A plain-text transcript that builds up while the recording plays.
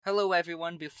Hello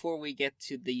everyone, before we get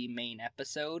to the main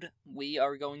episode, we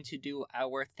are going to do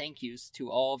our thank yous to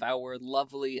all of our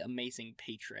lovely, amazing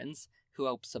patrons who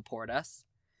help support us.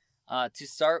 To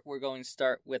start, we're going to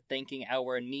start with thanking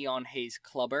our Neon Haze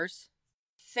Clubbers.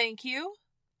 Thank you,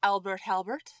 Albert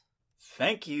Halbert.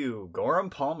 Thank you,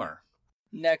 Gorham Palmer.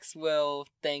 Next, we'll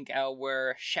thank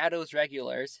our Shadows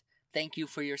regulars. Thank you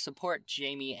for your support,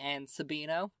 Jamie and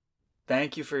Sabino.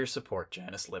 Thank you for your support,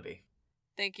 Janice Libby.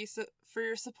 Thank you for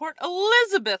your support,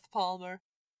 Elizabeth Palmer.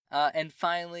 And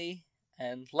finally,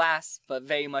 and last but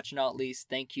very much not least,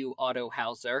 thank you, Otto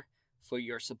Hauser, for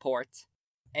your support.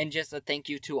 And just a thank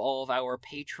you to all of our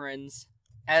patrons.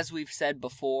 As we've said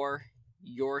before,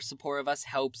 your support of us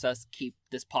helps us keep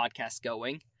this podcast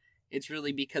going. It's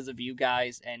really because of you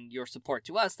guys and your support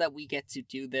to us that we get to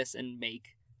do this and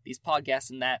make these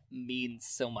podcasts, and that means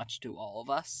so much to all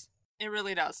of us. It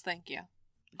really does, thank you.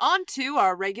 On to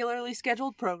our regularly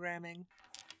scheduled programming.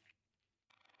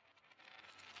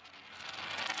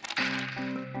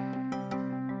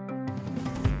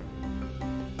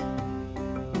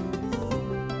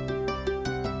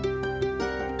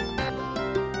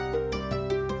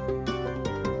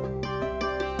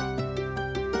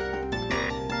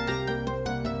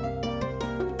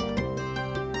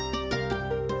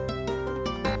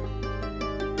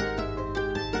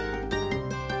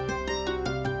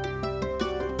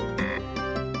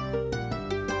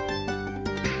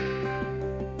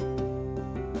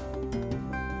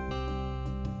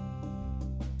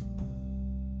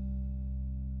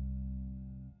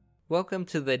 Welcome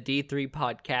to the D3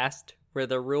 podcast, where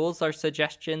the rules are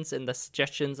suggestions and the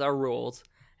suggestions are rules.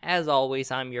 As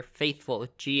always, I'm your faithful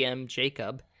GM,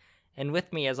 Jacob. And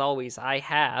with me, as always, I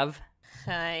have...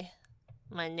 Hi,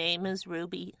 my name is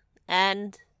Ruby,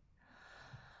 and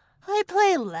I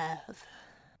play Lev.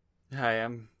 Hi,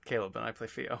 I'm Caleb, and I play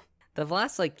Theo. The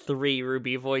last, 3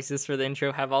 Ruby voices for the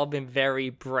intro have all been very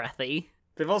breathy.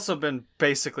 They've also been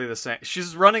basically the same.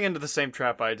 She's running into the same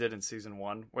trap I did in Season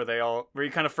 1, where you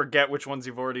kind of forget which ones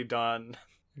you've already done.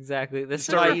 Exactly. This is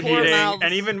Start why you repeating, hear...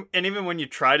 and even when you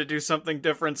try to do something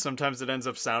different, sometimes it ends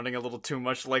up sounding a little too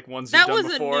much like ones you've done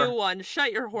before. That was a new one.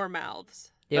 Shut your whore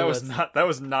mouths. That was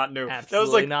not new.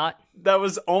 Absolutely not. That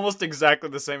was almost exactly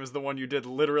the same as the one you did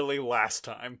literally last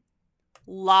time.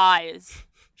 Lies.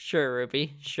 Sure,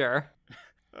 Ruby. Sure.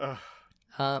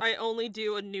 I only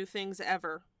do new things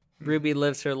ever. Ruby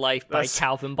lives her life by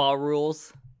Calvin Ball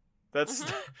rules. That's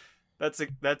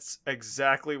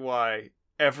exactly why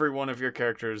every one of your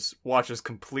characters watches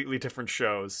completely different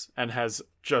shows and has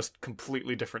just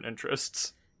completely different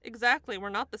interests. Exactly, we're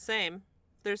not the same.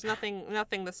 There's nothing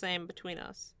the same between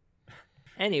us.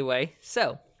 Anyway,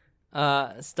 so,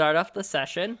 start off the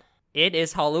session. It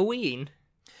is Halloween.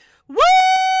 Woo!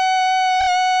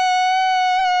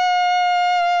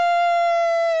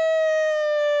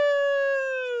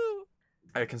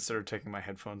 I considered taking my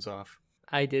headphones off.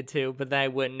 I did too, but then I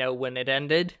wouldn't know when it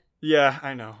ended. Yeah,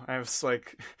 I know. I was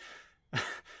like... oh,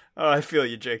 I feel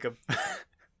you, Jacob.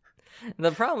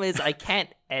 The problem is I can't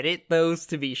edit those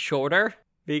to be shorter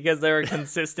because they're a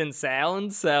consistent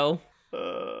sound, so...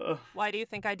 Why do you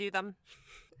think I do them?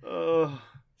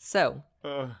 So,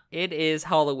 it is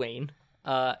Halloween.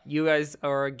 You guys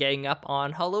are getting up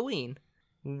on Halloween.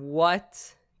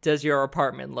 What does your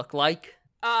apartment look like?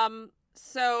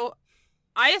 So...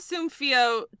 I assume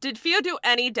did Theo do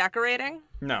any decorating?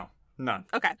 No, none.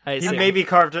 Okay. He maybe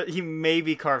carved a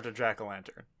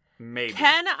jack-o'-lantern. Maybe.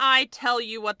 Can I tell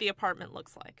you what the apartment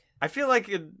looks like? I feel like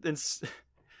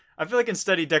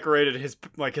instead he decorated his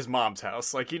mom's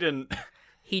house. Like he didn't.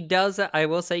 He does. I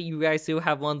will say you guys do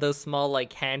have one of those small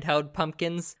handheld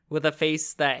pumpkins with a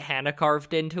face that Hannah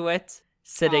carved into it,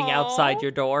 sitting outside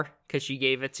your door because she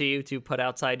gave it to you to put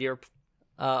outside your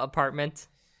apartment.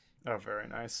 Oh, very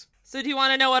nice. So do you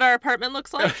want to know what our apartment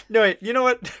looks like? No, wait. You know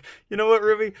what,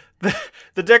 Ruby?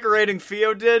 The decorating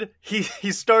Theo did,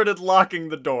 he started locking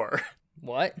the door.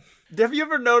 What? Have you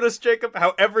ever noticed, Jacob,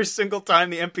 how every single time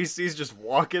the NPCs just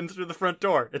walk in through the front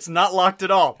door, it's not locked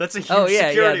at all? That's a huge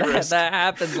security risk. That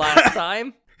happened last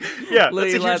time. Yeah,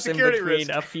 that's a huge security risk.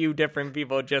 A few different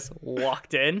people just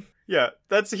walked in. Yeah,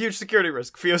 that's a huge security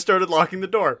risk. Theo started locking the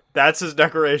door. That's his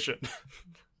decoration.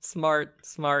 Smart.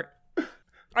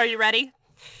 Are you ready?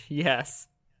 Yes.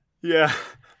 Yeah.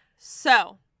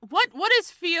 So, what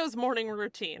is Theo's morning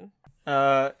routine?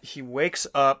 He wakes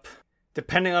up,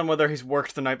 depending on whether he's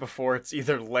worked the night before, it's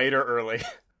either late or early.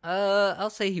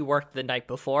 I'll say he worked the night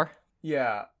before.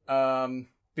 Yeah,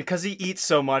 because he eats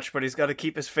so much, but he's got to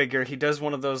keep his figure, he does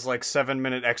one of those,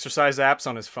 7-minute exercise apps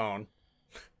on his phone.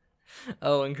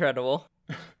 Oh, incredible.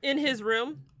 In his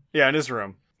room? Yeah, in his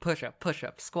room. Push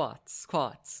up,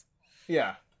 squats.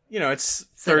 Yeah. it's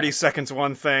 30 seconds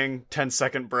one thing,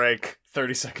 10-second break,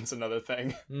 30 seconds another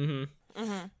thing. Mm-hmm.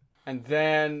 Mm-hmm. And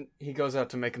then he goes out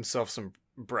to make himself some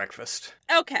breakfast.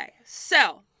 Okay,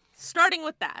 so starting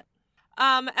with that,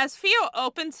 as Theo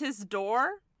opens his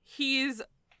door, his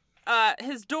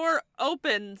door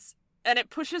opens and it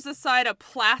pushes aside a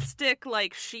plastic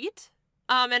sheet.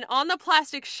 And on the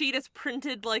plastic sheet is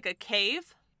printed like a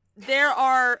cave. There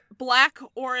are black,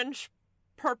 orange,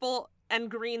 purple, and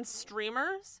green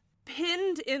streamers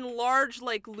pinned in large,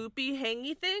 loopy,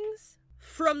 hangy things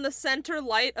from the center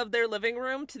light of their living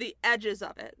room to the edges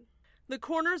of it. The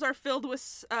corners are filled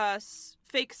with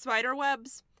fake spider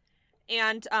webs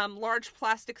and large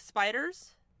plastic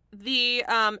spiders. The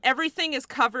everything is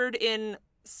covered in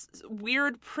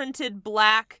weird printed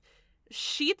black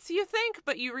sheets, you think,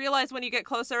 but you realize when you get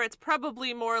closer it's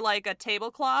probably more like a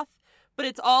tablecloth, but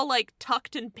it's all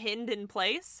tucked and pinned in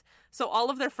place, so all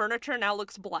of their furniture now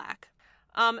looks black.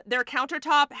 Their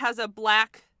countertop has a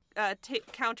black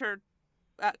counter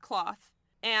cloth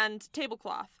and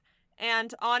tablecloth,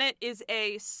 and on it is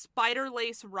a spider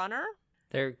lace runner.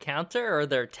 Their counter or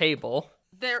their table?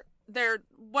 Their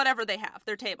whatever they have,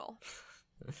 their table.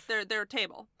 their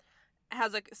table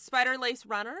has a spider lace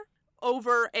runner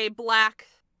over a black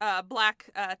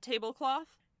tablecloth,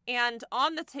 and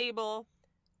on the table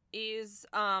is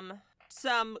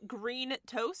some green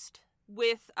toast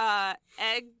with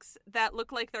eggs that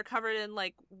look like they're covered in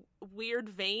weird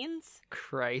veins.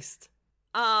 Christ.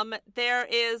 There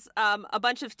is a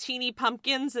bunch of teeny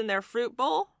pumpkins in their fruit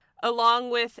bowl,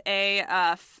 along with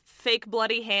a fake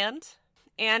bloody hand,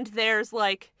 and there's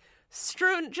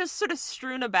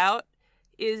strewn about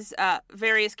is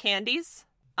various candies.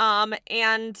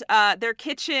 And their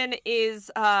kitchen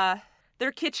is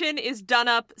done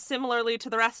up similarly to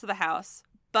the rest of the house,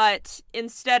 but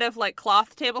instead of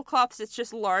cloth tablecloths, it's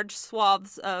just large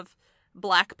swaths of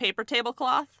black paper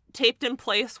tablecloth taped in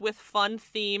place with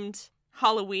fun-themed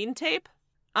Halloween tape.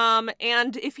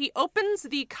 And if he opens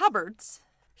the cupboards,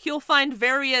 he'll find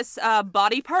various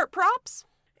body part props,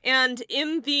 and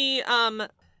in the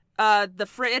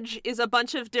fridge is a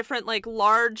bunch of different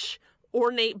large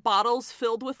ornate bottles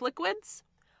filled with liquids,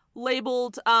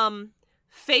 labeled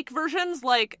fake versions,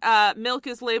 milk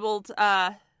is labeled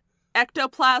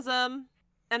ectoplasm,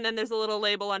 and then there's a little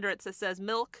label under it that says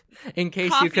milk. In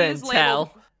case you couldn't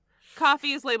tell.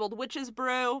 Coffee is labeled witch's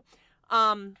brew.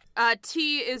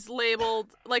 Tea is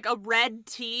labeled, a red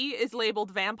tea is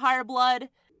labeled vampire blood,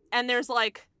 and there's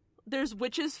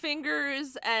witch's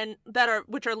fingers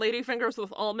which are lady fingers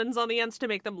with almonds on the ends to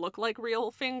make them look like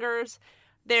real fingers.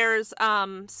 There's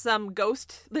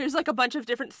there's a bunch of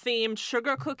different themed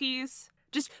sugar cookies.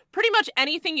 Just pretty much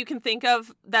anything you can think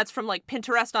of that's from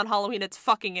Pinterest on Halloween, it's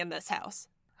fucking in this house.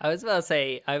 I was about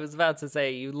to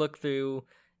say, you look through,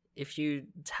 if you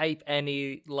type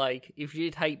if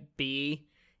you type B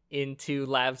into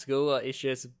Labs Google, it's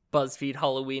just BuzzFeed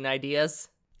Halloween ideas.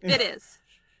 It is.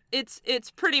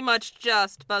 It's pretty much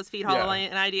just BuzzFeed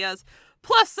Halloween ideas,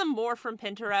 plus some more from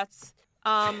Pinterest.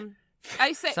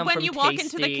 I say some when from you walk Tasty.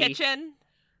 into the kitchen,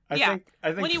 I think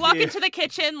when you walk into the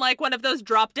kitchen, one of those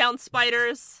drop-down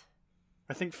spiders.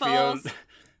 I think falls.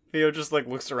 Theo just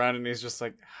looks around and he's just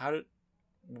how did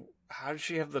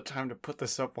she have the time to put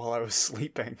this up while I was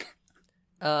sleeping?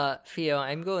 Theo,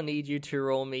 I'm going to need you to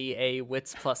roll me a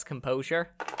Wits plus Composure.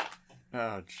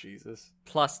 Oh, Jesus.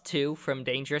 +2 from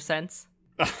Danger Sense.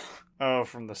 Oh,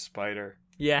 from the spider.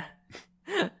 Yeah.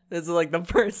 This is the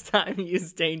first time you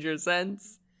use Danger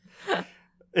Sense.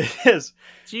 It is.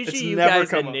 It's usually you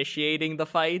guys initiating the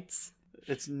fights.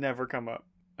 It's never come up.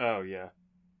 Oh, yeah.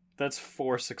 That's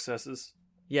 4 successes.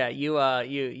 Yeah,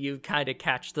 you kind of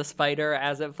catch the spider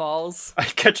as it falls. I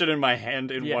catch it in my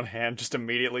hand, one hand, just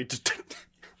immediately.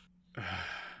 And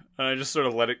I just sort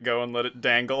of let it go and let it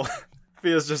dangle.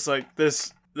 Feels just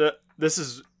this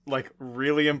is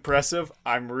really impressive.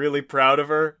 I'm really proud of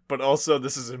her, but also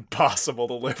this is impossible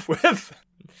to live with.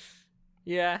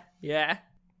 Yeah.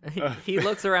 He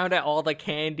looks around at all the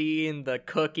candy and the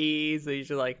cookies, and he's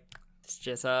just it's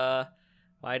just,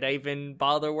 why'd I even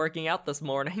bother working out this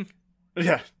morning?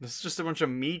 Yeah, this is just a bunch of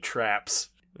me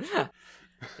traps.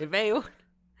 If anyone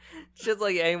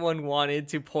wanted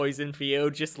to poison Theo,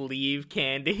 just leave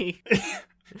candy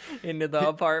into the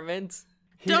apartment.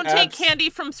 Don't take candy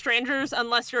from strangers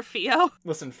unless you're Theo.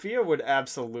 Listen, Theo would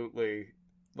absolutely,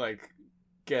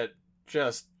 get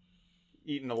just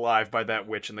eaten alive by that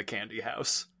witch in the candy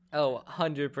house. Oh,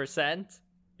 100%.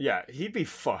 Yeah, he'd be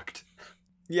fucked.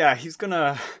 Yeah, he's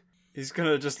gonna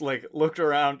just, look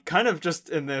around, kind of just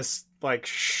in this,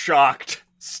 shocked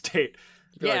state.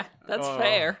 Yeah, that's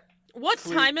fair. What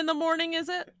time in the morning is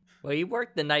it? Well, he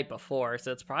worked the night before,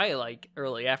 so it's probably like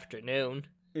early afternoon.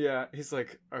 Yeah, he's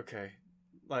like, okay.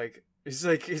 Like, he's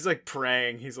like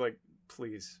praying. He's like,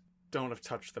 please, don't have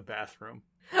touched the bathroom.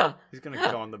 He's gonna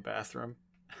go in the bathroom.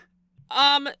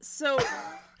 So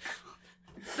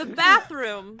the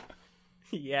bathroom.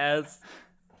 Yes.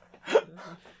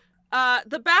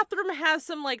 The bathroom has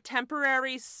some like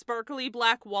temporary sparkly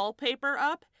black wallpaper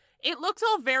up. It looks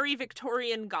all very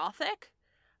Victorian Gothic.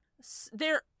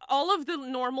 All of the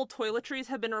normal toiletries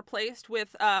have been replaced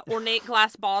with ornate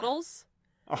glass bottles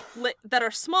that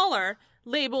are smaller,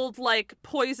 labeled like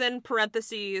poison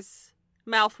parentheses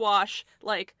mouthwash,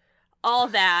 like all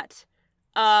that.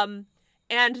 And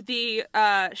the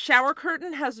shower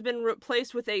curtain has been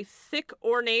replaced with a thick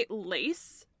ornate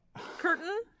lace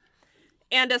curtain.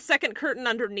 And a second curtain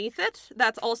underneath it,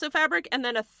 that's also fabric, and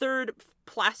then a third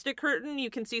plastic curtain you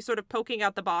can see sort of poking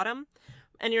out the bottom.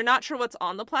 And you're not sure what's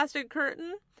on the plastic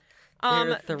curtain.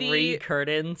 There are three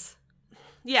curtains.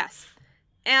 Yes.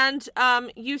 And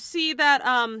you see that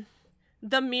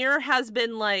the mirror has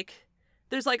been like,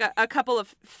 there's like a couple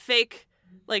of fake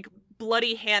like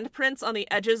bloody handprints on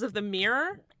the edges of the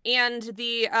mirror. And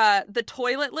the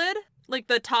toilet lid, like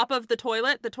the top of the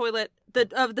toilet,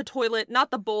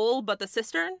 not the bowl, but the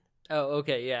cistern. Oh,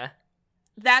 okay, yeah.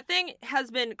 That thing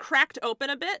has been cracked open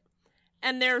a bit,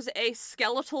 and there's a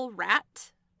skeletal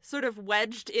rat sort of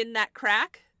wedged in that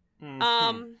crack.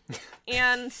 Mm-hmm.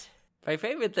 And my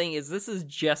favorite thing is this is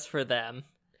just for them,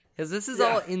 because this is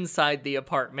all inside the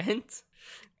apartment.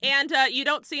 And you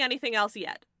don't see anything else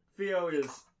yet. Theo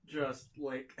is just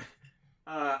like...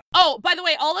 Oh, by the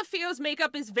way, all of Theo's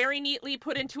makeup is very neatly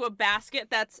put into a basket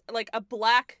that's like a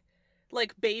black,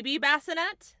 like baby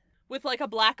bassinet with like a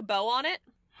black bow on it.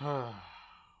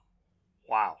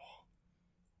 Wow.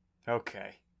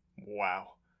 Okay.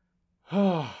 Wow.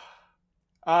 Oh,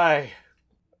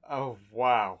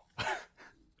 wow.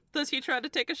 Does he try to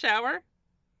take a shower?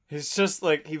 He's just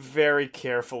like, he very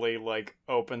carefully like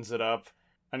opens it up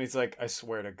and he's like, I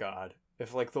swear to God,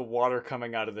 if like the water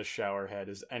coming out of the shower head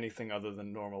is anything other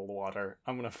than normal water,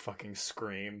 I'm gonna fucking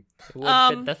scream. It would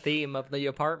fit the theme of the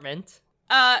apartment.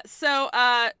 So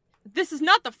this is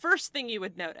not the first thing you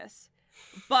would notice,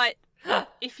 but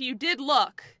if you did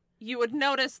look, you would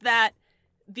notice that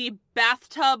the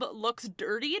bathtub looks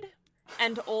dirtied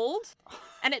and old,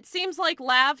 and it seems like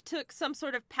Lav took some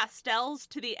sort of pastels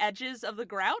to the edges of the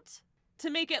grout to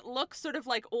make it look sort of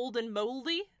like old and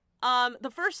moldy.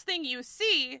 The first thing you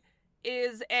see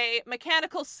is a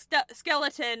mechanical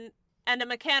skeleton and a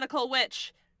mechanical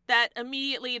witch that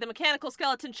immediately the mechanical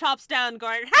skeleton chops down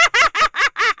going,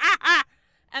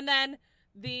 and then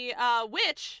the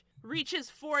witch reaches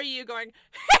for you going,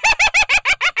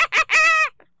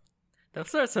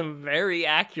 Those are some very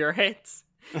accurate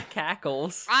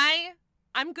cackles.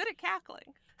 I'm good at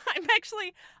cackling.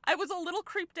 I was a little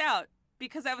creeped out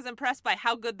because I was impressed by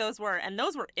how good those were, and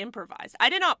those were improvised. I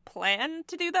did not plan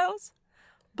to do those,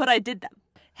 but I did them.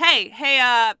 Hey,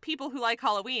 people who like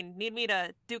Halloween, need me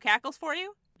to do cackles for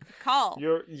you? Call.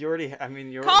 You already, I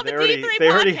mean, Call the D3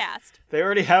 podcast. They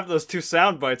already have those 2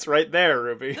 sound bites right there,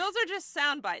 Ruby. Those are just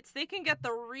sound bites. They can get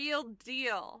the real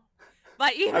deal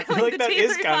by emailing I feel like the that D3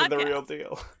 is kind podcast. of the real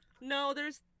deal. No,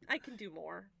 I can do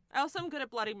more. I also am good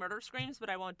at bloody murder screams, but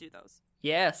I won't do those.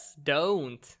 Yes,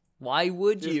 don't. Why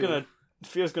would you?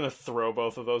 Fio's gonna throw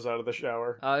both of those out of the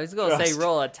shower. I was gonna say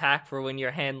roll attack for when your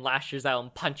hand lashes out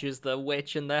and punches the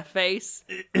witch in the face.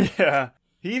 Yeah.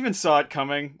 He even saw it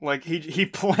coming. Like, he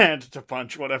planned to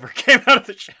punch whatever came out of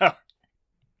the shower.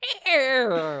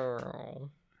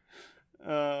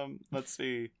 Let's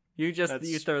see. You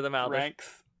throw them out.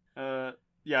 Strength.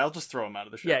 Yeah, I'll just throw them out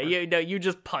of the shower. Yeah, you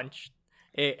just punch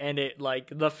it, and it like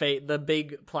the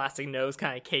big plastic nose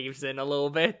kind of caves in a little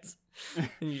bit,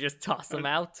 and you just toss them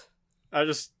out. I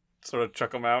just sort of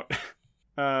chuck them out,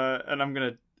 and I'm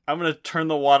gonna turn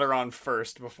the water on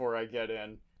first before I get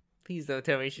in. Please don't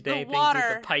tell me she did anything water...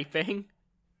 with the piping.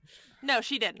 No,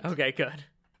 she didn't. Okay, good.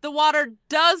 The water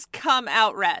does come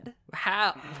out red.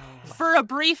 How? For a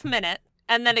brief minute,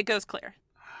 and then it goes clear.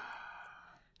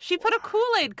 She put a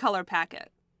Kool-Aid color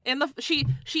packet in the. She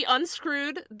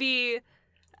unscrewed the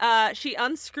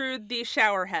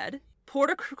shower head,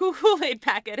 poured a Kool-Aid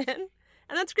packet in, and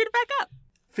then screwed it back up.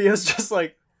 Thea's just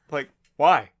like,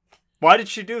 why? Why did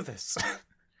she do this?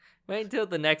 Wait until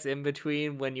the next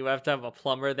in-between when you have to have a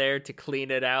plumber there to clean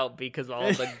it out because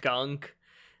all the gunk,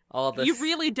 all the... You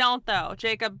really don't, though,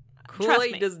 Jacob.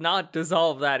 Kool-Aid does not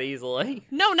dissolve that easily.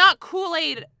 No, not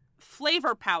Kool-Aid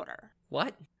flavor powder.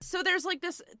 What? So there's like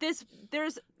there's...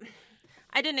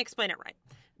 I didn't explain it right.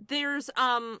 There's,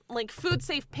 like,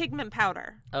 food-safe pigment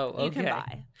powder you can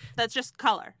buy. That's just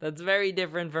color. That's very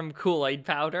different from Kool-Aid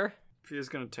powder. Fia's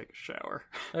gonna take a shower.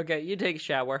 Okay, you take a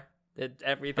shower.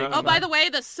 Everything's Oh, by fine. the way,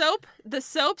 the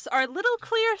soaps are little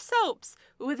clear soaps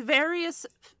with various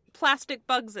plastic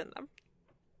bugs in them.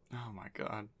 Oh my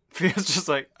god. Fia's just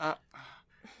like,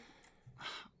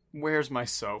 where's my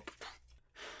soap?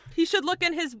 He should look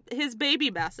in his baby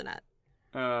bassinet.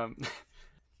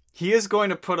 He is going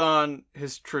to put on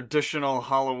his traditional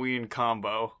Halloween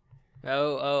combo.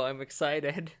 Oh, I'm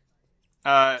excited.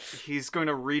 He's going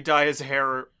to re-dye his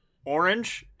hair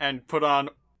orange and put on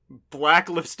black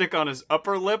lipstick on his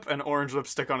upper lip and orange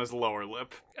lipstick on his lower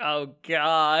lip. Oh,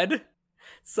 God.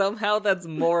 Somehow that's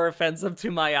more offensive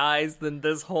to my eyes than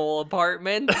this whole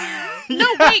apartment. No,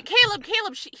 wait, Caleb,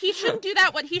 he shouldn't do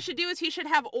that. What he should do is he should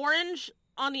have orange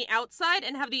on the outside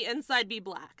and have the inside be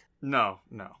black. No.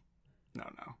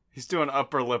 He's doing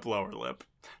upper lip, lower lip.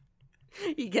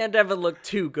 You can't have it look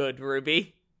too good,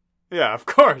 Ruby. Yeah, of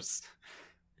course.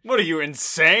 What are you,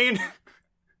 insane?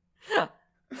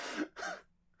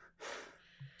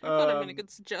 I thought I made a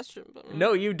good suggestion, but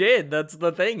No, you did. That's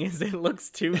the thing, is it looks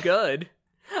too good.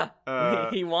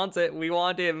 He wants it. We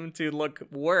want him to look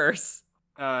worse.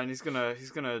 And he's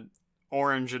gonna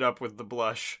orange it up with the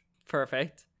blush.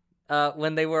 Perfect.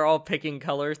 When they were all picking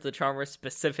colors, the charmer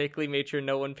specifically made sure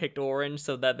no one picked orange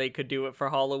so that they could do it for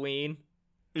Halloween.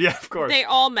 Yeah, of course. they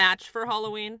all match for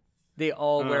Halloween. They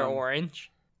all wear Um,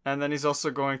 orange. And then he's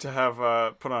also going to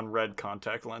have put on red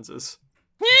contact lenses.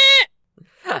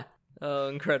 Oh,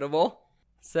 incredible.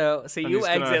 So And you he's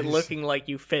gonna- exit he's- looking like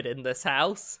you fit in this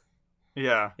house.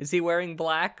 Yeah. Is he wearing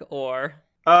black or...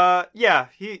 Yeah,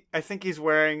 I think he's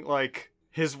wearing like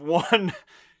his one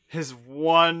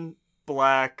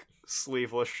black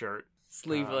sleeveless shirt.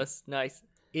 Sleeveless, nice.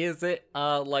 Is it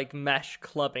like mesh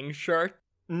clubbing shirt?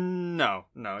 No,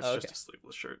 it's Okay. just a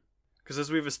sleeveless shirt. Because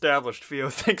as we've established, Fio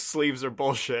thinks sleeves are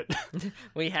bullshit.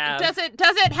 We have Does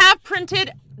it have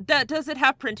printed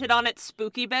on it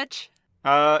spooky bitch?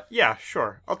 Yeah,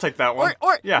 sure. I'll take that one.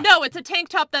 Or yeah. no, it's a tank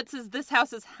top that says this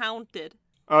house is haunted.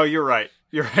 Oh, you're right.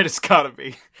 It's gotta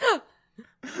be.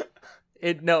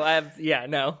 no. House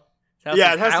Yeah,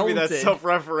 is it has to be that haunted.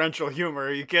 self-referential humor.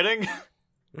 Are you kidding?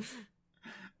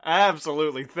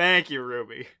 Absolutely. Thank you,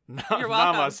 Ruby. You're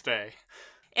welcome. Namaste.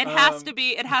 It has to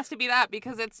be that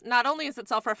because it's not only is it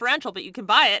self-referential, but you can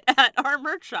buy it at our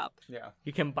merch shop. Yeah.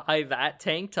 You can buy that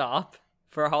tank top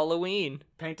for Halloween.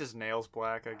 Paint his nails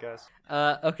black, I guess.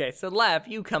 Okay, so Lav,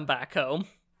 you come back home.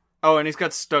 Oh, and he's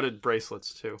got studded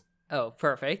bracelets, too. Oh,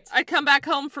 perfect. I come back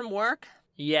home from work.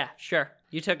 Yeah, sure.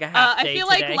 You took a half day I feel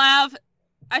today.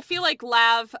 I feel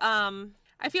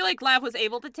like Lav was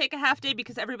able to take a half day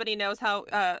because everybody knows how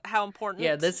important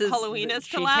Yeah, this is Halloween is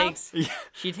to she Lav.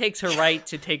 She takes her right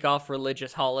to take off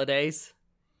religious holidays.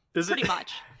 Is Pretty it,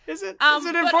 much. Is it But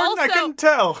important? I also- couldn't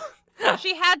tell.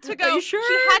 She had to go. Are you sure?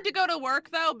 She had to go to work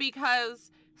though because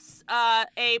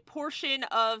a portion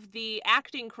of the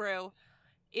acting crew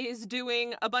is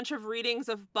doing a bunch of readings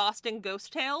of Boston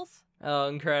ghost tales. Oh,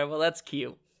 incredible. That's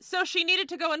cute. So she needed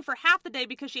to go in for half the day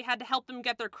because she had to help them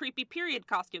get their creepy period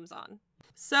costumes on.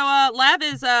 So Lav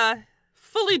is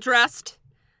fully dressed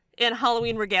in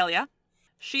Halloween regalia.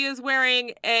 She is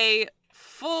wearing a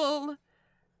full,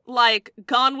 like,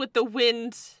 Gone with the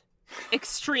Wind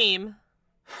extreme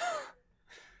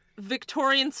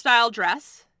Victorian style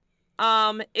dress.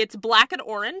 It's black and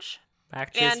orange.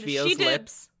 Back to And Fio's she did-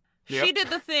 lips. Yep. She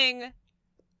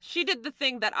did the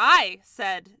thing that I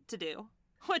said to do,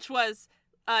 which was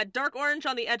dark orange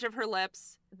on the edge of her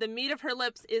lips. The meat of her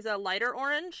lips is a lighter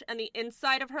orange, and the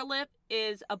inside of her lip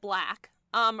is a black.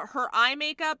 Her eye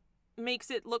makeup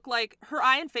makes it look like her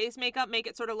eye and face makeup make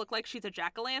it sort of look like she's a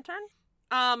jack-o'-lantern.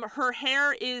 Her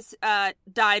hair is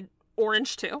dyed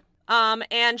orange too.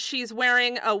 And she's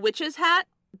wearing a witch's hat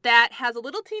that has a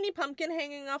little teeny pumpkin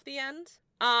hanging off the end.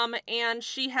 And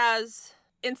she has,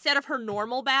 instead of her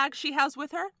normal bag she has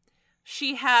with her,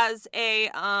 she has a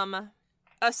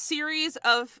series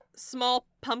of small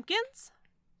pumpkins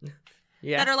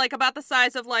Yeah. that are like about the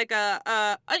size of like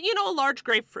a large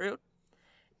grapefruit.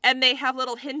 And they have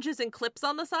little hinges and clips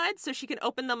on the sides so she can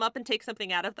open them up and take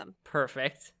something out of them.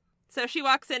 Perfect. So she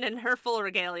walks in her full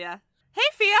regalia. Hey,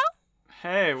 Fio!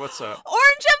 Hey, what's up?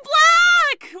 Orange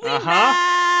and black! We Uh-huh.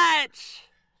 match!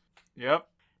 Yep.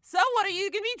 So what are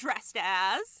you gonna be dressed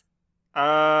as?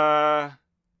 I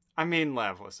mean,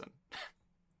 Lav, listen.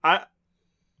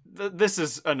 This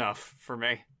is enough for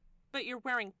me. But you're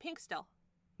wearing pink still.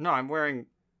 No, I'm wearing...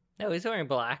 No, he's wearing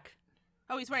black.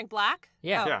 Oh, he's wearing black?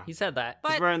 Yeah, Oh. Yeah. he said that.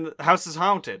 He's But wearing the house is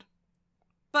haunted.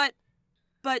 but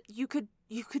you could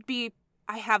be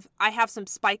I have some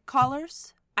spike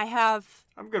collars. I have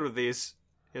I'm good with these.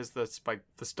 He has the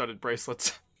studded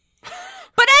bracelets.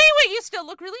 But anyway, you still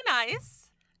look really nice.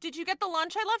 Did you get the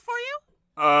lunch I left for you?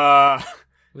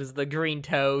 It was the green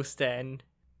toast and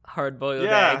hard-boiled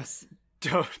Yeah. eggs.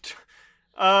 Don't.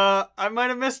 I might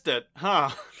have missed it, huh?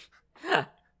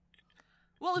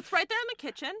 Well, it's right there in the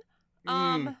kitchen.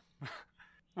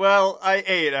 Well, I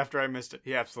ate after I missed it.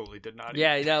 He absolutely did not eat.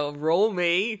 Yeah, roll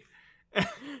me.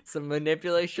 Some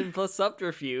manipulation plus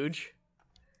subterfuge.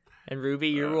 And Ruby,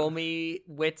 you roll me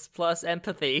wits plus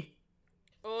empathy.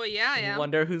 Oh, yeah, And yeah.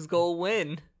 wonder whose goal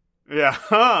win. Yeah,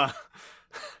 huh?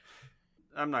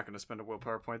 I'm not going to spend a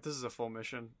willpower point. This is a full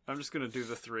mission. I'm just going to do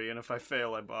the 3, and if I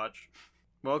fail, I botch.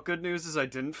 Well, good news is I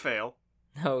didn't fail.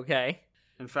 Okay.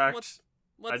 In fact, What's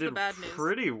I the did bad news?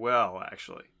 pretty well,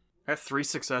 actually. I have 3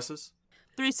 successes.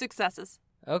 3 successes.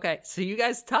 Okay, so you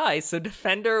guys tie, so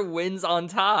Defender wins on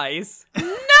ties. No!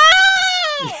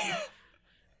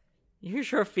 You're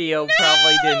sure Theo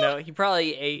probably didn't know. He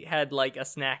probably had like a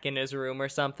snack in his room or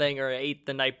something, or ate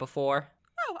the night before.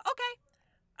 Oh, okay.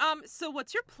 So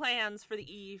what's your plans for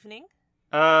the evening?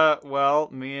 Well,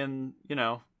 me and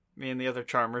the other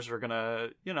charmers were gonna,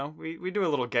 we do a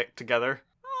little get together.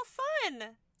 Oh,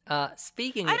 fun.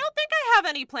 Speaking I don't think I have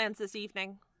any plans this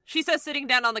evening. She says, sitting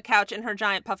down on the couch in her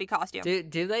giant puffy costume.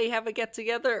 do they have a get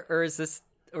together,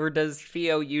 or does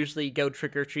Theo usually go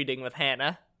trick-or-treating with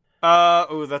Hannah?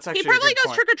 That's actually He probably a good goes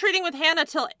point. trick-or-treating with Hannah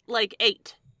till,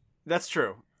 8. That's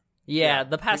true. Yeah, Yeah.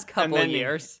 the past And couple then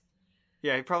years.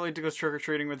 Yeah, he probably goes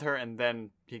trick-or-treating with her, and then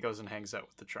he goes and hangs out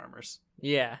with the charmers.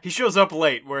 Yeah. He shows up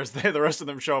late, whereas the rest of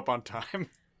them show up on time.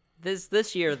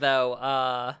 This year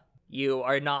though, you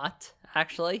are not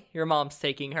actually. Your mom's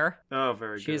taking her. Oh,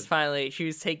 very She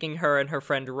was taking her and her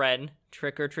friend Ren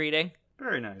trick-or-treating.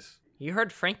 Very nice. You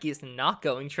heard Frankie's not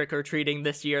going trick-or-treating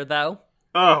this year though.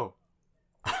 Oh.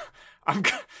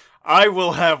 I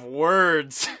will have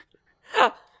words.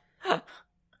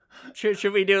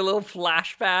 Should we do a little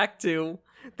flashback to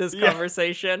this Yeah.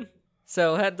 conversation?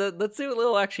 So let's do a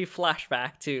little actually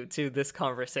flashback to this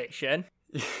conversation.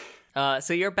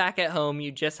 So you're back at home.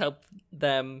 You just helped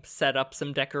them set up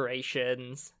some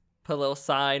decorations, put a little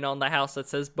sign on the house that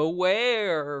says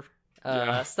 "Beware,"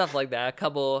 stuff like that. A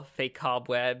couple of fake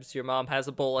cobwebs. Your mom has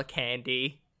a bowl of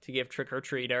candy to give trick or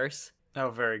treaters. Oh,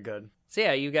 very good. So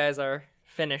yeah, you guys are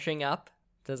finishing up.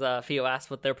 Does Theo ask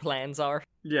what their plans are?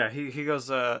 Yeah, he goes,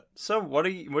 so what are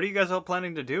you guys all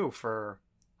planning to do for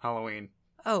Halloween?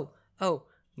 Oh,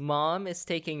 Mom is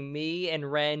taking me and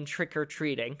Ren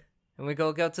trick-or-treating. And we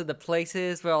go to the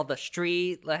places where all the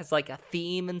street has like a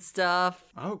theme and stuff.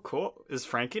 Oh, cool. Is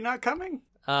Frankie not coming?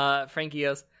 Frankie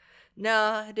goes,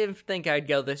 "No, I didn't think I'd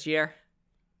go this year."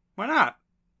 Why not?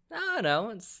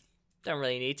 No, don't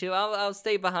really need to. I'll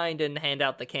stay behind and hand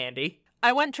out the candy.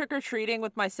 I went trick-or-treating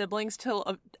with my siblings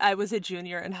till I was a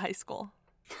junior in high school.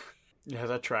 Yeah,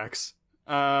 that tracks.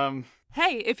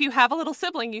 Hey, if you have a little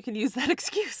sibling, you can use that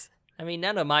excuse. I mean,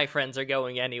 none of my friends are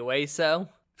going anyway, so...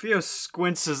 Theo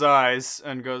squints his eyes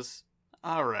and goes,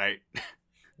 all right.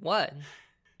 What?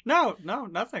 No,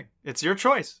 nothing. It's your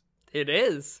choice. It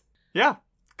is. Yeah,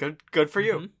 good for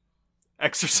you. Mhm.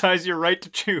 Exercise your right to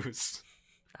choose.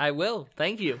 I will,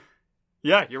 thank you.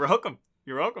 Yeah, you're welcome.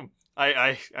 You're welcome.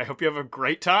 I hope you have a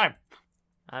great time.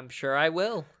 I'm sure I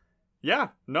will. Yeah,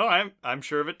 no, I'm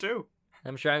sure of it too.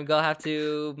 I'm sure I'm gonna have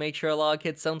to make sure a lot of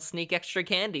kids don't sneak extra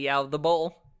candy out of the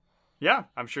bowl. Yeah,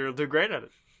 I'm sure you'll do great at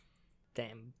it.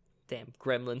 Damn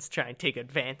gremlins trying to take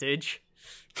advantage.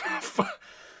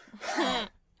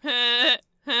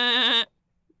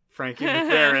 Frankie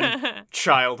McFerrin,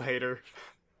 child hater.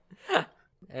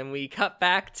 And we cut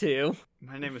back to...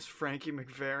 My name is Frankie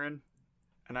McFerrin,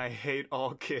 and I hate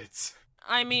all kids.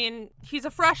 I mean, he's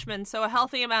a freshman, so a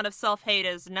healthy amount of self-hate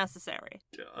is necessary.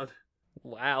 God.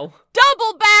 Wow.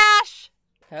 Double bash!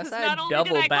 How's Because that not only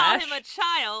double did I bash? call him a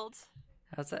child,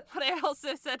 How's that? but I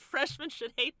also said freshmen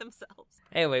should hate themselves.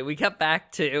 Anyway, we cut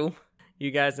back to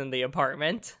you guys in the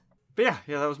apartment. But yeah,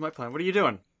 that was my plan. What are you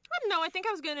doing? I don't know, I think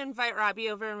I was going to invite Robbie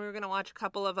over and we were going to watch a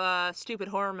couple of stupid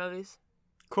horror movies.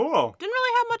 Cool. Didn't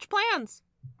really have much plans.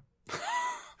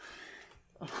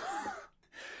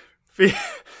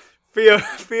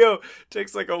 Theo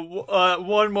takes like a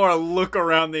one more look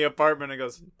around the apartment and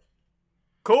goes,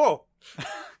 cool.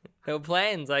 No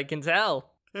plans, I can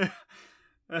tell.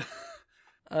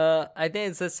 I think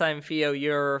it's this time, Theo,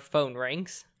 your phone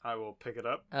rings. I will pick it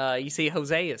up. You see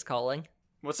Jose is calling.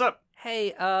 What's up?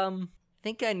 Hey,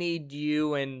 think I need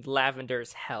you and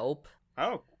Lavender's help.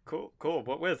 Oh, cool.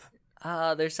 What with?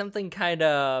 There's something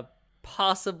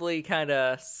possibly kind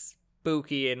of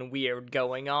spooky and weird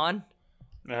going on.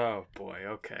 Oh boy,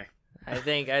 okay. I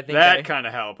think That kind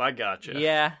of help. I gotcha.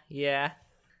 Yeah.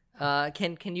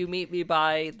 Can you meet me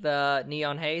by the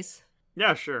Neon Haze?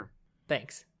 Yeah, sure.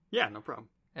 Thanks. Yeah, no problem.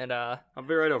 And I'll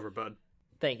be right over, bud.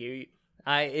 thank you.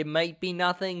 It might be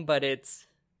nothing, but it's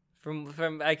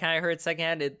from I kind of heard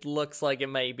secondhand. It looks like it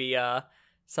may be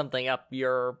something up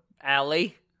your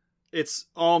alley. It's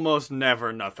almost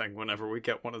never nothing whenever we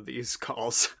get one of these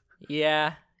calls.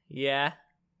 Yeah.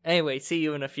 Anyway, see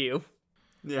you in a few.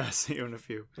 Yeah, see you in a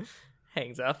few.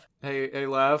 Hangs up. Hey,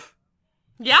 Lav.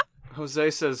 Yeah?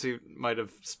 Jose says he might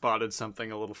have spotted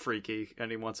something a little freaky, and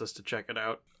he wants us to check it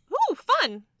out. Ooh,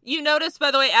 fun. You notice,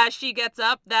 by the way, as she gets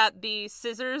up, that the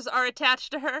scissors are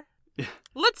attached to her? Yeah.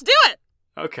 Let's do it!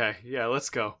 Okay, yeah, let's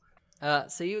go.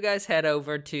 So you guys head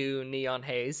over to Neon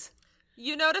Haze.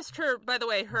 You noticed her, by the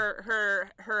way,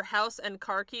 her house and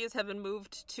car keys have been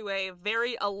moved to a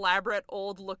very elaborate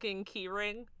old-looking key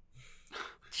ring.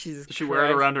 Jesus Does she wear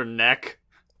it around her neck?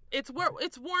 It's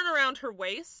worn around her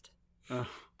waist.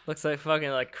 Looks like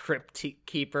fucking like crypt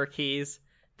keeper keys.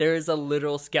 There is a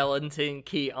literal skeleton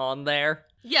key on there.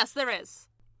 Yes, there is.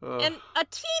 Ugh. And a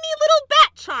teeny little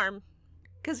bat charm.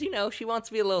 Because, she wants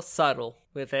to be a little subtle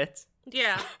with it.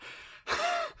 Yeah.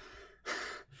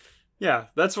 Yeah,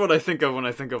 that's what I think of when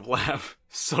I think of Lav.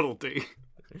 Subtlety.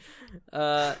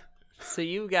 So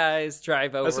you guys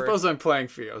drive over. I suppose I'm playing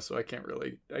Theo, so I can't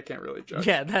really judge.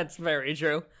 Yeah, that's very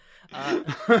true.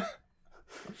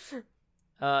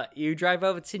 You drive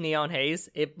over to Neon Haze.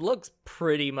 It looks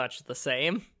pretty much the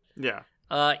same. Yeah.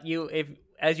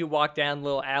 As you walk down the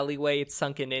little alleyway it's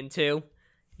sunken into,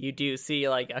 you do see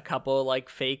like a couple like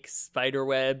fake spider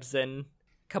webs and a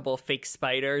couple of fake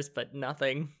spiders, but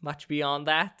nothing much beyond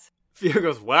that. Theo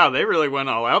goes, wow, they really went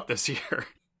all out this year.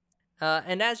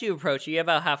 And as you approach, you get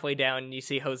about halfway down and you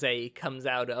see Jose comes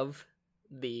out of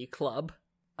the club.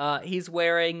 He's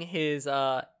wearing his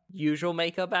usual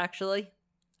makeup, actually.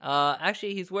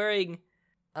 He's wearing...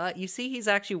 you see he's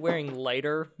actually wearing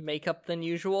lighter makeup than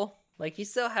usual. Like, he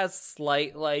still has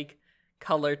slight, like,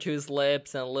 color to his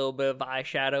lips and a little bit of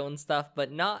eyeshadow and stuff,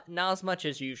 but not as much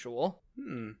as usual.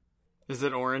 Is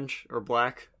it orange or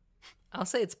black? I'll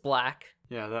say it's black.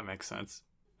 Yeah, that makes sense.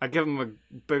 I give him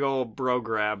a big old bro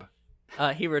grab.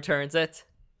 He returns it.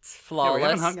 It's Yeah, flawless. we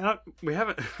haven't hung out. We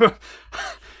haven't...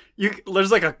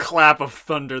 There's like a clap of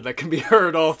thunder that can be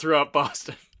heard all throughout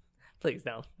Boston. Please,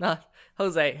 no. Not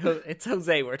Jose. It's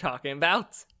Jose we're talking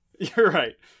about. You're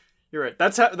right.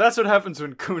 That's what happens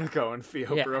when Kuniko and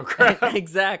Theo bro grab.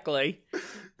 Exactly.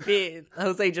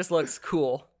 Jose just looks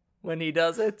cool when he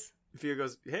does it. Theo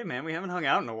goes, hey man, we haven't hung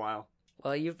out in a while.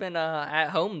 Well, you've been at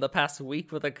home the past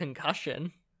week with a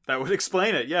concussion. That would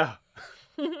explain it, yeah.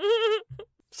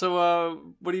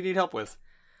 So, what do you need help with?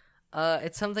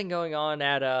 It's something going on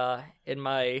at in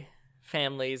my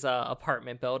family's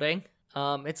apartment building.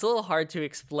 It's a little hard to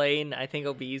explain. I think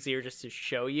it'll be easier just to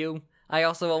show you. I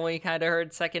also only kind of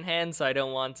heard secondhand, so I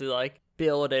don't want to like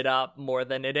build it up more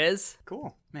than it is.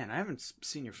 Cool. Man, I haven't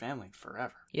seen your family in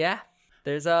forever. Yeah,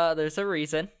 there's a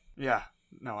reason. Yeah,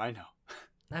 no, I know.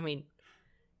 I mean,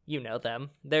 you know them.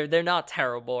 They're not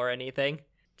terrible or anything.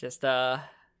 Just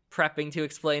prepping to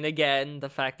explain again the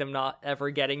fact I'm not ever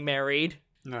getting married.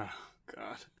 Oh,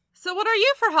 God. So what are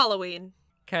you for Halloween?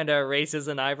 Kind of raises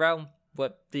an eyebrow.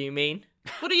 What do you mean?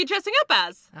 What are you dressing up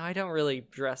as? I don't really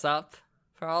dress up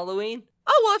for Halloween.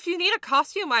 Oh, well, if you need a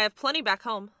costume, I have plenty back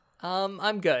home.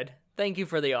 I'm good. Thank you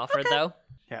for the offer, though.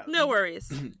 Yeah. No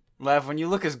worries. Lev, when you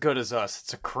look as good as us,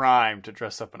 it's a crime to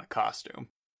dress up in a costume.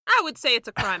 I would say it's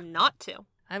a crime not to.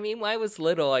 I mean, when I was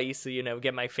little, I used to,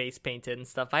 get my face painted and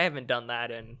stuff. I haven't done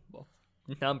that in,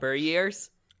 a number of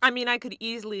years. I mean, I could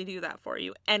easily do that for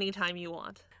you anytime you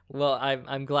want. Well,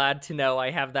 I'm glad to know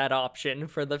I have that option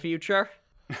for the future.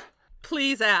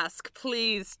 Please ask.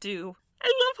 Please do. I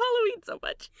love Halloween so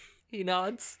much. He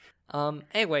nods.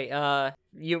 Anyway,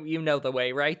 you know the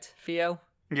way, right, Theo?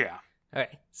 Yeah.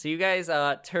 Alright, so you guys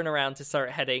turn around to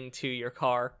start heading to your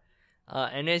car.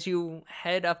 And as you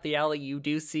head up the alley, you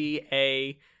do see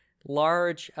a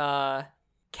large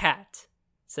cat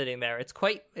sitting there. It's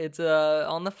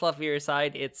on the fluffier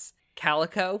side. It's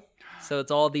calico, so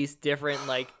it's all these different,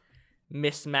 like,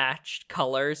 mismatched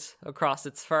colors across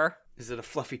its fur. Is it a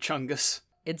fluffy chungus?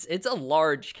 It's a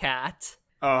large cat.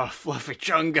 Oh, fluffy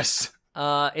chungus.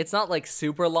 It's not, like,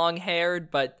 super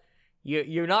long-haired, but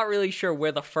you're not really sure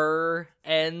where the fur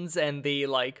ends and the,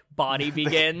 like, body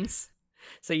begins.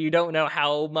 So you don't know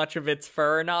how much of it's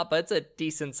fur or not, but it's a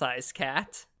decent-sized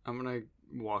cat. I'm gonna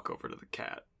walk over to the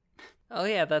cat. Oh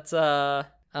yeah, that's,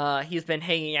 he's been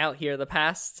hanging out here the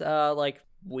past,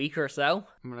 week or so.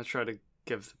 I'm gonna try to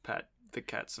give the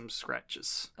cat some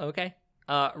scratches. Okay.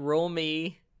 Roll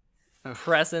me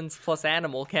presence plus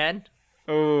animal, Ken.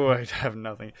 Oh, I have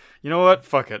nothing. You know what?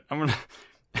 Fuck it. I'm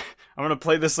gonna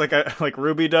play this like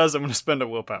Ruby does. I'm gonna spend a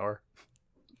willpower.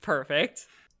 Perfect.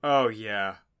 Oh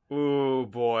yeah. Ooh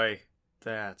boy,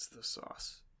 that's the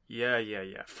sauce. Yeah.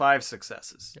 5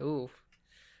 successes. Ooh.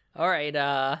 All right.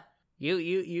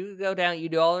 You go down. You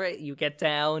do all right. You get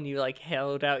down. You like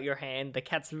held out your hand. The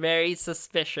cat's very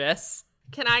suspicious.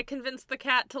 Can I convince the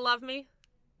cat to love me?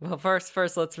 Well, first,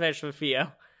 let's finish with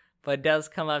Theo. But it does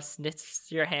come up,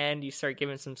 sniffs your hand. You start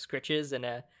giving some scritches, and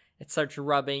it starts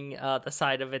rubbing the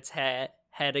side of its head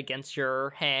against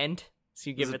your hand. So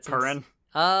you give Is it it some. purring?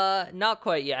 Not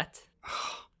quite yet.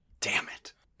 Damn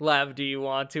it. Lev, do you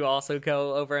want to also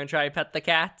go over and try to pet the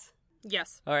cat?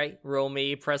 Yes. All right, roll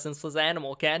me presence with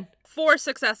animal, Ken. 4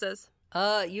 successes.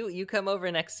 You come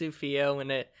over next to Theo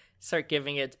and it start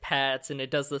giving it pets, and it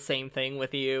does the same thing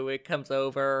with you. It comes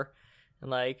over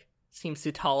and like seems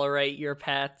to tolerate your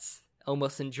pets,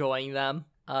 almost enjoying them.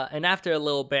 And after a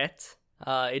little bit,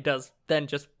 it does then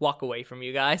just walk away from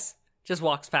you guys. Just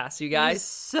walks past you He's guys.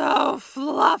 so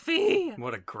fluffy.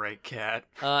 What a great cat.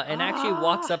 And actually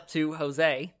walks up to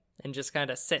Jose and just kind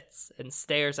of sits and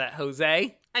stares at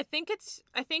Jose. I think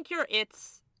you're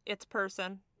its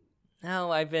person.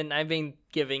 No, I've been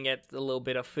giving it a little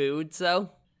bit of food,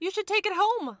 so You should take it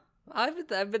home. I've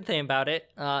been thinking about it.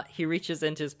 He reaches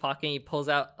into his pocket and he pulls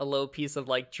out a little piece of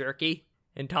like jerky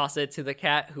and tosses it to the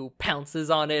cat, who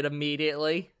pounces on it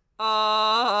immediately. Oh.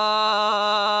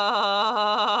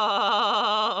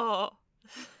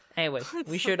 Anyway,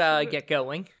 we so should cute. get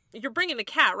going. You're bringing the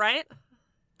cat, right?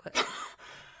 But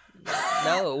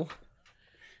no.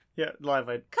 Yeah, Live,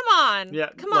 Come on. Yeah,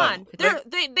 Come well, on.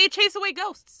 They chase away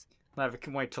ghosts. Live, I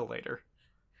can wait till later.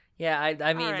 Yeah, I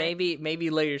mean All right. maybe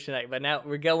later tonight, but now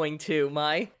we're going to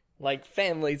my like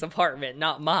family's apartment,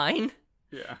 not mine.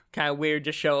 Yeah. Kind of weird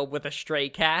to show up with a stray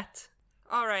cat.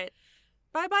 All right.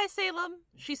 Bye-bye, Salem,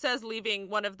 she says, leaving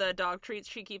one of the dog treats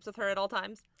she keeps with her at all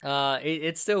times.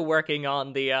 It's still working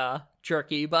on the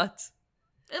jerky, but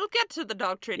It'll get to the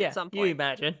dog treat yeah, at some you point.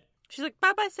 imagine. She's like,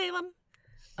 bye-bye, Salem.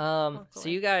 So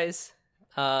away. you guys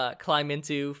climb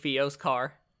into Theo's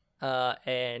car,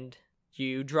 and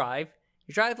you drive.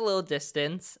 You drive a little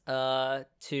distance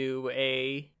to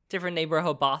a different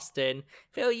neighborhood of Boston.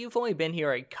 Theo, you've only been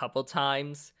here a couple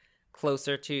times,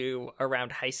 closer to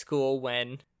around high school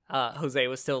when Jose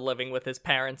was still living with his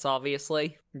parents,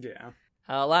 obviously. Yeah.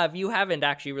 Lav, you haven't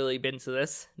actually really been to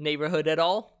this neighborhood at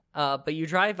all, but you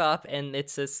drive up and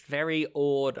it's this very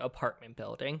old apartment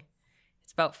building.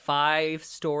 It's about 5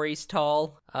 stories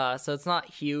tall, so it's not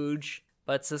huge,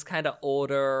 but it's this kind of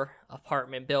older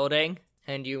apartment building.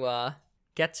 And you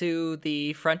get to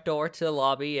the front door to the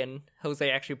lobby, and Jose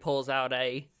actually pulls out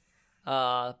a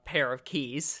pair of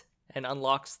keys and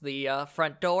unlocks the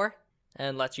front door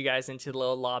and lets you guys into the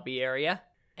little lobby area.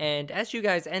 And as you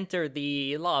guys enter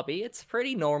the lobby, it's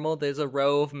pretty normal. There's a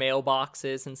row of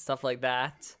mailboxes and stuff like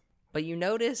that. But you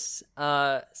notice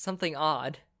something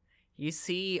odd. You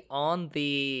see on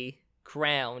the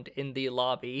ground in the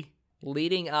lobby,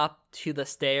 leading up to the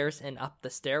stairs and up the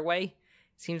stairway,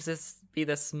 seems to be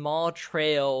the small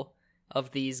trail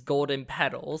of these golden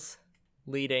petals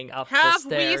leading up the Have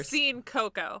stairs. we seen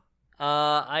Coco?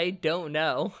 I don't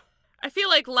know. I feel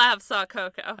like Lav saw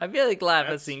Coco. I feel like Lav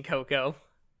has That's- seen Coco.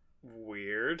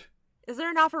 Weird. Is there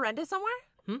an offerenda somewhere?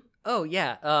 Oh,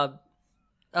 yeah,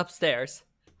 upstairs.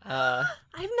 I've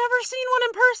never seen one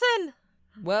in person.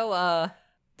 Well,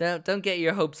 don't get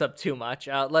your hopes up too much.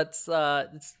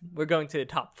 We're going to the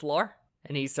top floor,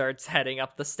 and he starts heading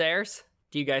up the stairs.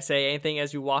 Do you guys say anything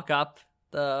as you walk up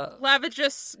the... Lav is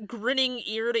just grinning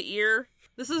ear to ear.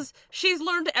 She's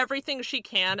learned everything she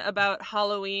can about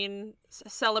Halloween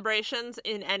celebrations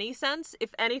in any sense.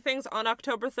 If anything's on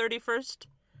October 31st,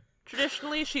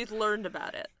 traditionally, she's learned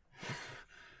about it.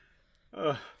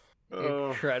 Oh,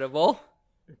 Incredible.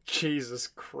 Jesus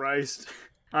Christ.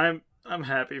 I'm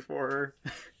happy for her.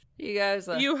 You guys...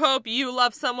 You hope you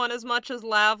love someone as much as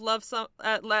Lav loves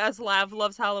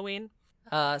Halloween.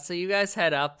 So you guys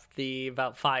head up the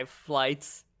about 5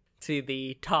 flights to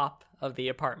the top of the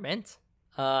apartment.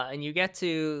 And you get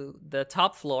to the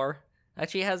top floor.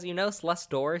 Actually has, less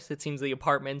doors. It seems the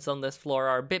apartments on this floor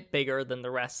are a bit bigger than the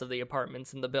rest of the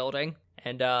apartments in the building.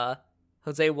 And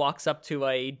Jose walks up to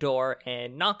a door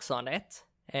and knocks on it.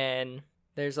 And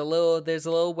there's a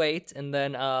little wait, and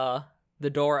then the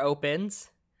door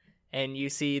opens, and you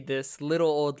see this little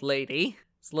old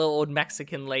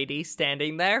Mexican lady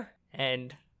standing there.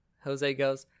 And Jose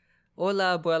goes,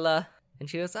 "Hola, abuela." And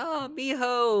she goes, "Oh,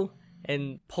 mijo,"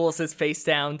 and pulls his face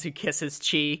down to kiss his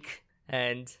cheek.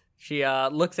 And she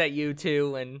looks at you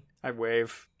too, and I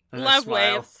wave. And I Lev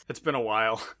smile. waves. It's been a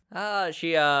while.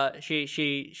 She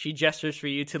gestures for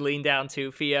you to lean down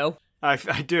to, Theo. I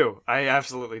do. I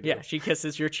absolutely do. Yeah, she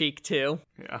kisses your cheek too.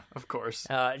 Yeah, of course.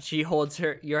 She holds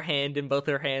your hand in both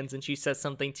her hands and she says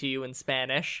something to you in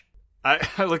Spanish. I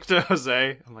looked at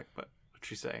Jose. I'm like, what's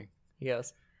she saying? He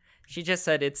goes, she just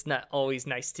said it's not always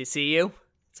nice to see you.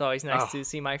 It's always nice to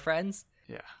see my friends.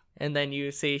 Yeah. And then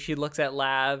you see she looks at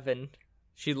Lav and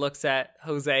she looks at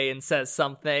Jose and says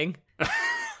something.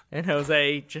 And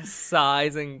Jose just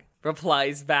sighs and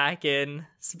replies back in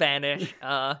Spanish.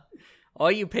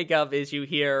 All you pick up is you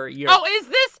hear your... Oh,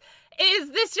 is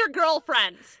this your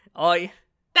girlfriend?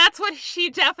 That's what she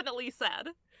definitely said.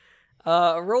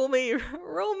 Roll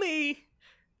me,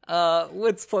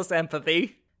 wits plus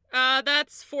empathy.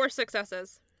 That's 4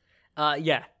 successes.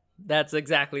 Yeah, that's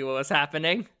exactly what was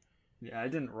happening. Yeah, I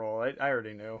didn't roll. I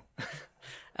already knew.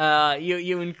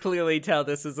 You can clearly tell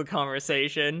this is a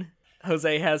conversation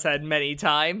Jose has had many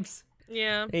times.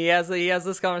 Yeah. He has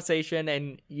this conversation,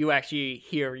 and you actually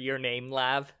hear your name,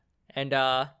 Lav, and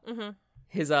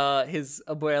his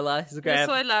abuela, his Yo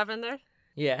soy Lavender.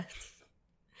 yeah,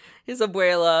 his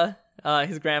abuela,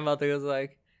 his grandmother was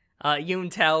like, you can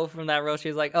tell from that role,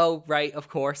 she's like, oh right, of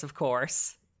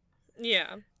course,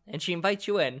 Yeah. and she invites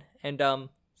you in, and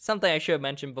something I should have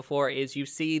mentioned before is you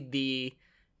see the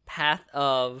path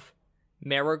of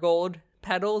marigold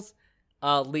petals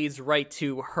leads right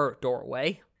to her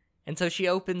doorway. And so she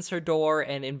opens her door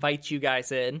and invites you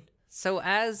guys in. So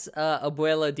as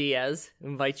Abuela Diaz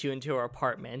invites you into her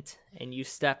apartment and you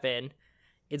step in,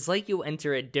 it's like you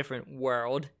enter a different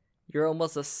world. You're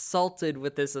almost assaulted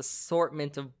with this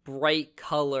assortment of bright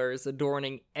colors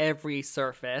adorning every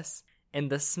surface.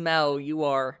 And the smell, you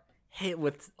are hit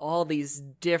with all these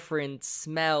different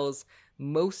smells,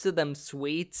 most of them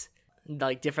sweet,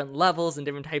 like different levels and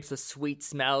different types of sweet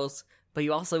smells. But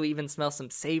you also even smell some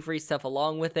savory stuff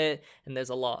along with it, and there's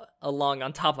a lot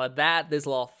on top of that. There's a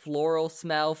lot of floral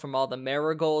smell from all the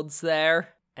marigolds there,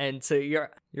 and so your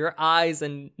eyes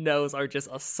and nose are just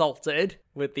assaulted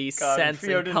with these scents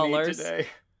and colors. Today.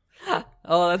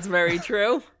 Oh, that's very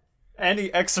true. And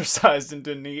he exercised and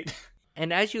didn't eat.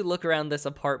 And as you look around this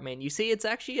apartment, you see it's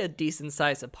actually a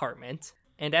decent-sized apartment.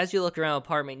 And as you look around the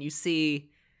apartment, you see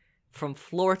from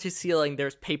floor to ceiling,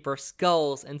 there's paper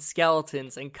skulls and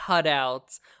skeletons and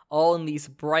cutouts, all in these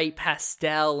bright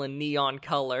pastel and neon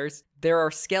colors. There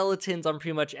are skeletons on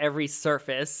pretty much every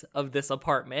surface of this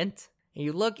apartment. And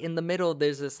you look in the middle,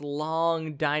 there's this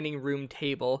long dining room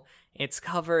table. It's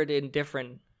covered in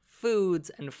different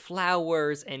foods and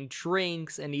flowers and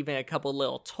drinks and even a couple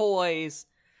little toys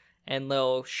and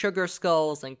little sugar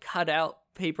skulls and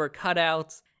paper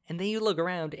cutouts. And then you look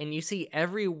around and you see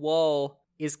every wall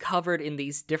is covered in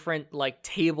these different, like,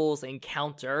 tables and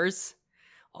counters,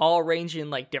 all ranging in,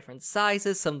 like, different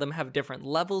sizes. Some of them have different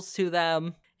levels to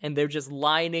them, and they're just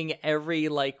lining every,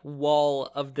 like, wall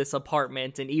of this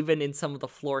apartment, and even in some of the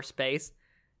floor space.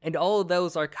 And all of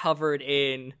those are covered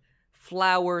in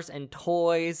flowers and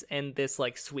toys, and this,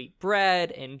 like, sweet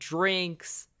bread and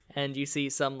drinks, and you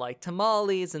see some, like,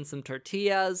 tamales and some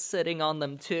tortillas sitting on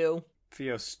them, too.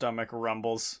 Theo's stomach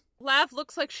rumbles. Lav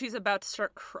looks like she's about to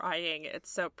start crying. It's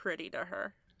so pretty to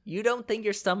her. You don't think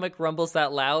your stomach rumbles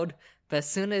that loud, but as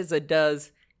soon as it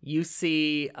does, you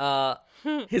see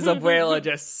his abuela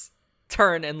just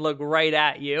turn and look right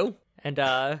at you,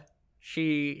 and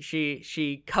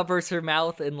she covers her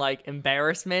mouth in, like,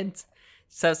 embarrassment,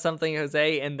 says something to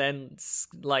Jose, and then,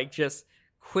 like, just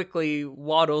quickly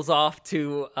waddles off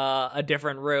to a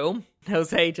different room.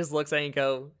 Jose just looks at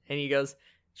you and he goes,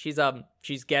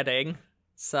 she's getting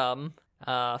some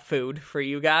food for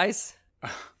you guys.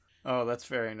 Oh, that's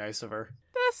very nice of her.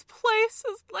 This place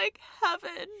is like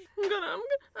heaven. I'm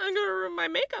gonna ruin my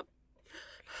makeup.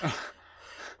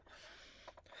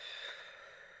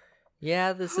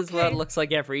 Yeah, this is what it looks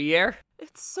like every year.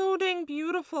 It's so dang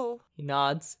beautiful. He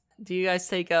nods. Do you guys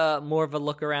take more of a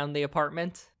look around the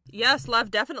apartment? Yes,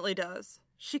 Lav definitely does.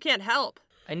 She can't help.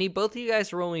 I need both of you guys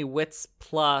to roll me wits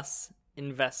plus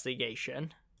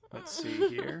investigation. Let's see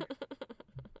here.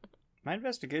 My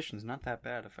investigation's not that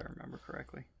bad, if I remember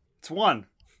correctly. It's 1.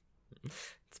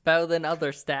 It's better than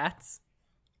other stats.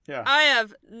 Yeah. I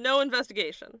have no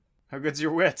investigation. How good's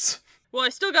your wits? Well, I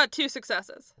still got 2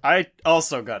 successes. I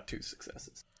also got 2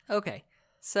 successes. Okay.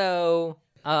 So,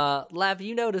 Lav,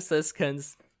 you notice this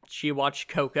because she watched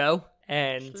Coco,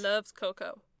 and She loves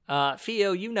Coco.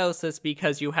 Theo, you notice this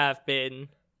because you have been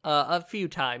a few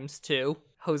times to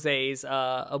Jose's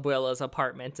abuela's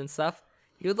apartment and stuff.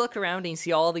 You look around and you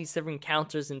see all these different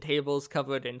counters and tables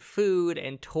covered in food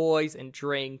and toys and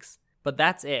drinks, but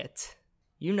that's it.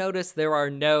 You notice there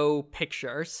are no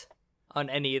pictures on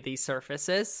any of these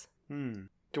surfaces.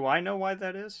 Do I know why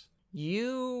that is?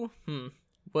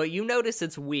 Well, you notice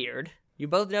it's weird. You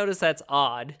both notice that's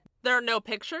odd. There are no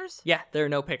pictures? Yeah, there are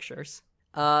no pictures.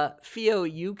 Theo,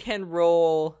 you can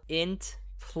roll int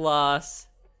plus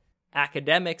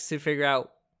academics to figure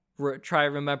out, try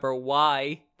to remember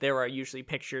why there are usually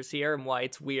pictures here and why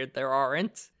it's weird there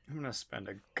aren't. I'm gonna spend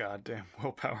a goddamn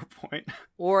willpower point.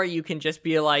 Or you can just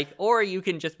be like,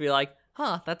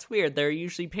 huh, that's weird. There are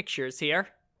usually pictures here.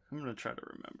 I'm gonna try to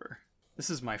remember. This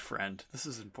is my friend. This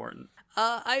is important.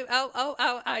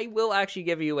 I will actually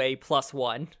give you a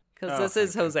 +1 because this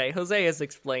is Jose. Jose has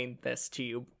explained this to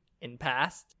you in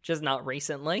past, just not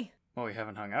recently. Well, we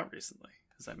haven't hung out recently,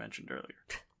 as I mentioned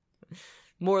earlier.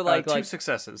 More like 2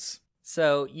 successes.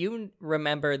 So you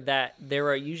remember that there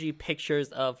are usually pictures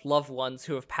of loved ones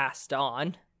who have passed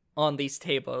on these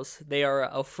tables. They are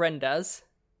ofrendas,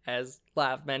 as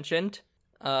Lav mentioned.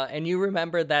 And you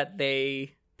remember that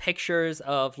pictures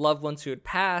of loved ones who had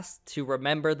passed to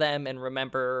remember them and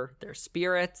remember their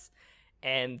spirits.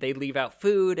 And they leave out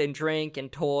food and drink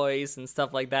and toys and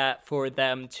stuff like that for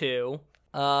them to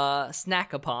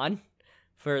snack upon,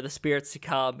 for the spirits to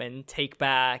come and take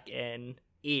back and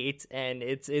eat, and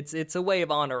it's a way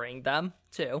of honoring them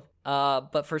too.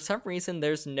 But for some reason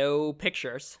there's no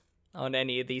pictures on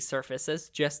any of these surfaces,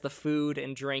 just the food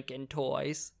and drink and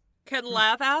toys. Can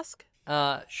Lav ask?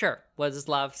 Sure. What does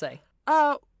Lav say?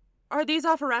 Are these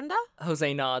offerenda?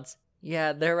 Jose nods.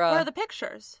 Yeah, they're Where are the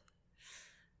pictures?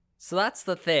 So that's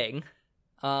the thing.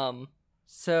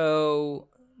 So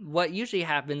what usually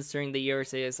happens during the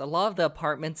years is a lot of the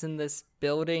apartments in this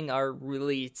building are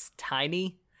really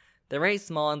tiny. They're very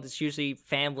small, and there's usually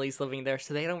families living there,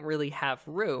 so they don't really have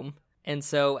room. And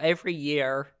so every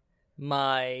year,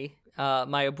 my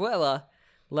abuela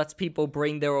lets people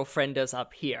bring their ofrendas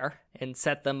up here and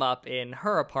set them up in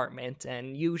her apartment.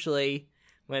 And usually,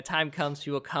 when the time comes, she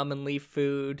will come and leave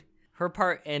food. Her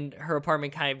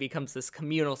apartment kind of becomes this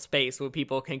communal space where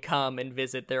people can come and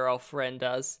visit their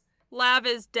ofrendas. Lav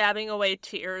is dabbing away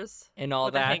tears and all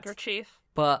with that. A handkerchief.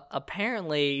 But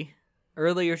apparently,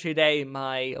 earlier today,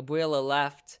 my abuela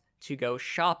left to go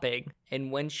shopping,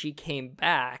 and when she came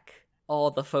back, all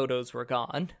the photos were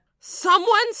gone.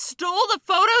 Someone stole the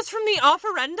photos from the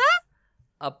offerenda?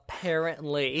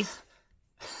 Apparently.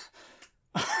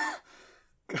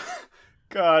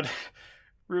 God,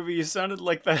 Ruby, you sounded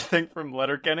like that thing from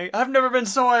Letterkenny. I've never been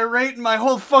so irate in my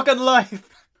whole fucking life.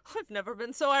 I've never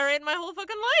been so irate in my whole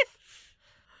fucking life.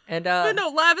 And But no,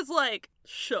 Lav is like,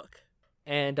 shook.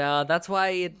 And that's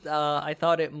why I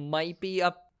thought it might be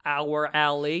up our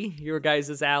alley, your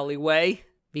guys' alleyway,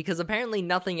 because apparently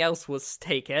nothing else was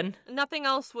taken. Nothing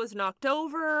else was knocked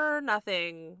over,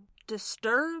 nothing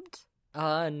disturbed?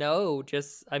 No,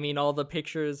 all the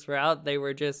pictures were out, they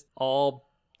were just all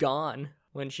gone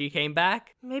when she came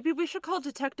back. Maybe we should call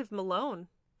Detective Malone.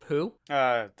 Who?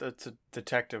 That's a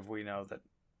detective we know that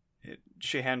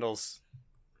she handles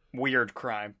weird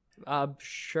crime.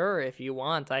 Sure, if you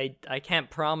want. I can't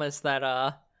promise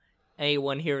that,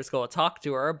 anyone here is going to talk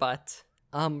to her, but,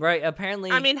 right,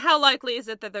 apparently... I mean, how likely is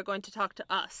it that they're going to talk to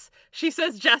us? She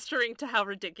says, gesturing to how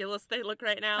ridiculous they look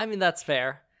right now. I mean, that's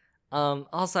fair.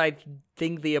 Also, I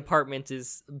think the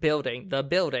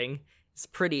building is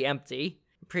pretty empty.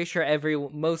 I'm pretty sure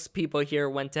most people here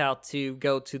went out to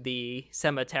go to the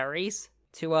cemeteries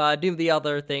to do the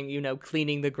other thing,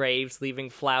 cleaning the graves, leaving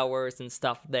flowers and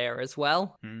stuff there as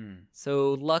well.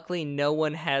 So luckily no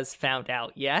one has found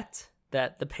out yet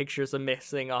that the pictures are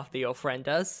missing off the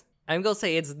ofrendas. I'm gonna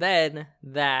say it's then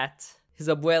that his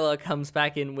abuela comes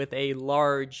back in with a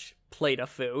large plate of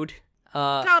food.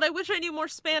 God, I wish I knew more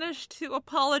Spanish to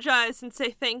apologize and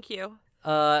say thank you.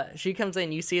 She comes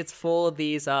in, you see it's full of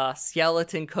these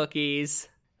skeleton cookies,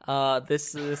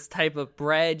 this type of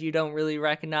bread you don't really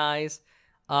recognize,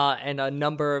 and a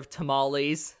number of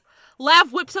tamales.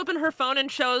 Lav whips open her phone and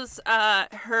shows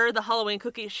her the Halloween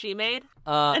cookies she made,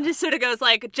 and just sort of goes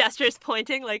gestures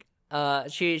pointing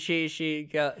she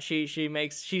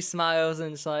smiles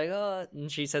and it's like, oh,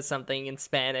 and she says something in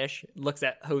Spanish, looks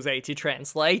at Jose to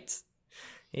translate.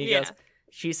 He goes,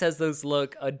 she says those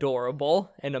look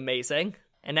adorable and amazing.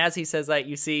 And as he says that,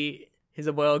 you see his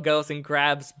abuelo goes and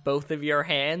grabs both of your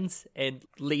hands and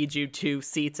leads you to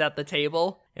seats at the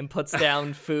table and puts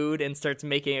down food and starts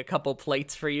making a couple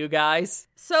plates for you guys.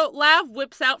 So Lav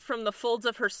whips out from the folds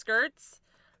of her skirts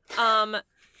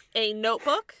a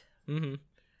notebook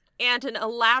and an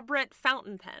elaborate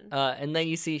fountain pen. And then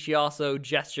you see she also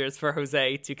gestures for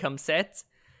Jose to come sit.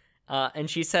 And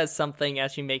she says something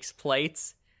as she makes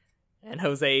plates. And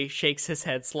Jose shakes his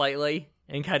head slightly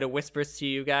and kind of whispers to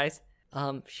you guys,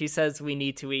 She says we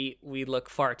need to eat. We look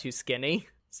far too skinny.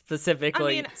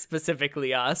 Specifically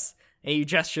us. And he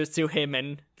gestures to him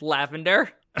and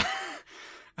Lavender.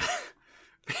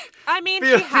 I mean,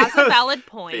 she has a valid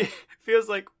point. Feels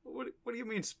like, what do you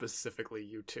mean specifically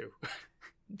you two?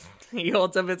 He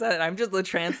holds up his head. I'm just the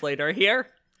translator here.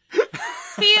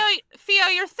 Theo,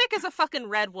 you're thick as a fucking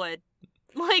redwood.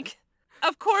 Like,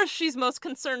 of course she's most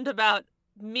concerned about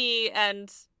me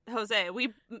and Jose.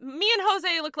 Me and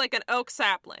Jose look like an oak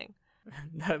sapling.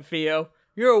 Theo,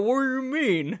 yeah, what do you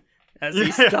mean? As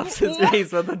he stuffs his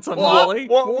face with a tamale.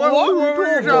 What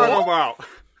are you talking about?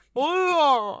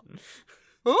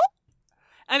 Huh?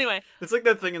 Anyway. It's like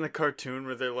that thing in the cartoon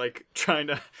where they're like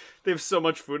they have so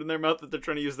much food in their mouth that they're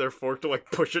trying to use their fork to like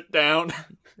push it down.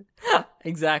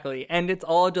 Exactly. And it's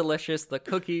all delicious. The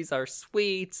cookies are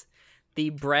sweet. The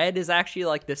bread is actually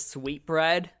like this sweet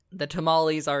bread. The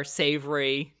tamales are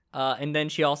savory. And then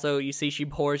she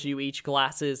pours you each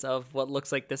glasses of what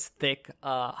looks like this thick,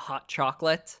 hot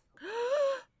chocolate.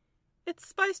 It's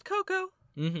spiced cocoa.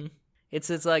 Mm-hmm. It's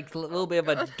like a little bit of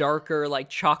a darker, like,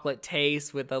 chocolate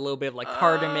taste with a little bit of, like,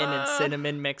 cardamom and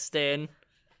cinnamon mixed in.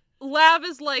 Lav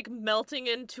is, like, melting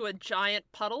into a giant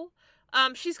puddle.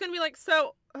 She's gonna be like,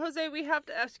 so, Jose, we have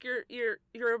to ask your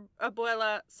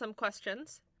abuela some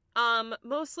questions.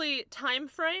 Mostly time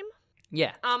frame.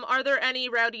 Yeah. Are there any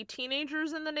rowdy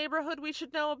teenagers in the neighborhood we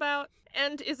should know about?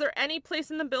 And is there any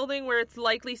place in the building where it's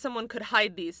likely someone could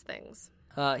hide these things?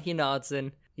 He nods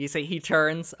and you say he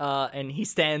turns, and he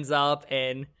stands up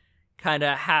and kind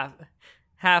of half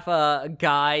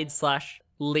guide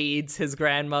 / leads his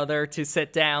grandmother to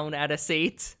sit down at a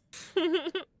seat.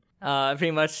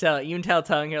 Pretty much you can tell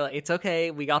tongue here, like, it's okay,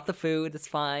 we got the food, it's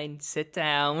fine, sit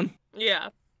down. Yeah.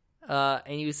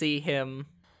 And you see him,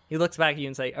 he looks back at you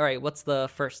and say, all right, what's the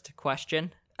first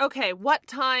question? Okay, what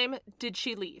time did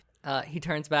she leave? He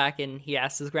turns back and he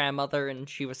asks his grandmother and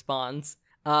she responds.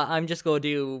 I'm just going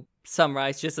to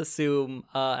summarize, just assume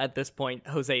at this point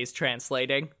Jose is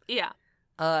translating. Yeah.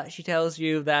 She tells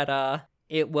you that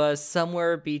it was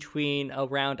somewhere between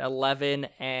around 11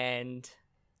 and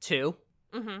 2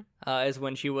 is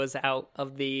when she was out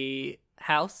of the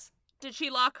house. Did she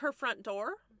lock her front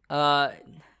door?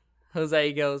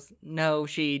 Jose goes, no,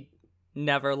 she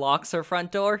never locks her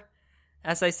front door.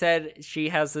 As I said, she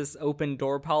has this open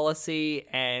door policy,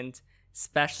 and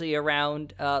especially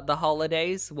around the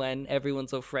holidays when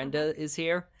everyone's ofrenda is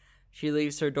here, she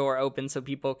leaves her door open so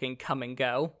people can come and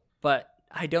go. But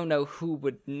I don't know who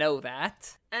would know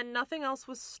that. And nothing else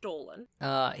was stolen.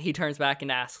 He turns back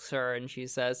and asks her, and she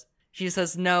says,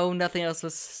 no, nothing else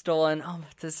was stolen. Oh,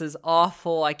 this is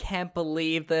awful. I can't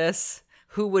believe this.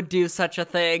 Who would do such a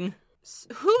thing?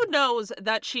 Who knows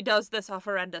that she does this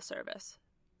ofrenda service?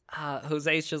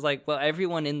 Jose's just like, well,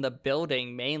 everyone in the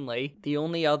building, mainly. The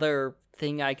only other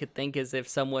thing I could think is if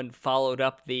someone followed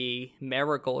up the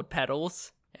marigold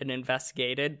petals and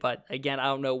investigated, but again, I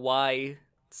don't know why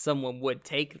someone would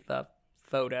take the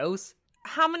photos.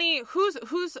 How many,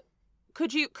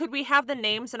 could we have the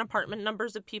names and apartment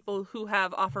numbers of people who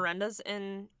have ofrendas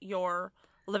in your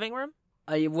living room?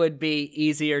 It would be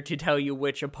easier to tell you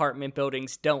which apartment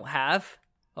buildings don't have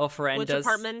ofrendas. Which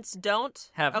apartments don't?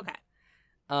 Have. Okay.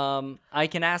 I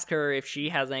can ask her if she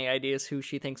has any ideas who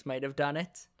she thinks might have done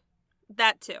it.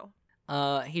 That too.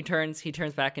 He turns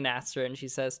back and asks her, and she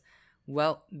says,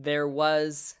 well, there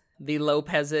was the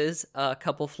Lopez's, a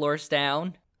couple floors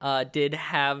down, did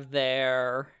have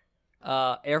their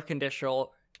air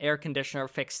conditioner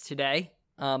fixed today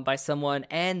by someone,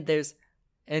 and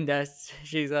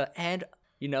she's and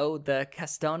you know, the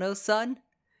Castano's son,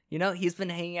 you know, he's been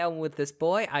hanging out with this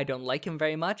boy. I don't like him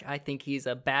very much. I think he's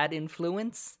a bad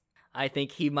influence. I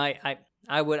think he might.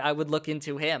 I would look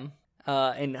into him.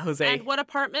 And Jose. And what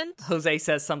apartment? Jose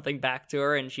says something back to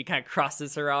her, and she kind of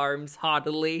crosses her arms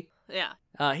haughtily. Yeah.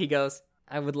 He goes,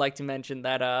 I would like to mention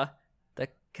that the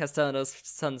Castano's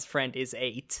son's friend is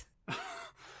 8.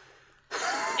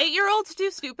 8-year-olds do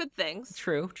stupid things.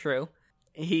 True.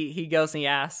 He goes and he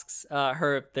asks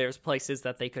her if there's places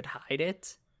that they could hide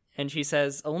it. And she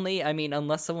says,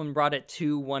 unless someone brought it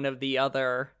to one of the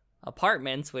other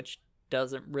apartments, which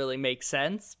doesn't really make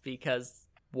sense, because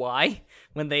why?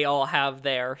 When they all have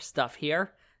their stuff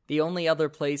here. The only other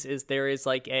place is there is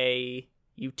like a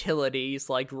utilities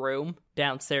like room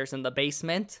downstairs in the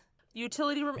basement.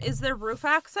 Utility room? Is there roof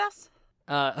access?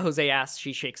 Jose asks,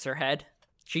 she shakes her head.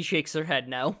 She shakes her head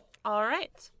no. All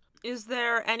right. Is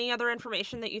there any other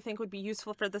information that you think would be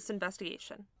useful for this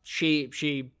investigation?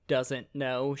 She doesn't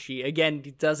know. She, again,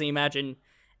 doesn't imagine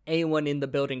anyone in the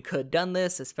building could have done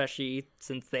this, especially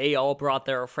since they all brought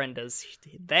their ofrendas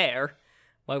there.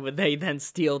 Why would they then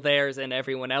steal theirs and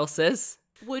everyone else's?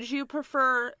 Would you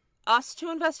prefer us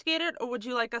to investigate it, or would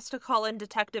you like us to call in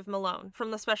Detective Malone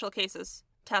from the Special Cases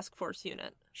Task Force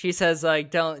Unit? She says,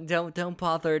 like, don't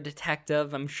bother,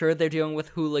 detective. I'm sure they're dealing with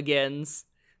hooligans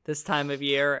this time of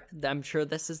year. I'm sure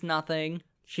this is nothing.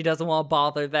 She doesn't want to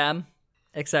bother them,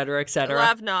 etc., etc.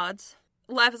 Lav nods.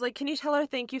 Lav is like, can you tell her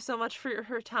thank you so much for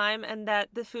her time and that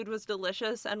the food was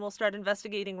delicious, and we'll start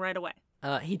investigating right away.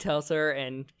 He tells her,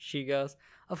 and she goes,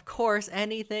 of course,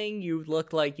 anything. You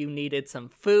looked like you needed some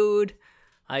food.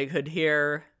 I could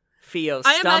hear Theo's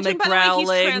stomach growling. I imagine, by the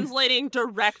way, he's translating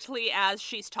directly as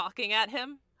she's talking at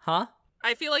him. Huh?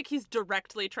 I feel like he's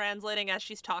directly translating as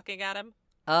she's talking at him.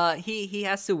 He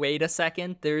has to wait a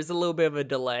second. There's a little bit of a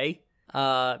delay.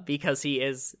 Because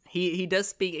he does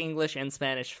speak English and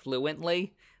Spanish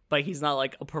fluently, but he's not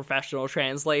like a professional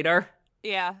translator.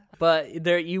 Yeah. But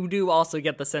there, you do also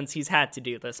get the sense he's had to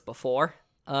do this before.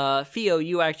 Theo,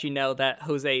 you actually know that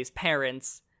Jose's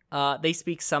parents, they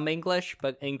speak some English,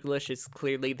 but English is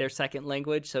clearly their second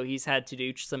language, so he's had to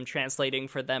do some translating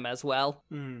for them as well.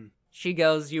 She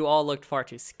goes, you all looked far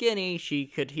too skinny. She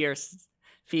could hear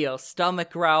Theo's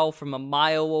stomach growl from a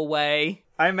mile away.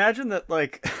 I imagine that,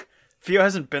 like, Theo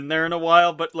hasn't been there in a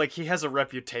while, but, like, he has a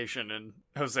reputation in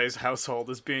Jose's household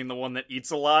as being the one that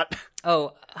eats a lot.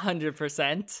 Oh,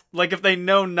 100%. Like, if they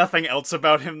know nothing else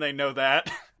about him, they know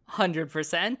that.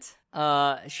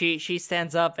 100%. She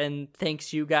stands up and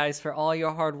thanks you guys for all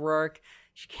your hard work.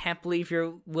 She can't believe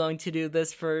you're willing to do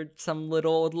this for some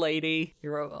little old lady.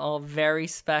 You're all very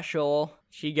special.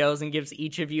 She goes and gives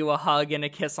each of you a hug and a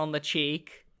kiss on the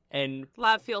cheek. And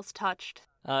Lav feels touched.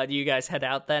 do you guys head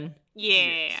out then?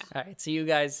 Yeah. All right, so you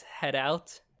guys head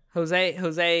out.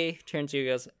 Jose turns to you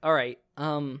and goes, all right,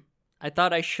 I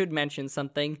thought I should mention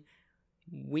something.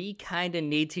 We kind of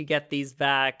need to get these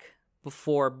back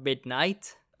before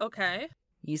midnight. Okay.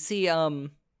 You see,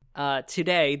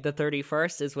 today, the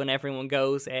 31st, is when everyone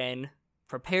goes and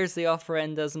prepares the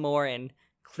ofrendas more and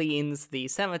cleans the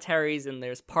cemeteries, and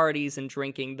there's parties and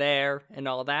drinking there and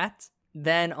all that.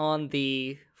 Then on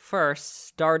the 1st,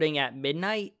 starting at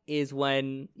midnight, is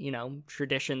when,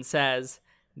 tradition says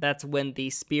that's when the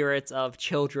spirits of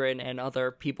children and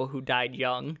other people who died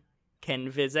young can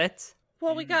visit.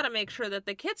 Well, we gotta make sure that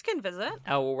the kids can visit.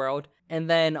 Our world. And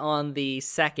then on the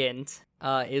 2nd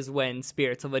is when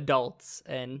spirits of adults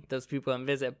and those people can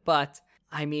visit. But,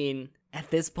 I mean, at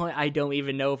this point, I don't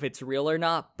even know if it's real or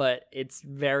not, but it's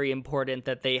very important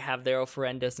that they have their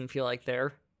ofrendas and feel like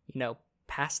their,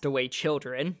 passed away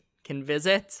children can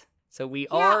visit. So we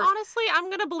are... Yeah, honestly, I'm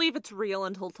gonna believe it's real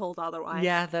until told otherwise.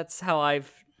 Yeah, that's how I've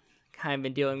kind of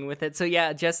been dealing with it. So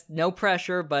yeah, just no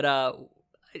pressure, but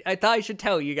I thought I should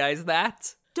tell you guys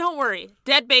that. Don't worry.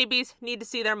 Dead babies need to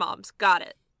see their moms. Got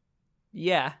it.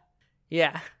 Yeah.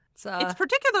 It's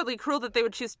particularly cruel that they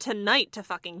would choose tonight to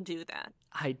fucking do that.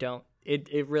 I don't.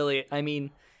 It really, I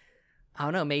mean, I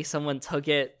don't know, maybe someone took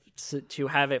it to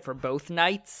have it for both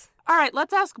nights. All right,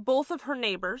 let's ask both of her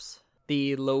neighbors.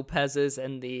 The Lopez's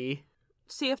and the...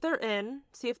 See if they're in.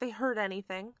 See if they heard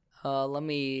anything.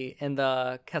 And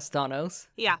the Castanos.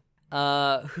 Yeah.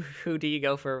 Who do you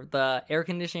go for? The air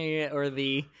conditioning unit or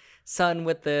the son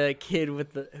with the kid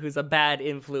who's a bad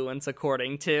influence,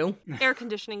 according to? Air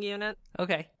conditioning unit.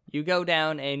 Okay. You go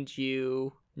down and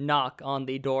you knock on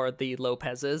the door of the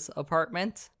Lopez's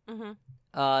apartment.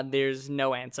 Mm-hmm. There's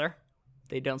no answer.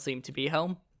 They don't seem to be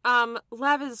home.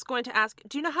 Lav is going to ask,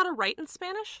 do you know how to write in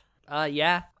Spanish?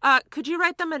 Yeah. Could you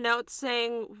write them a note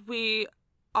saying we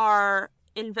are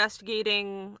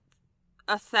investigating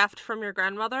a theft from your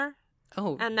grandmother?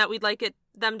 Oh. And that we'd like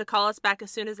them to call us back as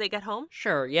soon as they get home?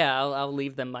 Sure, yeah, I'll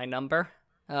leave them my number.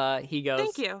 He goes...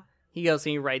 Thank you. He goes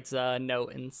and he writes a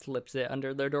note and slips it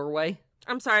under their doorway.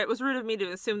 I'm sorry, it was rude of me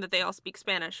to assume that they all speak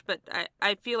Spanish, but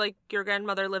I feel like your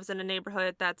grandmother lives in a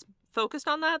neighborhood that's focused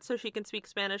on that, so she can speak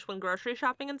Spanish when grocery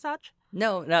shopping and such?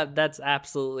 No, that's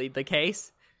absolutely the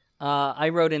case. I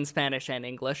wrote in Spanish and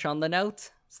English on the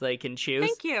note, so they can choose.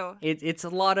 Thank you. It's a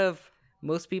lot of...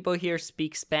 Most people here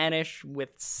speak Spanish with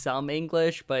some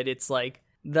English, but it's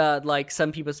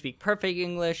some people speak perfect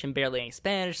English and barely any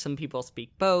Spanish. Some people speak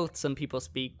both. Some people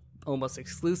speak almost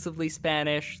exclusively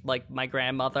Spanish, like my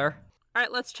grandmother. All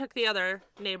right, let's check the other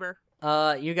neighbor.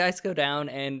 You guys go down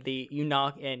and you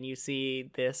knock and you see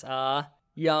this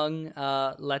young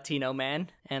Latino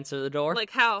man answer the door. Like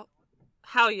how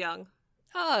young?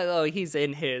 Oh, he's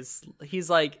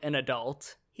like an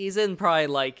adult. He's in probably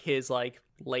like his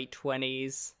late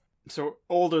 20s. So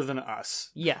older than us.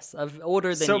 Yes,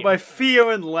 older than you. So by Theo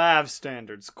and Lav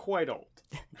standards, quite old.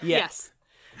 Yes.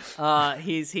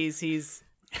 He's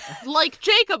like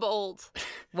Jacob old.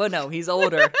 Well, no, he's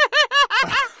older.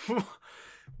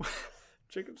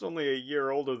 Jacob's only a year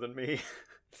older than me.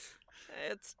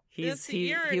 It's He's a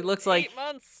year he and looks 8 like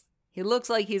months. he looks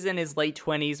like he's in his late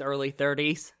 20s, early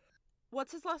 30s.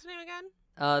 What's his last name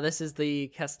again? This is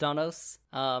the Castanos.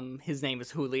 His name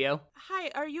is Julio.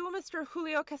 Hi, are you Mr.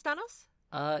 Julio Castanos?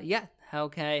 Yeah. How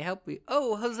can I help you?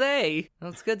 Oh, Jose.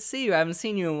 Well, it's good to see you. I haven't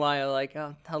seen you in a while. Like,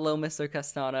 oh, hello, Mr.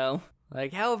 Castano.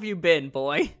 Like, how have you been,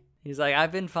 boy? He's like,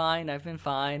 I've been fine.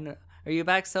 Are you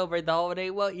back celebrating the holiday?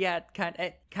 Well, yeah,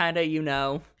 kinda, you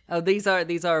know. Oh, these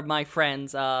are my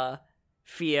friends,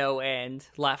 Theo and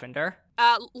Lavender.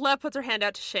 Lev puts her hand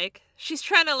out to shake. She's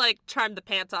trying to, like, charm the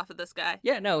pants off of this guy.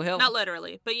 Yeah, no, Not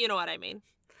literally, but you know what I mean.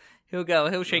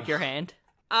 He'll shake your hand.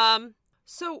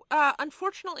 So,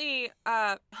 unfortunately,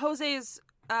 Jose's,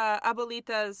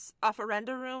 abuelita's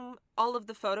ofrenda room, all of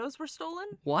the photos were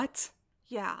stolen. What?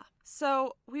 Yeah.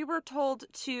 So, we were told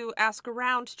to ask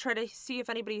around to try to see if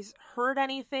anybody's heard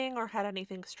anything or had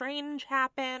anything strange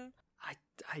happen.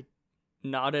 I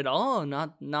not at all.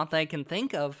 Not that I can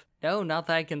think of. No, not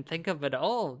that I can think of at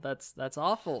all. That's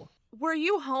awful. Were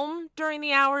you home during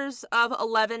the hours of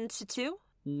 11 to 2?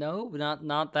 No,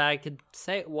 not that I could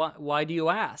say. Why do you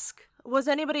ask? Was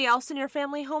anybody else in your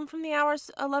family home from the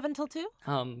hours 11 till 2?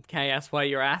 Can I ask why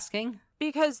you're asking?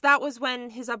 Because that was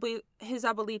when his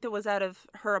abuelita was out of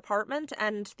her apartment,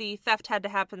 and the theft had to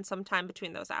happen sometime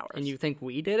between those hours. And you think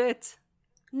we did it?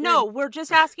 No, we're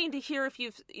just asking to hear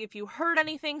if you heard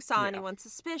anything, saw anyone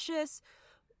suspicious.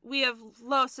 We have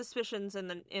low suspicions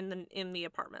in the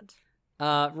apartment.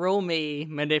 Roll me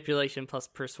manipulation plus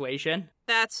persuasion.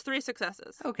 That's 3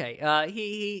 successes. Okay.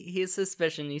 His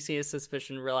suspicion. You see his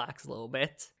suspicion relax a little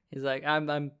bit. He's like,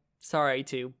 I'm sorry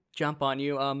to jump on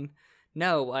you.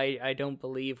 No, I don't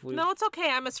believe we. No, it's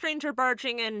okay. I'm a stranger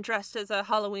barging in dressed as a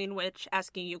Halloween witch,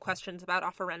 asking you questions about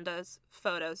ofrenda's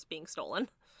photos being stolen.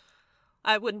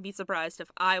 I wouldn't be surprised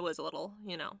if I was a little,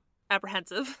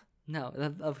 apprehensive. No,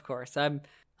 of course.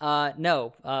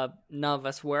 No, none of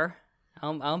us were.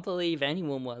 I don't believe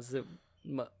anyone was.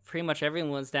 Pretty much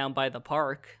everyone was down by the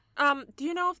park. Do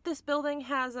you know if this building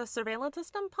has a surveillance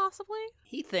system, possibly?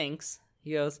 He thinks.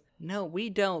 He goes, no, we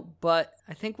don't, but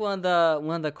I think one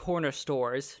of the corner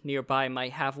stores nearby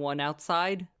might have one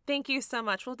outside. Thank you so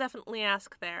much. We'll definitely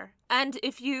ask there. And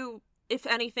if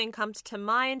anything comes to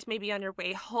mind, maybe on your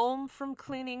way home from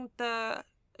cleaning the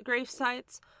grave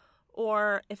sites,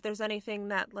 or if there's anything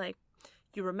that, like,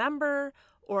 you remember,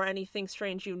 or anything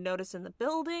strange you notice in the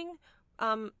building,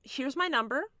 here's my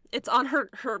number. It's on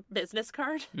her business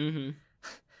card. Mm-hmm.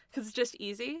 Because it's just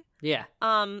easy. Yeah.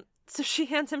 So she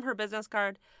hands him her business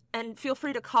card, and feel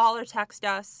free to call or text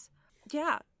us.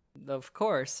 Yeah. Of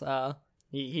course.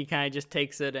 He kind of just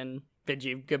takes it and bids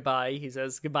you goodbye. He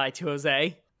says goodbye to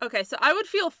Jose. Okay, so I would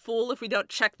feel a fool if we don't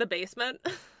check the basement.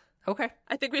 Okay.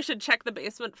 I think we should check the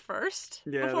basement first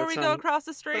before we go go across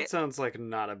the street. That sounds like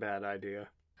not a bad idea.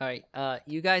 All right.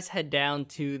 You guys head down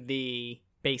to the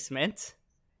basement.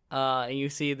 And you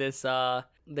see this.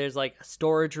 There's like a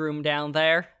storage room down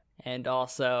there, and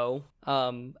also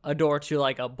a door to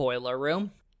like a boiler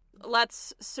room.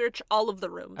 Let's search all of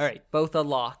the rooms. All right. Both are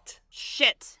locked.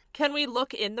 Shit. Can we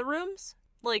look in the rooms,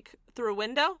 like through a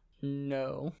window?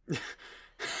 No.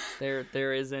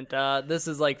 There isn't. This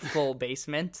is like full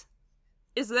basement.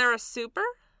 Is there a super?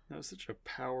 That was such a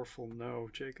powerful no,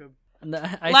 Jacob.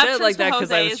 I said it like that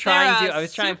because I was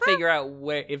trying to figure out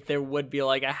if there would be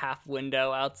like a half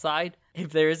window outside.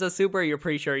 If there is a super, you're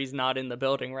pretty sure he's not in the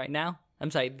building right now. I'm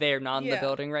sorry, they're not in the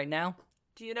building right now.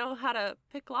 Do you know how to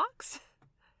pick locks?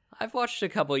 I've watched a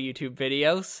couple YouTube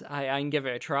videos. I can give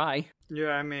it a try.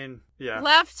 Yeah, I mean, yeah.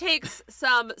 Lev takes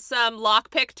some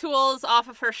lockpick tools off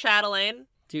of her chatelaine.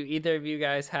 Do either of you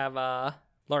guys have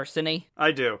larceny?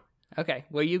 I do. Okay,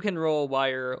 well you can roll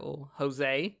while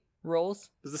Jose rolls.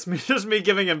 Is this just me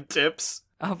giving him tips?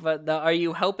 Oh, but are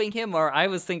you helping him, or I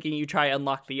was thinking you try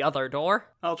unlock the other door?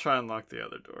 I'll try and unlock the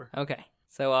other door. Okay,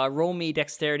 so roll me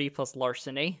dexterity plus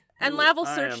larceny. And Lav will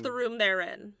search the room they're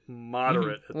in.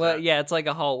 Moderate at Well, that. yeah, it's like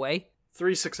a hallway.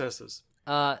 3 successes.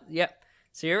 Yep.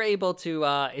 So you're able to,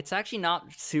 it's actually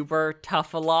not super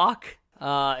tough a lock.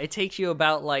 It takes you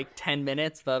about like 10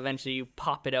 minutes, but eventually you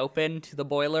pop it open to the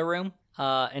boiler room.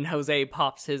 And Jose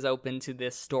pops his open to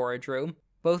this storage room.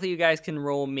 Both of you guys can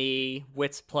roll me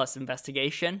wits plus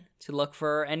investigation to look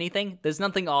for anything. There's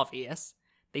nothing obvious.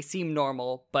 They seem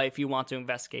normal, but if you want to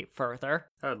investigate further.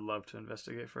 I'd love to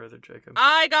investigate further, Jacob.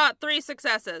 I got 3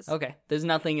 successes. Okay, there's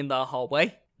nothing in the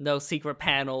hallway. No secret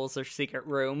panels or secret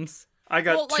rooms. I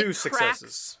got Well, 2 like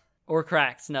successes. Or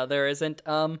cracks. No, there isn't.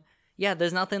 Yeah,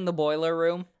 there's nothing in the boiler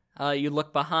room. You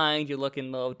look behind, you look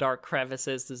in the dark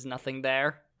crevices, there's nothing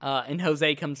there. And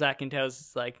Jose comes back and tells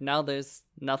us, like, no, there's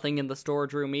nothing in the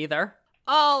storage room either.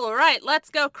 All right, let's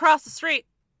go cross the street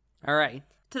All right.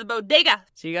 to the bodega.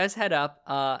 So you guys head up,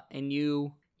 and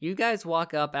you guys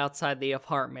walk up outside the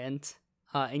apartment,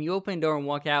 and you open the door and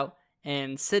walk out,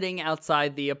 and sitting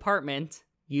outside the apartment,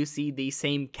 you see the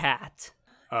same cat.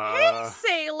 Hey,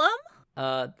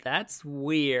 Salem. That's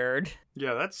weird.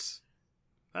 Yeah, that's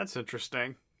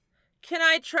interesting. Can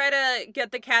I try to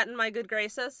get the cat in my good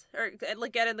graces? Or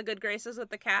like get in the good graces with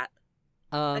the cat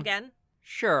again?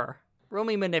 Sure. Roll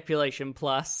me manipulation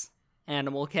plus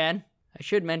animal can. I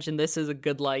should mention this is a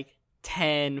good,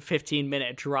 10-15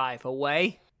 minute drive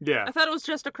away. Yeah. I thought it was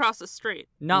just across the street.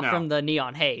 Not No. from the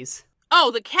neon haze.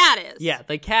 Oh, the cat is. Yeah,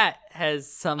 the cat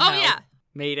has somehow Oh, yeah.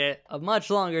 made it a much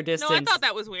longer distance. No, I thought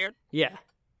that was weird. Yeah.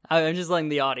 I'm just letting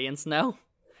the audience know.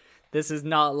 This is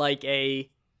not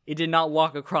it did not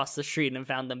walk across the street and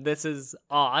found them. This is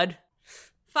odd.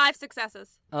 5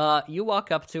 successes. You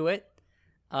walk up to it.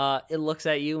 It looks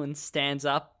at you and stands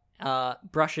up,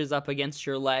 brushes up against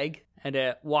your leg, and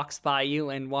it walks by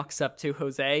you and walks up to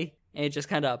Jose, and it just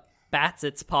kind of bats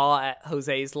its paw at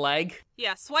Jose's leg.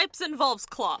 Yeah, swipes involves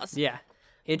claws. Yeah.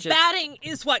 It just Batting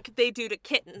is what they do to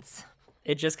kittens.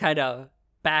 it just kind of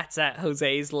bats at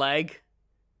Jose's leg.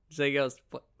 So he goes,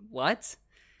 "What?"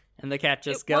 And the cat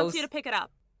just It goes, wants you to pick it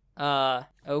up.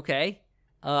 Okay.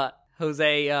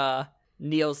 Jose,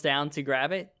 kneels down to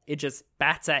grab it. It just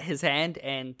bats at his hand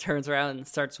and turns around and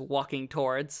starts walking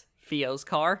towards Theo's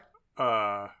car.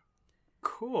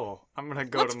 Cool. I'm gonna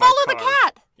go Let's to my follow car. the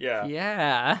cat. Yeah.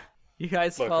 Yeah. You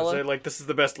guys Look, follow? Jose, this is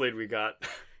the best lead we got.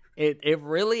 It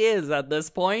really is at this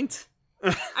point.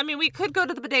 I mean, we could go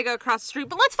to the bodega across the street,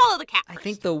 but let's follow the cat I first.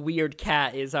 think the weird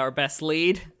cat is our best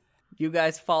lead. You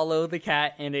guys follow the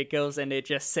cat, and it goes and it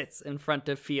just sits in front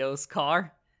of Theo's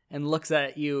car and looks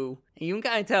at you. And you can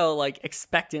kind of tell,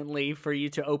 expectantly for you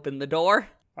to open the door.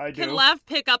 I do. Can Lev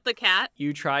pick up the cat?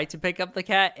 You try to pick up the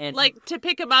cat, and To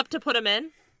pick him up to put him in?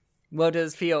 well,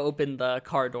 does Theo open the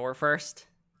car door first?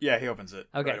 Yeah, he opens it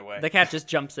Okay. right away. The cat just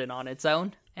jumps in on its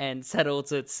own and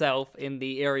settles itself in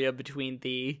the area between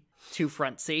the 2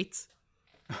 front seats.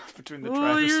 Between the Oh,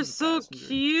 drivers you're and so passengers.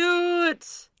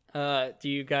 cute. Do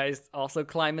you guys also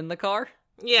climb in the car?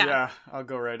 Yeah. I'll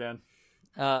go right in.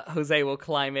 Jose will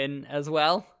climb in as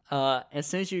well. As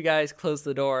soon as you guys close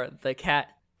the door, the cat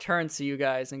turns to you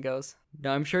guys and goes,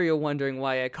 "Now I'm sure you're wondering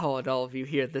why I called all of you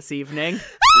here this evening."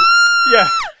 Yeah.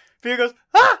 Theo goes,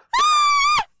 ah!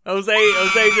 Jose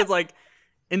just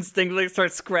instinctively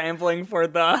starts scrambling for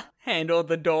the handle of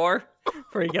the door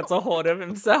before he gets a hold of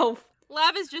himself.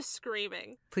 Lev is just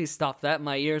screaming. Please stop that.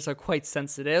 My ears are quite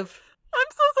sensitive.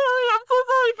 I'm so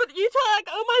sorry, but you talk.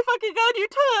 Oh my fucking god, you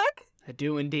talk. I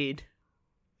do indeed.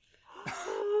 Are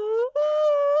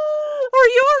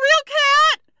you a real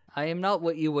cat? I am not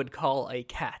what you would call a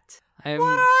cat. What are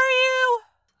you?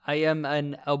 I am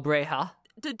an albreja.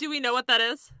 Do we know what that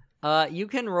is? You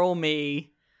can roll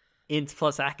me int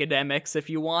plus academics if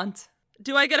you want.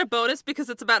 Do I get a bonus because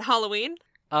it's about Halloween?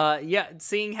 Yeah,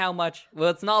 seeing how much... Well,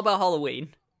 it's not about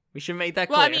Halloween. We should make that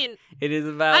clear. Well, I mean, it is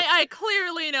about... I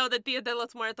clearly know that Dia de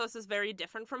los Muertos is very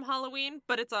different from Halloween,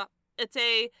 but it's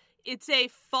a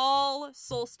fall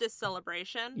solstice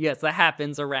celebration. Yes, that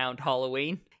happens around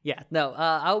Halloween. Yeah, no,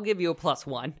 I'll give you a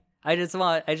 +1. I just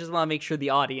want to make sure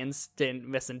the audience didn't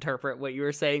misinterpret what you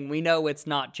were saying. We know it's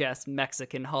not just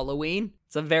Mexican Halloween.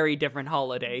 It's a very different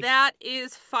holiday. That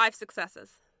is 5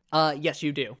 successes. Yes,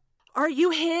 you do. Are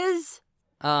you his?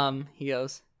 He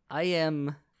goes, I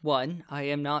am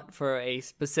not for a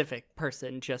specific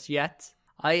person just yet.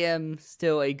 I am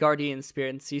still a guardian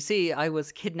spirit. You see, I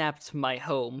was kidnapped from my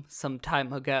home some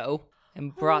time ago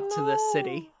and brought to this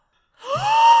city.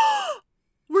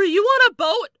 Were you on a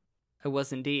boat? I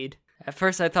was indeed. At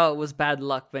first I thought it was bad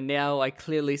luck, but now I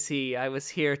clearly see I was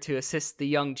here to assist the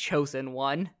young chosen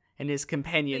one and his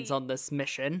companions on this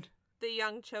mission. The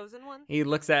young chosen one? He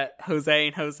looks at Jose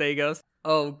and Jose goes,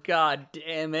 "Oh god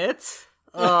damn it.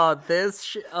 Oh,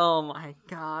 oh my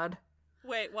god.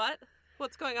 Wait, what?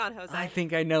 What's going on, Jose? I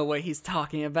think I know what he's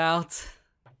talking about.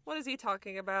 What is he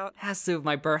talking about? Has to do with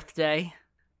my birthday.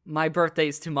 My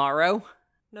birthday's tomorrow.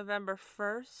 November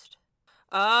 1st?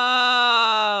 Oh.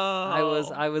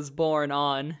 I was born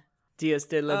on Dias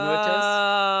de los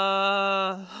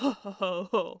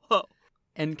Muertos.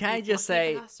 And can I just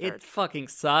say, bastard. it fucking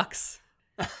sucks.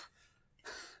 It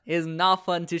is not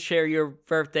fun to share your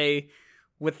birthday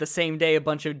with the same day a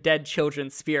bunch of dead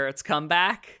children's spirits come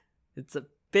back. It's a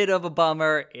bit of a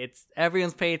bummer.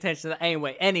 Everyone's paying attention to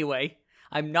that. Anyway,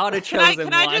 I'm not a chosen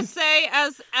can I one. just say,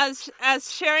 as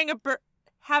sharing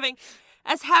having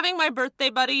my birthday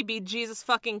buddy be Jesus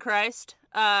fucking Christ,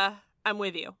 I'm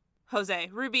with you. Jose,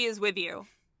 Ruby is with you.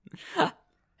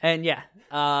 And yeah,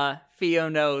 Theo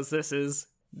knows this is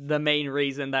the main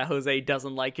reason that Jose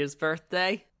doesn't like his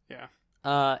birthday.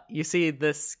 Yeah. You see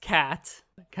this cat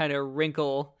kind of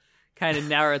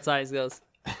narrow its eyes, goes,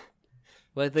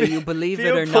 whether you believe it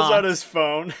Theo or pulls not. out his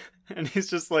phone, and he's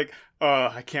just like, oh,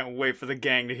 I can't wait for the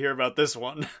gang to hear about this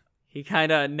one. He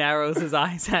kind of narrows his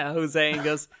eyes at Jose and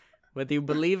goes, whether you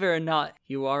believe it or not,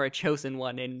 you are a chosen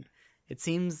one, and it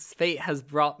seems fate has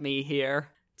brought me here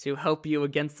to help you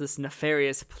against this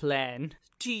nefarious plan.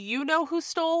 Do you know who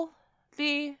stole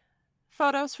the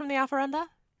photos from the offerenda?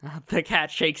 The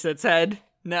cat shakes its head.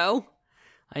 No,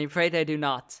 I'm afraid I do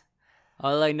not.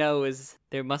 All I know is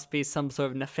there must be some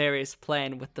sort of nefarious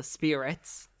plan with the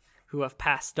spirits who have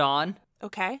passed on.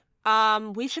 Okay.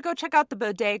 We should go check out the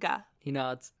bodega. He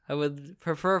nods. I would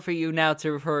prefer for you now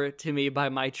to refer to me by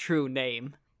my true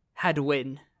name.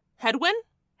 Hadwin. Hedwin?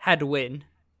 Hadwin.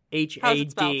 How's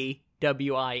it spelled?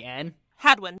 Hadwin.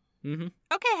 Hadwin. Mm-hmm.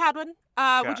 Okay, Hadwin.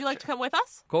 Would you like to come with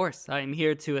us? Of course, I am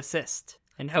here to assist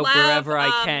and help Lav, wherever I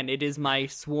can. It is my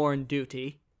sworn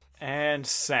duty. And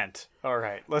sent. All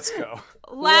right, let's go.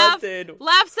 Lav did-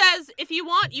 says, if you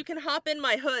want, you can hop in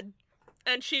my hood.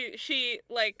 And she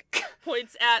like,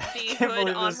 points at the Can't hood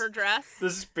believe on this. her dress. The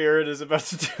spirit is about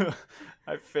to do.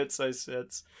 I fits, I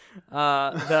sits.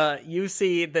 You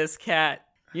see this cat.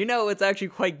 You know it's actually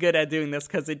quite good at doing this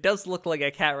because it does look like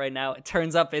a cat right now. It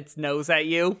turns up its nose at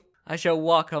you. I shall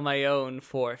walk on my own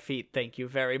 4 feet, thank you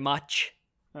very much.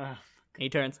 He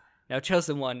turns. Now,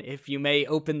 chosen one, if you may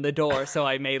open the door so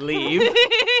I may leave.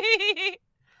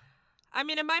 I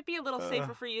mean, it might be a little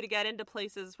safer for you to get into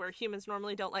places where humans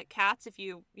normally don't like cats if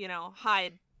you,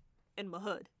 hide in the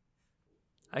hood.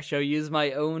 I shall use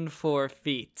my own 4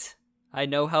 feet. I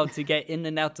know how to get in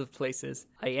and out of places.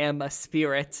 I am a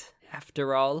spirit,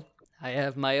 after all. I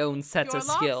have my own set Your of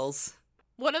loss? skills.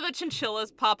 One of the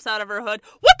chinchillas pops out of her hood.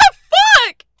 What the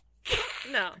fuck?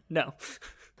 No. No.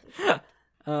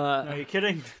 Are you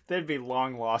kidding? They'd be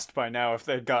long lost by now if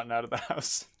they'd gotten out of the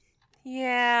house.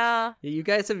 Yeah. You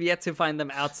guys have yet to find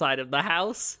them outside of the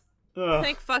house. Ugh.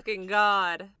 Thank fucking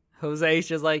God. Jose's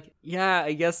just like, yeah,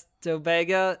 I guess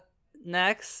Dobega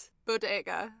next.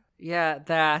 Bodega. Yeah,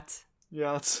 that.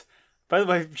 Yeah, let's... By the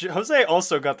way, Jose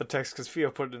also got the text because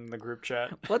Theo put it in the group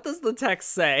chat. What does the text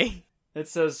say? It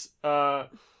says,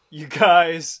 you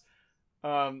guys,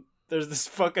 there's this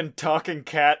fucking talking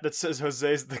cat that says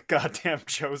Jose's the goddamn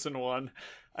chosen one.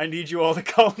 I need you all to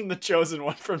call him the chosen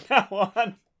one from now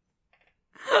on.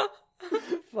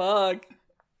 Fuck.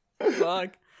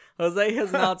 Jose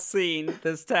has not seen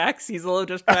this text. He's a little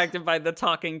distracted by the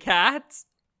talking cat.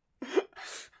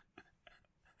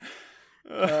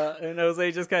 And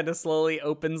Jose just kind of slowly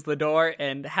opens the door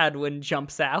and Hadwin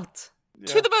jumps out. Yeah,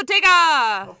 To the bodega!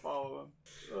 I'll follow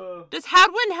him. Does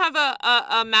Hadwin have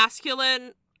a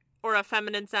masculine or a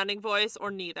feminine sounding voice,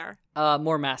 or neither?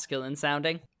 More masculine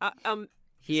sounding.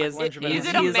 He is. Benjamin. Is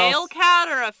it a male cat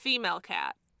or a female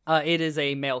cat? It is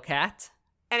a male cat.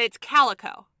 And it's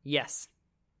calico. Yes.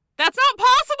 That's not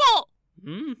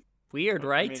possible! Weird,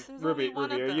 right? I mean, There's Ruby, only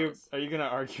one of are you those. gonna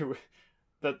argue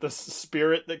that the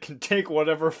spirit that can take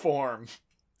whatever form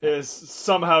is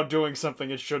somehow doing something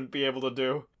it shouldn't be able to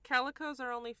do? Calicos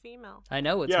are only female. I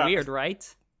know, it's Yeah. weird,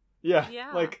 right? Yeah,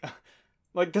 Yeah.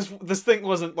 like this thing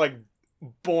wasn't like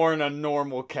born a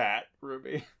normal cat,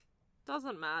 Ruby.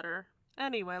 Doesn't matter.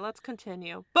 Anyway, let's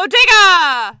continue.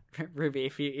 Bodega! Ruby,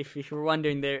 if you were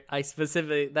wondering there,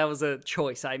 that was a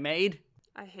choice I made.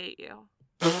 I hate you.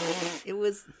 It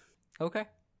was okay.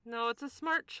 No, it's a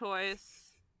smart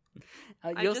choice.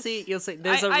 You'll see. There's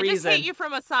a I reason. just hate you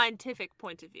from a scientific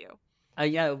point of view.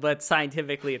 Yeah, but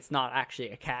scientifically, it's not actually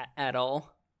a cat at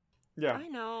all. Yeah, I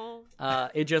know.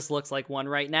 It just looks like one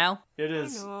right now. it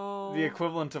is I know. the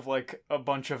equivalent of like a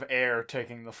bunch of air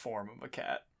taking the form of a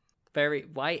cat. Very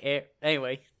white air.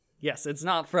 Anyway, yes, it's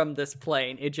not from this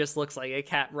plane. It just looks like a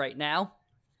cat right now.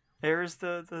 Air is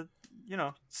the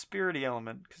spirity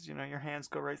element because your hands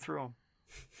go right through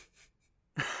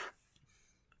them.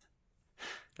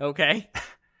 Okay.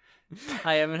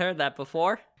 I haven't heard that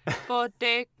before.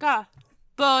 Bodega.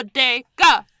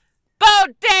 Bodega.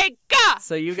 Bodega!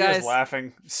 So you Theo's guys,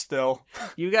 laughing still.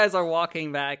 you guys are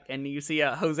walking back, and you see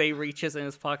Jose reaches in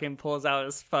his pocket and pulls out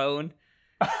his phone,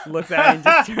 looks at it, and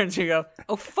just turns and go,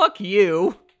 "Oh, fuck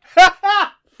you,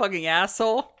 fucking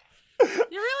asshole."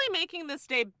 You're really making this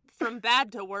day from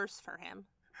bad to worse for him.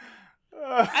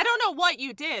 I don't know what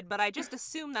you did, but I just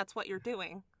assume that's what you're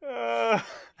doing.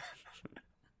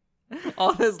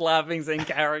 All this laughing's in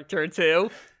character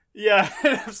too. Yeah,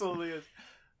 it absolutely is.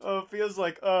 Oh, it feels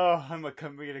like, I'm a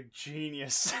comedic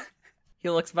genius. He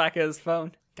looks back at his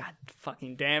phone. God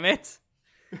fucking damn it.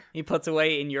 He puts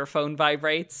away and your phone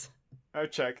vibrates. I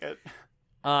check it.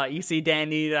 You see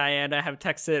Danny and Diana have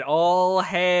texted, all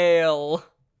hail.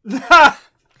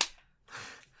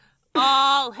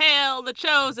 All hail the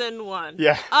chosen one.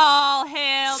 Yeah. All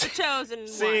hail the chosen one.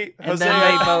 See, And Jose, then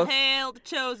they All both- hail the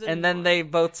chosen And then one. they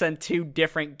both sent 2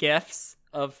 different gifs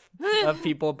of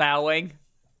people bowing.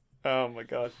 oh my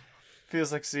god.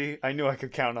 Feels like, see, I knew I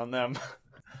could count on them.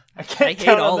 I I can't hate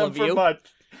count all on them of for you. much.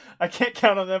 I can't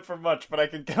count on them for much, but I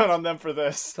can count on them for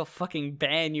this. They'll fucking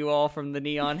ban you all from the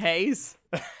Neon Haze.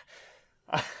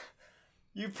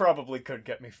 You probably could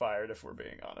get me fired if we're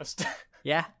being honest.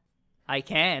 Yeah, I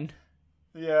can.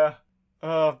 yeah.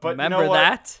 But Remember you know what?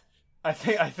 that? I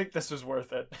think this was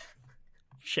worth it.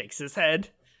 Shakes his head.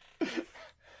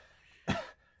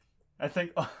 I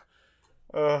think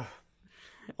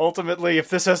ultimately, if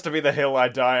this has to be the hill I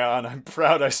die on, I'm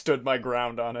proud I stood my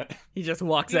ground on it. He just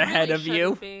walks You ahead really of you.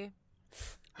 shouldn't be.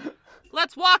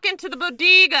 Let's walk into the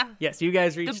bodega. Yes, you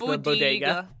guys reach The the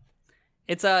bodega. bodega.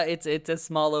 It's a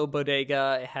small little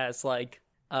bodega. It has like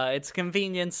it's a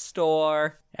convenience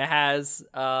store. It has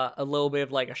a little bit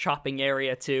of like a shopping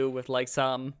area too, with like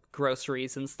some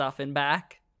groceries and stuff in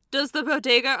back. Does the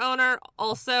bodega owner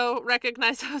also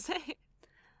recognize Jose?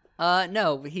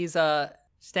 No, he's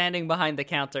standing behind the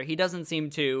counter. He doesn't seem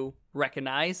to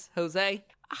recognize Jose.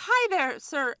 Hi there,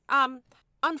 sir.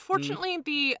 Unfortunately,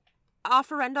 the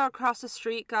offerenda across the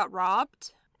street got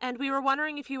robbed, and we were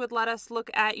wondering if you would let us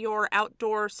look at your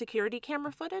outdoor security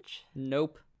camera footage.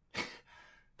 Nope.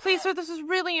 Please, sir, this is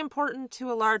really important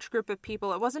to a large group of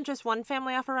people. It wasn't just one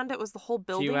family offerenda, it was the whole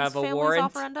building's have a family's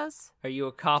warrant? offerendas. Are you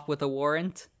a cop with a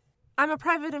warrant? I'm a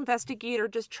private investigator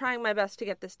just trying my best to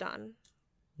get this done.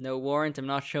 No warrant. I'm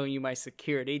not showing you my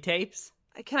security tapes.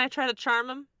 Can I try to charm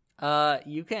him?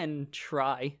 You can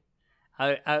try.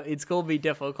 It's gonna be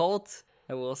difficult,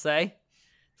 I will say.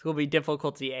 It's gonna be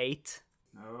difficulty 8.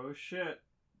 Oh shit.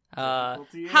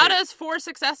 How does 4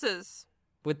 successes?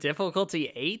 With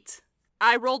difficulty 8?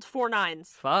 I rolled 4 9s.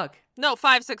 Fuck. No,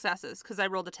 5 successes, because I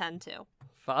rolled a 10 too.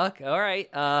 Fuck. Alright.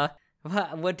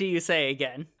 What do you say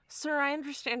again? Sir, I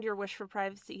understand your wish for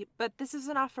privacy, but this is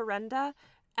an offerenda,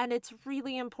 and it's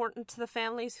really important to the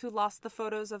families who lost the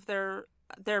photos of their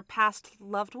past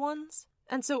loved ones.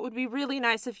 And so it would be really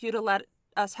nice if you'd let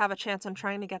us have a chance on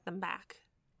trying to get them back.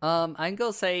 I'm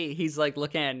gonna say he's like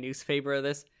looking at a newspaper of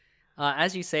this.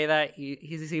 As you say that,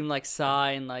 he seemed like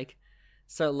sigh and like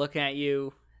start looking at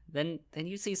you. Then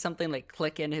you see something like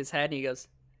click in his head, and he goes,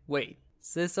 "Wait,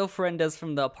 is this ofrenda's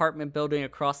from the apartment building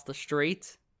across the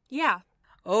street?" Yeah.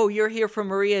 Oh, you're here from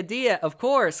Maria Dia. Of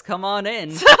course, come on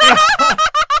in.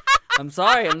 I'm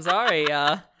sorry.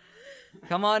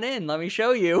 Come on in, let me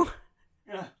show you.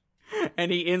 Yeah.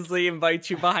 And he instantly invites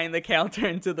you behind the counter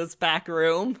into this back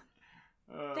room.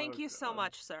 Thank you so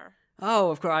much, sir.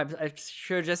 Oh, of course, I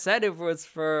sure just said it was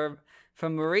from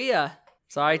Maria.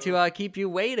 Sorry to keep you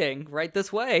waiting. Right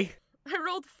this way. I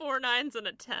rolled 4 9s and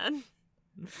a 10.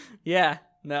 Yeah,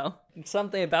 no.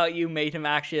 Something about you made him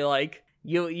actually like...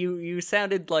 You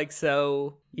sounded like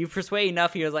so... You persuade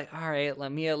enough, he was like, alright,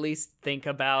 let me at least think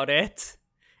about it.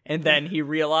 And then he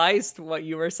realized what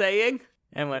you were saying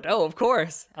and went, oh, of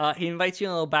course. He invites you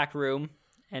in a little back room,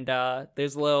 and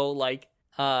there's a little, like,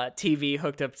 TV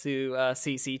hooked up to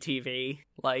CCTV,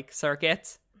 like,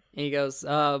 circuit. And he goes,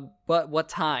 what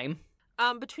time?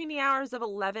 Between the hours of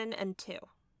 11 and 2.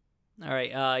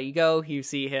 Alright, you go, you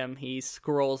see him, he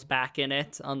scrolls back in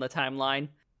it on the timeline.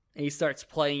 And he starts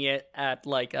playing it at,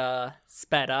 like,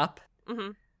 sped up.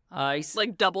 Mm-hmm.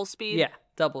 Like double speed? Yeah,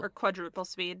 double. Or quadruple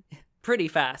speed? Pretty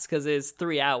fast, because it's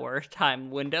 3-hour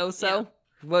time window, so... Yeah.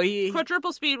 Well,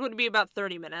 quadruple speed would be about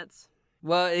 30 minutes.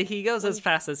 Well, he goes as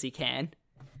fast as he can.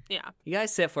 Yeah. You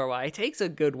guys sit for a while. It takes a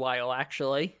good while,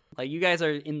 actually. Like, you guys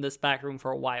are in this back room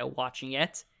for a while watching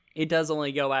it. It does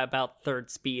only go at about 3rd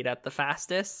speed at the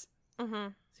fastest. Mm-hmm.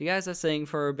 So you guys are sitting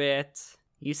for a bit.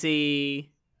 You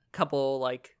see a couple,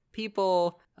 like...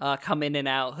 people come in and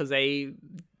out. Jose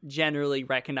generally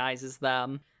recognizes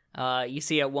them. You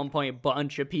see at one point a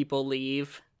bunch of people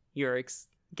leave. You're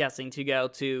guessing to go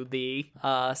to the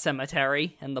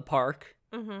cemetery and the park.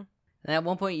 Mm-hmm. And at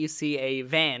one point you see a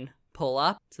van pull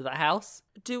up to the house.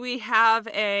 Do we have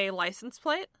a license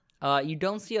plate? You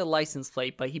don't see a license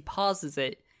plate, but he pauses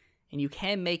it, and you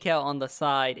can make out on the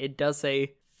side, it does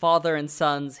say Father and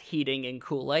Sons Heating and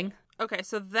Cooling. Okay,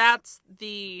 so that's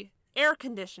the... air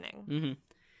conditioning. Mm-hmm.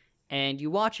 And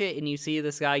you watch it, and you see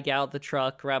this guy get out the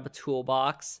truck, grab a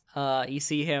toolbox. You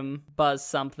see him buzz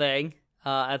something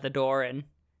at the door, and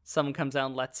someone comes out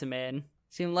and lets him in.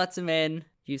 So he lets him in.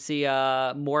 You see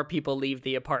more people leave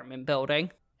the apartment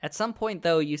building. At some point,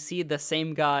 though, you see the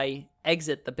same guy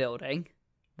exit the building,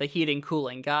 the heating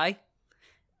cooling guy,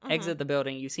 exit the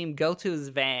building. You see him go to his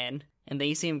van, and then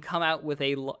you see him come out with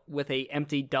a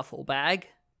empty duffel bag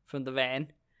from the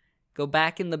van, go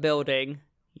back in the building.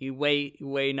 You wait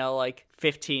now like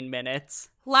 15 minutes.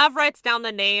 Lav writes down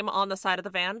the name on the side of the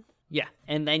van. Yeah,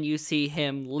 and then you see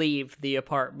him leave the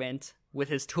apartment with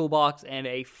his toolbox and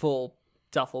a full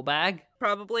duffel bag.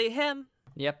 Probably him.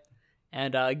 Yep.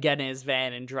 And get in his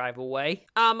van and drive away.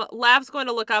 Lav's going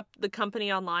to look up the company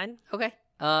online. Okay.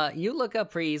 You look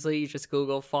up pretty easily. You just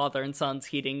Google Father and Son's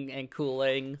Heating and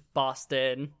Cooling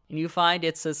Boston, and you find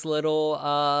it's this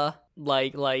little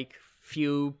like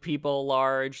few people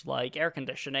large like air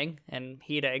conditioning and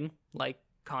heating like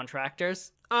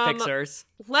contractors, fixers.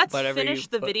 Let's finish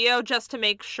the video just to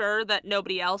make sure that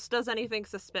nobody else does anything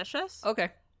suspicious. Okay.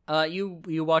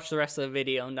 You watch the rest of the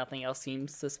video. Nothing else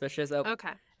seems suspicious. Oh, Okay.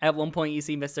 At one point, you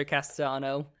see Mr.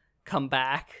 Castellano come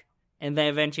back, and then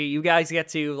eventually you guys get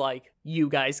to, like, you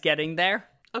guys getting there.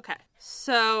 Okay.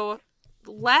 So,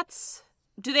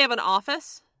 do they have an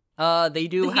office? They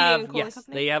do The heating have, and cooling yes,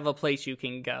 company? they have a place you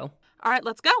can go. All right,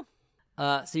 let's go.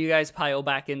 So you guys pile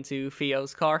back into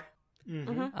Theo's car.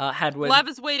 Hadwin. Lav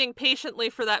is waiting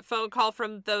patiently for that phone call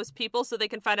from those people so they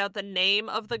can find out the name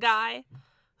of the guy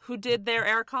who did their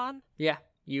aircon. Yeah,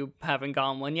 you haven't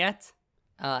gone one yet.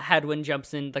 Hadwin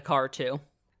jumps in the car too.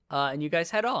 And you guys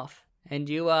head off. And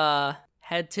you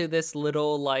head to this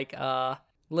little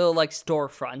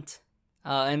storefront.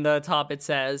 In the top it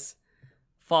says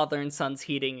Father and Son's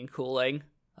Heating and Cooling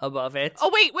above it.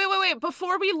 Oh, wait.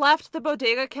 Before we left the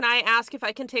bodega, can I ask if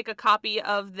I can take a copy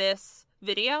of this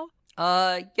video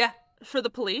Yeah. for the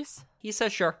police? He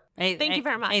says sure. Thank you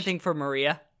very much. Anything for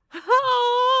Maria.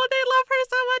 Oh, they love her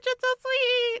so much. It's so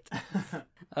sweet.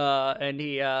 And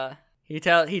he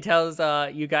tells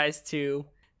you guys to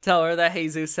tell her that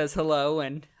Jesus says hello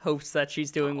and hopes that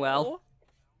she's doing well.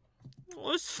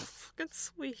 Oh, it's so fucking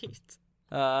sweet.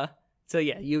 So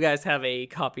yeah, you guys have a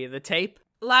copy of the tape.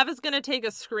 Lav is gonna take a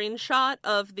screenshot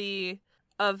of the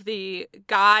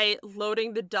guy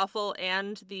loading the duffel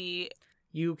and the...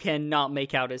 You cannot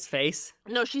make out his face.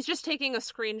 No, she's just taking a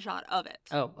screenshot of it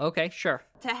Oh, okay, sure.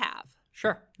 to have.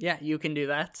 Sure. Yeah, you can do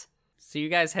that. So you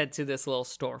guys head to this little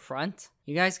storefront.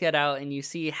 You guys get out and you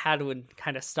see Hadwin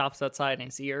kind of stops outside and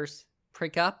his ears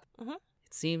prick up. Mhm.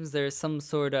 It seems there's some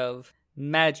sort of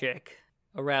magic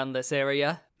around this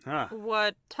area. Huh.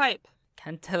 What type?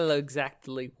 Can't tell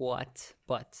exactly what,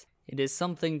 but it is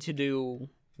something to do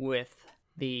with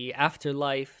the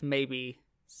afterlife, maybe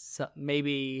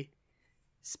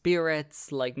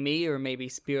spirits like me, or maybe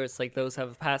spirits like those who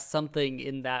have passed, something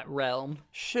in that realm.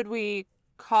 Should we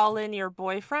call in your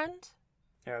boyfriend?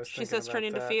 Yeah, I was She thinking says, about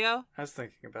turning to that. Theo. I was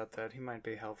thinking about that. He might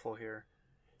be helpful here.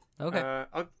 Okay.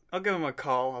 I'll give him a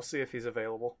call. I'll see if he's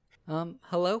available.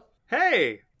 Hello?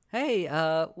 Hey! Hey,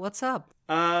 what's up?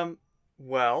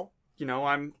 Well,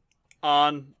 I'm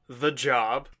on the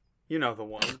job. You know the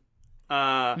one.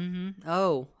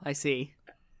 Oh, I see.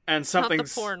 And Not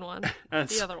something's... the porn one. and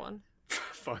The other one.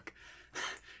 Fuck.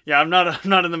 Yeah, I'm not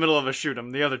in the middle of a shoot. I'm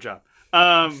the other job.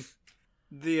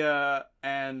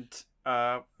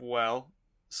 Well,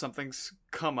 something's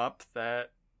come up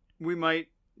that we might,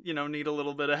 need a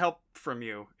little bit of help from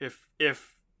you if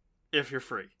you're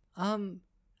free.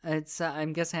 It's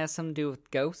I'm guessing it has something to do with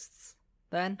ghosts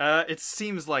then? It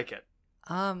seems like it.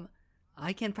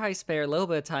 I can probably spare a little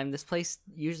bit of time. This place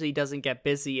usually doesn't get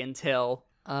busy until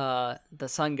the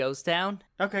sun goes down.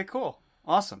 Okay, cool.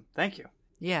 Awesome. Thank you.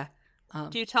 Yeah.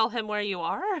 Do you tell him where you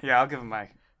are? Yeah, I'll give him my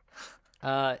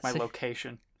So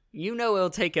location. it'll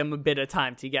take him a bit of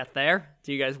time to get there.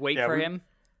 Do you guys wait Yeah, for we- him?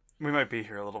 We might be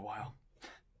here a little while.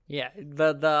 Yeah,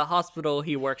 the hospital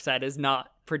he works at is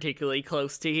not particularly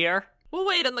close to here. We'll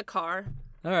wait in the car.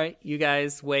 All right, you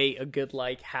guys wait a good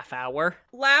half hour.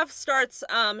 Lav starts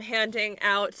handing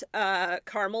out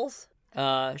caramels.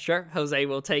 Sure, Jose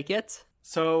will take it.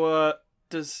 So,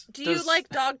 Do you like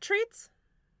dog treats?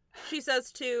 She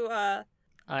says to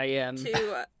I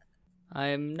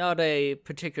am not a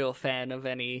particular fan of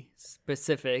any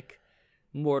specific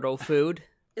mortal food.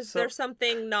 Is there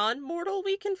something non-mortal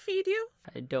we can feed you?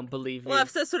 I don't believe you. Lav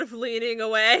says, sort of leaning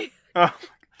away. Oh,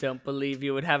 Don't believe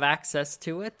you would have access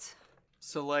to it.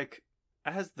 so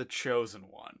as the chosen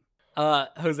one,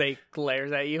 Jose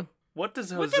glares at you. what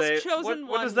does What Jose? does chosen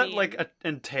what does one that mean?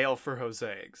 entail for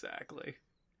Jose exactly?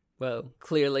 Well,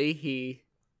 clearly he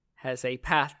has a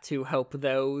path to help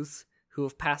those who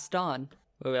have passed on,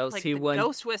 or else Like he the wouldn't.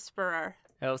 ghost whisperer.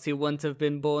 Else he wouldn't have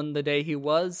been born the day he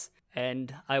was,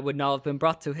 and I would not have been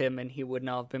brought to him, and he would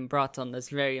not have been brought on this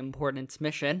very important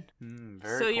mission.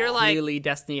 Very So cool. you're like, Clearly,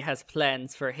 destiny has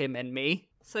plans for him and me.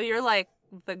 so you're like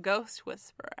the ghost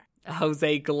whisperer.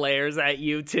 Jose glares at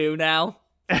you two now.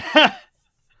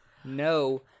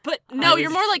 No, But no, I you're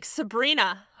was- more like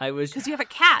Sabrina I was because you have a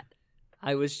cat.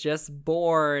 I was just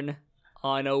born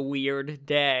on a weird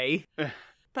day.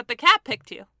 But the cat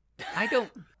picked you. I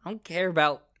don't care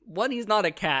about one. He's not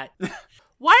a cat.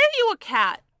 Why are you a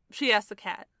cat? She asked the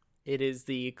cat. It is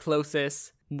the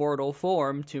closest mortal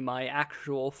form to my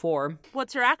actual form.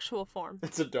 What's your actual form?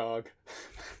 It's a dog.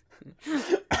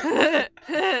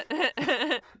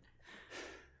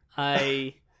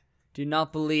 I do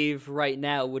not believe right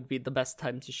now would be the best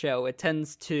time to show. It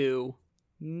tends to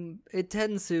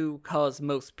cause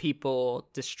most people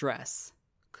distress.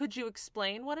 Could you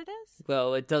explain what it is?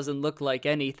 Well, it doesn't look like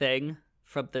anything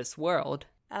from this world.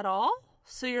 At all?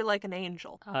 So you're like an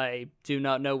angel. I do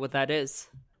not know what that is.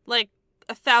 Like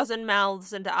 1,000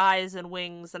 mouths and eyes and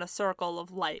wings and a circle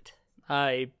of light.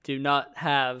 I do not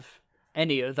have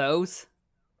any of those.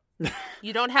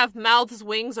 You don't have mouths,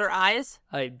 wings, or eyes?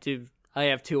 I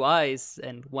have 2 eyes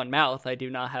and 1 mouth. I do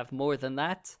not have more than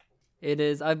that. It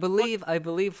is, I believe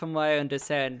from what I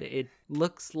understand, it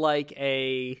looks like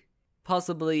a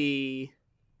possibly,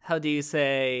 how do you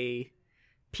say,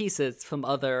 pieces from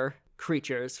other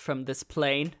creatures from this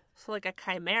plane. So like a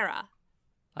chimera.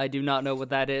 I do not know what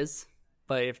that is,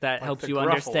 but if that Like helps the you Gruffalo.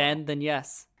 understand, then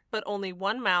yes. But only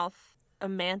one mouth. A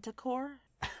manticore?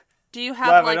 Do you have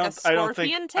Lev, like a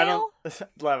scorpion tail?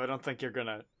 Lev, I don't think you're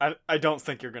gonna. I don't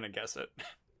think you're gonna guess it.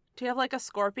 Do you have like a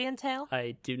scorpion tail?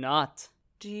 I do not.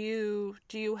 Do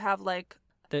you have like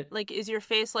The- is your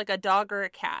face like a dog or a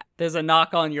cat? There's a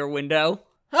knock on your window.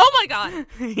 Oh my god!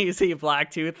 You see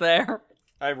Blacktooth there.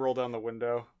 I roll down the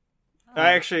window. Oh.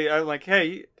 I'm like,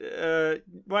 hey,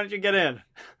 why don't you get in?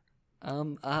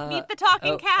 Meet the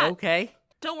talking cat. Okay.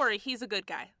 Don't worry, he's a good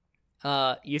guy.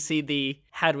 You see the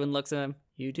Hadwin looks at him.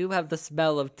 You do have the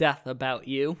smell of death about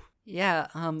you. Yeah,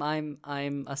 I'm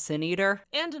a sin eater.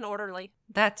 And an orderly.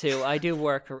 That too. I do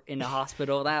work in a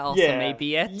hospital. That also may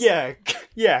be it.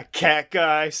 Yeah, cat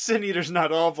guy. Sin Eater's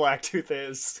not all Blacktooth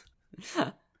is.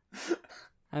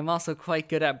 I'm also quite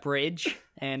good at bridge,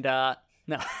 and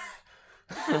no.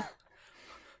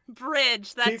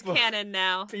 Bridge, that's People- canon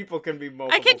now. People can be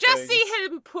multiple I can just things. see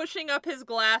him pushing up his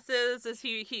glasses as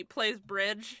he plays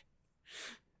bridge.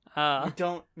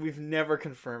 We've never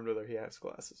confirmed whether he has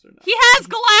glasses or not. He has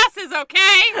glasses,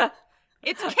 okay?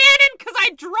 It's canon because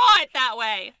I draw it that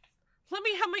way. Let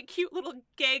me have my cute little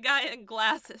gay guy in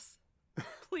glasses.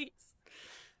 Please.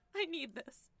 I need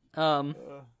this. and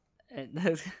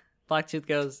Blacktooth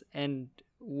goes, and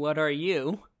what are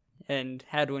you? And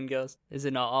Hadwin goes, is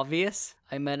it not obvious?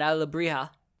 I'm an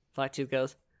Alabria. Blacktooth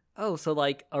goes, oh, so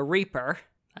like a reaper.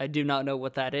 I do not know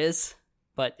what that is,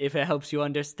 but if it helps you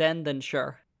understand, then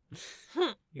sure.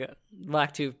 Yeah.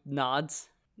 Blacktooth nods.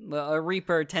 Well, a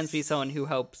reaper tends to be someone who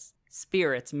helps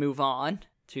spirits move on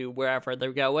to wherever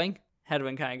they're going.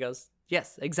 Hadwin kind of goes,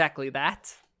 yes, exactly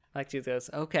that. Blacktooth goes,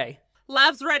 okay.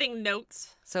 Lav's writing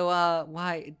notes. So,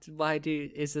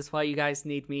 is this why you guys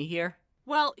need me here?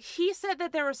 Well, he said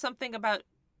that there was something about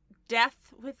death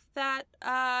with that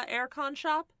aircon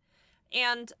shop,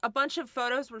 and a bunch of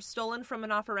photos were stolen from an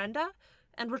offerenda,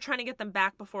 and we're trying to get them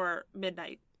back before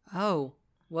midnight. Oh,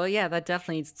 well, yeah, that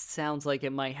definitely sounds like it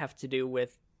might have to do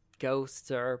with ghosts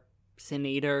or sin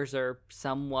eaters or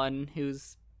someone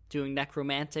who's doing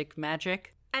necromantic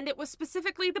magic. And it was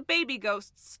specifically the baby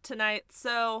ghosts tonight,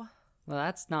 so... Well,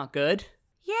 that's not good.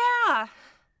 Yeah.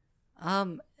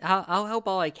 I'll help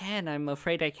all I can. I'm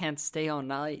afraid I can't stay all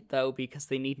night, though, because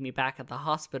they need me back at the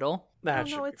hospital. That Oh,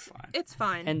 should no, be it's fine. It's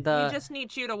fine. And, we just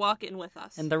need you to walk in with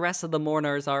us. And the rest of the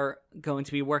mourners are going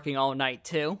to be working all night,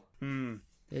 too.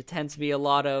 There tends to be a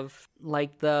lot of,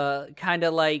 like, the kind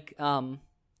of like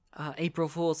April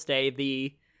Fool's Day,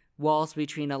 the walls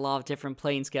between a lot of different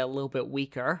planes get a little bit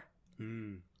weaker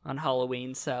on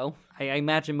Halloween, so I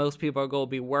imagine most people are going to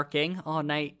be working all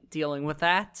night dealing with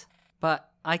that, but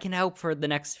I can help for the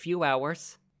next few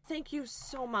hours. Thank you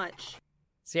so much.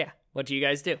 So yeah, what do you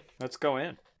guys do? Let's go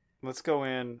in.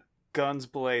 Guns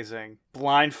blazing.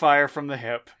 Blind fire from the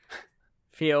hip.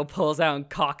 Theo pulls out and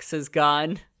cocks his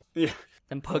gun, Yeah.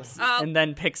 and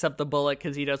then picks up the bullet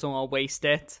because he doesn't want to waste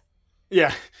it.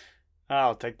 Yeah.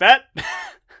 I'll take that.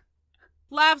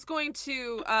 Lav's going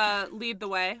to lead the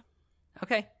way.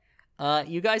 Okay.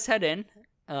 You guys head in.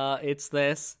 It's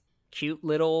this cute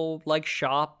little, like,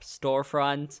 shop,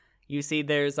 storefront. You see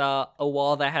there's a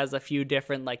wall that has a few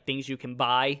different, like, things you can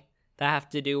buy that have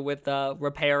to do with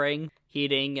repairing,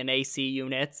 heating, and AC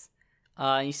units.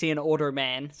 You see an older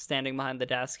man standing behind the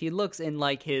desk. He looks in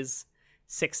like his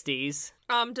 60s.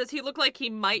 Does he look like he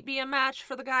might be a match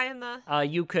for the guy in the...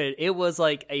 It was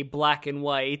like a black and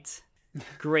white,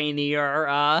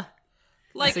 grainier,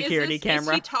 like, security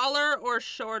camera. Is he taller or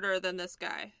shorter than this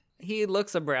guy? He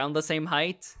looks around the same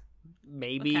height.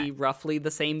 Maybe Okay. roughly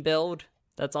the same build.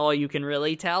 That's all you can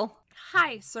really tell.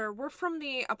 Hi, sir. We're from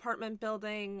the apartment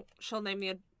building. She'll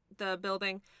name the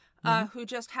building. Who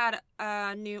just had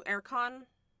a new aircon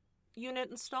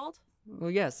unit installed. Well,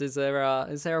 yes. Is there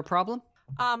a problem?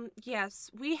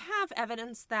 Yes. We have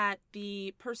evidence that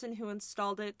the person who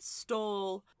installed it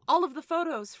stole all of the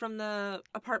photos from the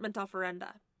apartment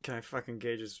offerenda. Can I fucking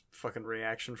gauge his fucking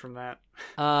reaction from that?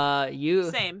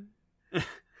 Same.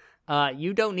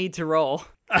 You don't need to roll.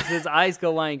 His eyes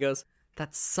go wide and goes,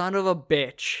 "That son of a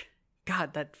bitch.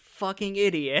 God, that fucking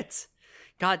idiot.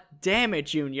 God damn it,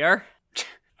 Junior."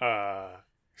 I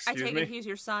Excuse take me? it he's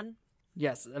your son.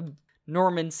 Yes,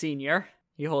 Norman Sr.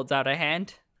 He holds out a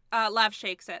hand. Lav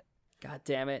shakes it. God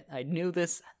damn it. I knew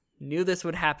this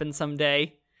would happen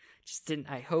someday. Just didn't,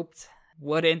 I hoped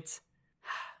wouldn't.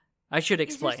 I should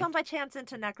explain. Is your son by chance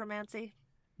into necromancy?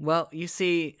 Well, you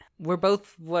see, we're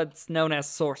both what's known as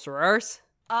sorcerers,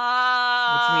 which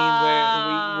means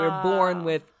we're born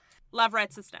with Lav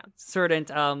writes this down. certain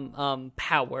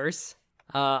powers.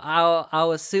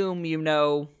 I'll assume you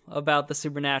know about the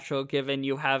supernatural, given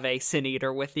you have a sin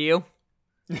eater with you.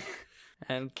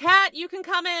 And Cat, you can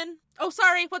come in. Oh,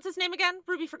 sorry. What's his name again?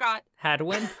 Ruby forgot.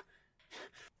 Hadwin,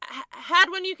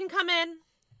 Hadwin, you can come in.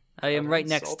 I am right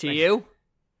next insult to me. you.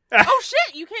 Oh,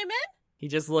 shit. You came in? He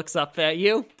just looks up at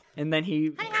you, and then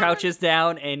he crouches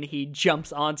down and he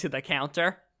jumps onto the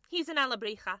counter. He's an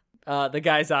Alabrija. The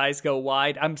guy's eyes go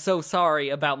wide. "I'm so sorry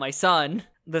about my son.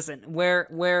 Listen,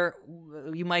 we're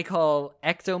you might call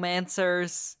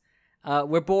ectomancers.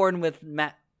 We're born with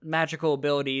magical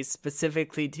abilities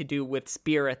specifically to do with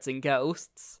spirits and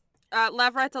ghosts."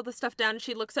 Lav writes all this stuff down and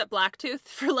she looks at Blacktooth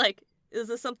for like, is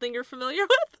this something you're familiar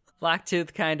with?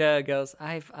 Blacktooth kind of goes,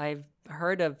 I've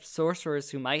heard of sorcerers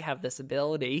who might have this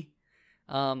ability.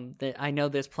 I know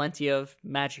there's plenty of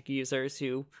magic users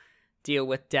who deal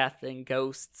with death and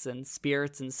ghosts and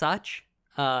spirits and such."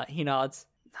 He nods.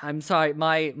 "I'm sorry,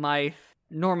 my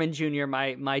Norman Jr.,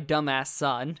 my dumbass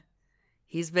son,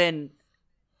 he's been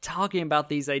talking about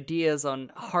these ideas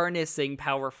on harnessing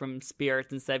power from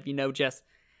spirits instead of, just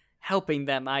helping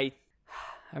them. I'm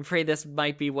afraid this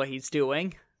might be what he's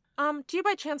doing." Do you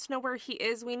by chance know where he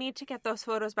is? We need to get those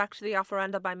photos back to the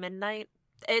offerenda by midnight.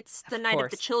 It's the night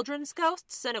of the course. children's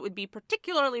ghosts, and it would be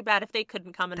particularly bad if they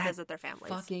couldn't come and visit their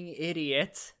families. Fucking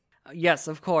idiot. Yes,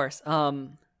 of course.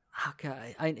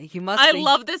 Okay, he must I be...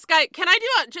 love this guy. Can I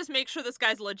just make sure this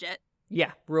guy's legit?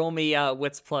 Yeah, roll me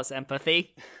wits plus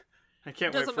empathy. I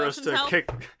can't Does wait for us emotions to help?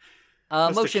 kick, us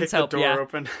to Motions kick the help, door yeah.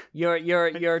 open.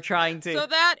 You're trying to... So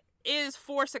that is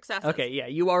 4 successes. Okay, yeah,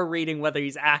 you are reading whether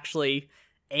he's actually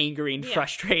angry and Yeah.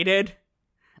 frustrated.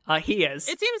 He is.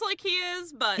 It seems like he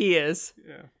is, but He is.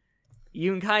 Yeah.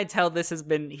 You can kind of tell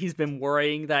he's been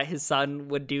worrying that his son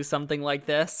would do something like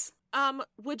this.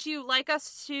 would you like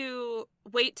us to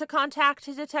wait to contact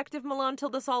Detective Malone till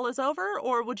this all is over,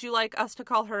 or would you like us to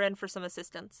call her in for some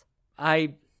assistance?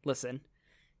 Listen,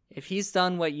 if he's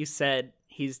done what you said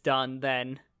he's done,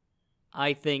 then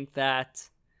I think that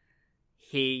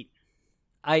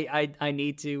I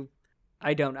need to,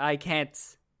 I can't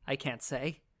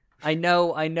say. I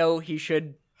know he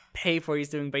should pay for what he's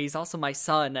doing, but he's also my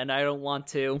son, and I don't want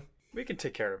to. We can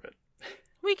take care of it.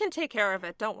 We can take care of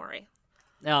it, don't worry.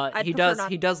 I'd He prefer does.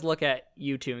 not- He does look at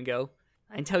you two and go,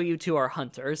 "Until you two are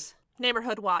hunters."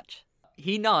 Neighborhood watch.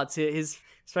 He nods. His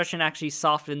expression actually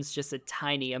softens just a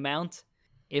tiny amount.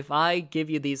 "If I give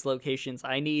you these locations,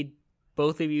 I need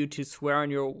both of you to swear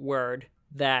on your word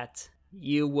that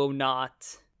you will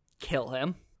not kill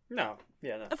him. No.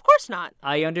 Yeah, no. Of course not.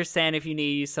 I understand if you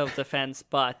need to use self-defense,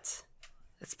 but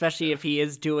especially if he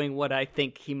is doing what I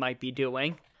think he might be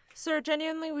doing." Sir,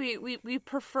 genuinely, we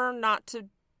prefer not to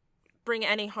bring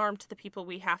any harm to the people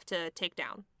we have to take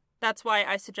down. That's why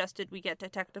I suggested we get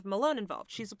Detective Malone involved.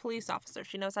 She's a police officer.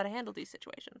 She knows how to handle these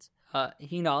situations.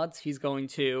 He nods. He's going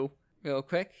to, real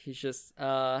quick, he's just,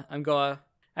 I'm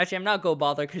not gonna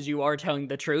bother because you are telling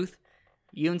the truth.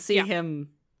 You can see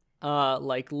him,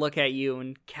 look at you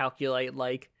and calculate,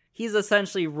 he's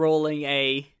essentially rolling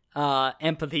a,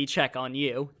 empathy check on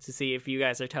you to see if you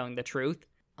guys are telling the truth.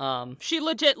 She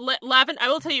legit, I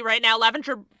will tell you right now,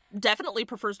 Lavender definitely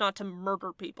prefers not to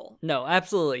murder people. No,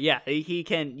 absolutely, yeah,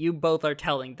 you both are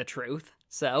telling the truth,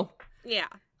 so. Yeah.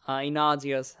 He nods, he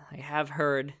goes, "I have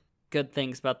heard good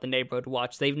things about the Neighborhood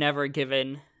Watch. They've never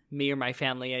given me or my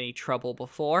family any trouble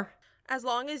before." As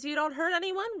long as you don't hurt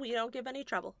anyone, we don't give any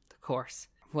trouble. Of course.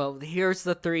 Well, here's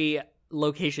the 3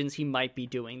 locations he might be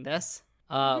doing this.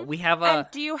 We have And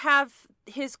do you have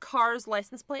his car's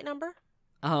license plate number?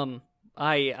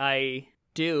 I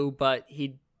do, but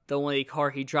the only car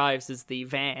he drives is the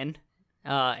van.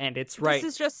 And it's right.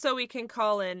 This is just so we can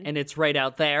call in. And it's right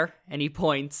out there, and he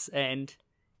points, and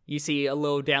you see a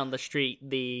little down the street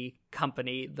the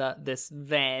company, this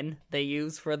van they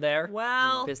use for their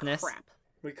business. Crap.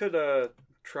 We could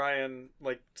try and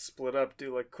like split up,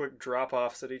 do like quick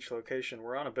drop-offs at each location.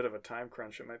 We're on a bit of a time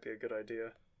crunch. It might be a good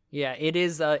idea. Yeah, it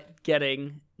is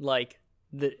getting like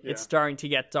it's starting to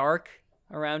get dark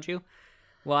around you.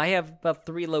 Well, I have about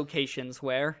 3 locations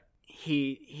where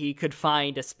he could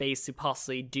find a space to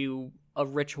possibly do a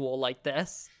ritual like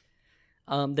this.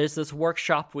 There's this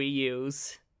workshop we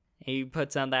use. He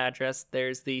puts on the address.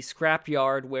 There's the scrap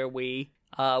yard where we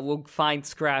will find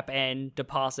scrap and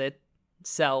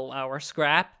sell our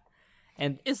scrap.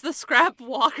 And is the scrap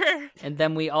Walker? And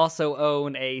then we also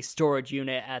own a storage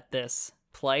unit at this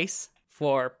place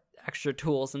for extra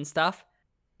tools and stuff.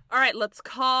 All right, let's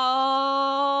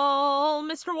call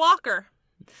Mr. Walker.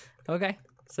 Okay.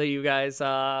 So you guys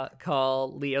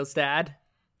call Leo's dad?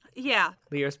 Yeah.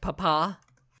 Leo's papa?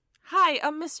 Hi,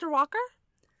 Mr. Walker?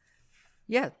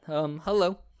 Yeah,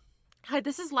 hello. Hi,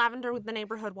 this is Lavender with the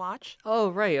Neighborhood Watch.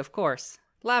 Oh, right, of course.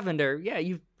 Lavender, yeah,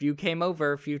 you came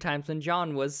over a few times when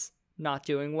John was not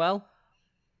doing well.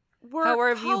 How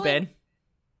have you been?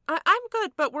 I'm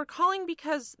good, but we're calling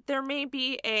because there may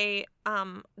be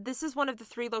this is one of the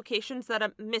 3 locations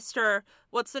that Mr.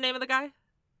 What's the name of the guy?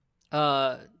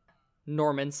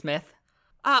 Norman Smith.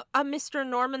 Mr.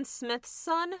 Norman Smith's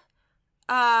son,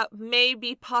 may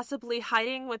be possibly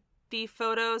hiding with the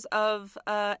photos of,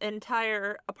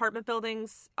 entire apartment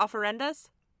buildings offerendas.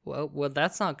 Well,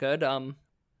 that's not good.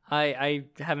 I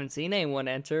haven't seen anyone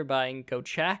enter, but I can go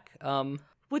check.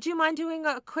 Would you mind doing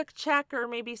a quick check or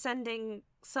maybe sending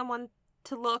someone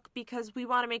to look, because we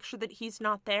want to make sure that he's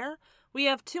not there? We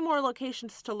have 2 more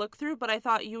locations to look through, but I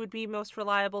thought you would be most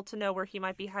reliable to know where he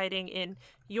might be hiding in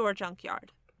your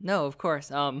junkyard. No, of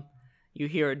course. You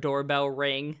hear a doorbell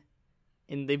ring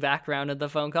in the background of the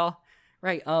phone call.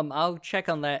 Right, I'll check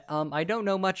on that. I don't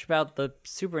know much about the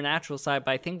supernatural side,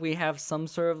 but I think we have some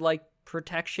sort of, like,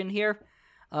 protection here.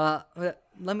 Let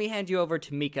me hand you over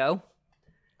to Miko.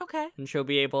 Okay. And she'll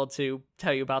be able to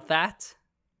tell you about that.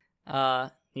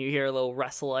 You hear a little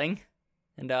rustling,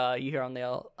 and you hear on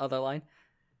the other line,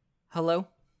 hello?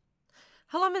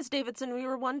 Hello, Ms. Davidson. We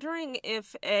were wondering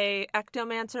if a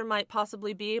ectomancer might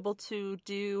possibly be able to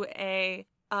do a,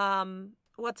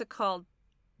 what's it called?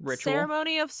 Ritual?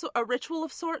 A ritual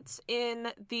of sorts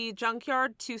in the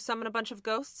junkyard to summon a bunch of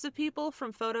ghosts of people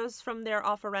from photos from their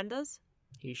offerendas.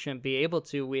 He shouldn't be able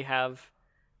to. We have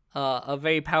a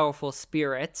very powerful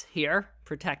spirit here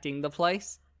protecting the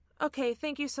place. Okay,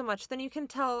 thank you so much. Then you can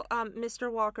tell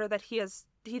Mr. Walker that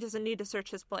he doesn't need to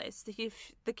search his place.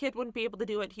 If the kid wouldn't be able to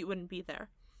do it, he wouldn't be there.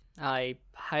 I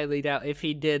highly doubt if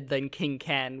he did, then King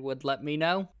Can would let me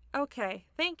know. Okay,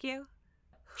 thank you.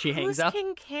 She hangs up. Who's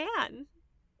King Can?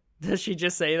 Does she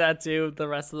just say that to the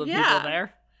rest of the people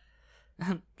there?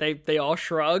 They all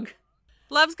shrug.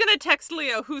 Love's gonna text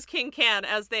Leo who's King Can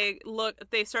as they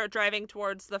start driving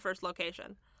towards the first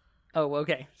location. Oh,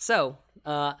 okay. So,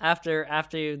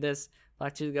 after this,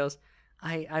 Blacktooth goes,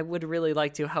 I would really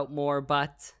like to help more,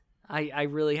 but I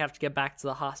really have to get back to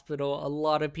the hospital. A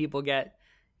lot of people get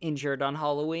injured on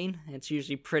Halloween. It's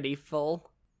usually pretty full.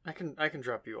 I can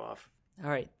drop you off. All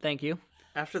right, thank you.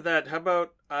 After that, how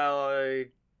about I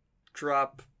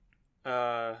drop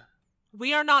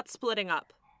We are not splitting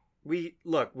up. we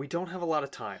don't have a lot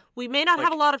of time. We may not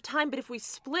have a lot of time, but if we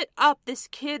split up, this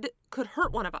kid could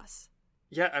hurt one of us.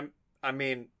 Yeah, I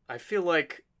mean, I feel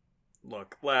like,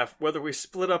 look, Laugh, whether we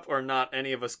split up or not,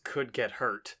 any of us could get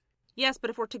hurt. Yes, but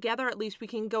if we're together, at least we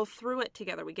can go through it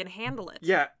together. We can handle it.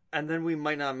 Yeah, and then we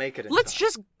might not make it in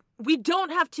time. We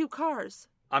don't have 2 cars.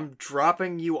 I'm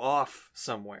dropping you off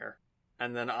somewhere,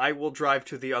 and then I will drive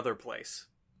to the other place.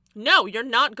 No, you're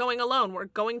not going alone. We're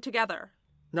going together.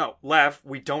 No, Laugh,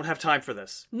 we don't have time for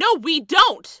this. No, we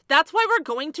don't. That's why we're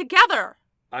going together.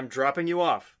 I'm dropping you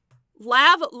off.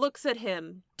 Lav looks at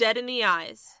him, dead in the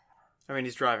eyes. I mean,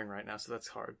 he's driving right now, so that's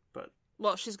hard, but...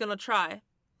 Well, she's gonna try.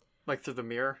 Like through the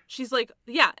mirror? She's like,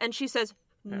 yeah, and she says,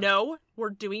 no, we're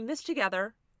doing this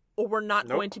together, or we're not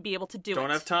going to be able to do it. Don't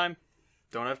have time.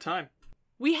 Don't have time.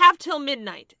 We have till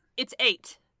midnight. It's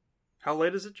 8. How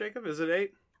late is it, Jacob? Is it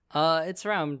 8? It's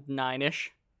around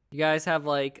 9-ish. You guys have,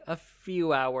 like, a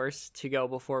few hours to go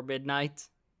before midnight.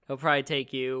 It'll probably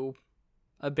take you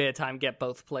a bit of time to get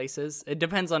both places. It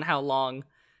depends on how long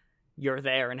you're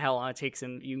there and how long it takes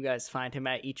you guys find him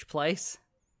at each place.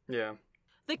 Yeah.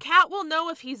 The cat will know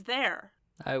if he's there.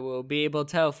 I will be able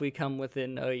to tell if we come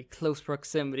within a close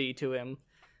proximity to him,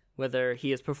 whether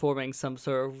he is performing some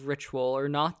sort of ritual or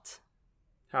not.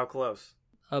 How close?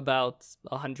 About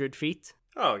 100 feet.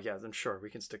 Oh, yeah, then sure, we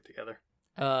can stick together.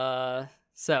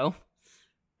 So,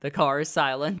 the car is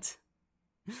silent.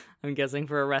 I'm guessing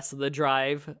for the rest of the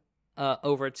drive,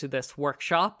 over to this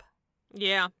workshop.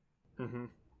 Yeah. Mm-hmm.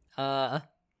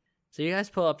 So you guys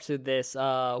pull up to this,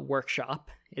 workshop.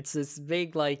 It's this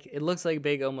big, it looks like a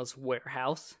big, almost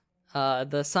warehouse.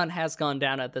 The sun has gone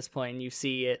down at this point, and you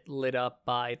see it lit up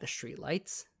by the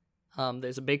streetlights.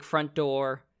 There's a big front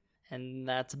door, and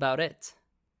that's about it.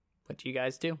 What do you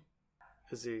guys do?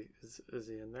 Is he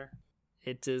in there?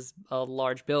 It is a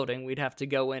large building. We'd have to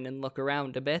go in and look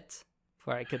around a bit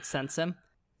before I could sense him.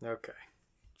 Okay.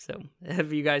 So,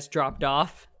 have you guys dropped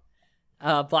off?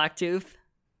 Blacktooth?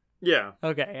 Yeah.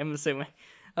 Okay, I'm assuming.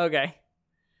 Okay.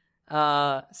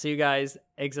 So you guys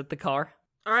exit the car.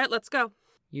 All right, let's go.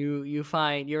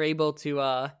 You're able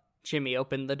to, Jimmy,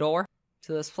 open the door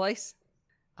to this place.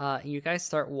 You guys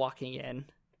start walking in.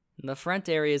 And the front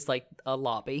area is like a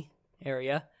lobby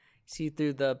area. You see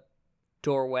through the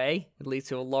doorway, it leads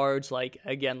to a large,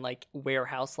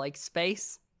 warehouse-like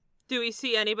space. Do we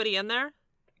see anybody in there?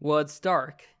 Well, it's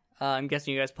dark. I'm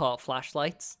guessing you guys pull out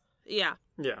flashlights. Yeah.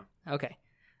 Yeah. Okay.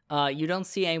 You don't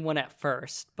see anyone at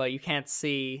first, but you can't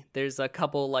see. There's a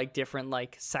couple, different,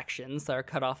 sections that are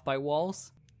cut off by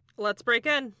walls. Let's break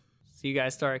in. So you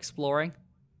guys start exploring?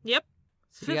 Yep.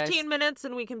 So 15 minutes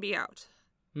and we can be out.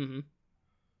 Mm-hmm.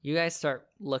 You guys start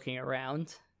looking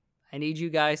around. I need you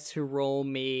guys to roll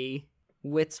me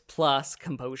wits plus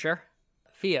composure.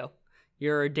 Theo,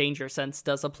 your danger sense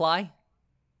does apply.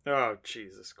 Oh,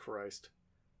 Jesus Christ.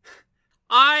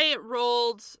 I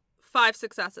rolled 5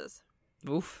 successes.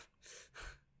 Oof.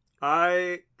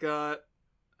 I got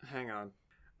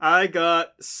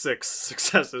 6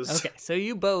 successes. Okay, so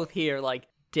you both hear,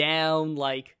 down,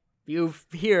 you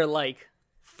hear,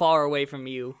 far away from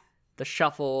you, the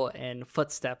shuffle and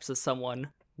footsteps of someone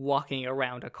walking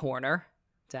around a corner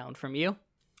down from you.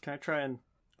 Can I try and,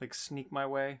 sneak my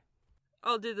way?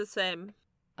 I'll do the same.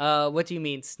 What do you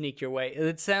mean sneak your way?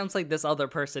 It sounds like this other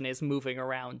person is moving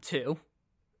around, too.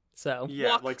 So.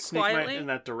 Yeah, Walk sneak quietly? in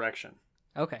that direction.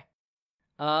 Okay.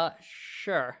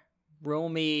 Sure. Roll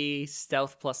me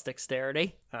stealth plus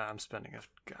dexterity. I'm spending a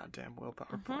goddamn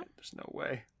willpower point. There's no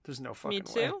way. There's no fucking Me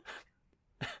too.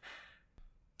 way.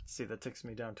 See, that takes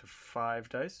me down to 5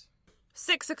 dice.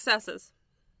 6 successes.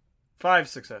 5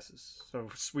 successes. So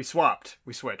we swapped.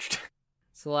 We switched.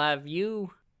 Slav,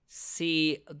 you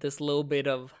see this little bit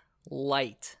of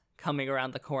light coming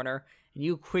around the corner, and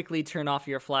you quickly turn off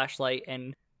your flashlight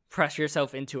and press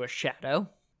yourself into a shadow.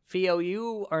 Theo,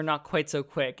 you are not quite so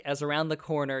quick, as around the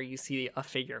corner you see a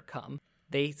figure come.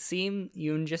 You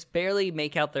can just barely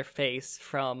make out their face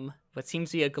from what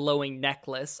seems to be a glowing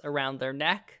necklace around their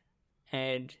neck,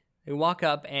 and they walk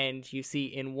up and you see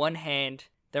in one hand,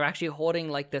 they're actually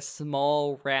holding this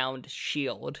small round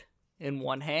shield in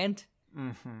one hand,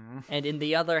 and in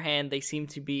the other hand they seem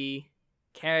to be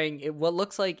carrying what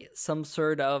looks like some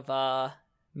sort of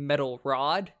metal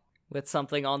rod with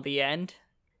something on the end,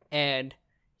 and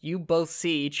you both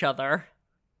see each other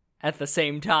at the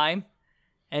same time,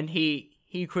 and he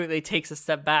quickly takes a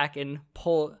step back and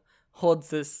holds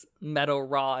this metal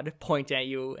rod pointing at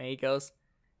you, and he goes,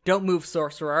 "Don't move,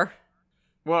 sorcerer."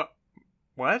 What?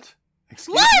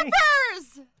 Excuse me?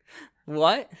 LARPers!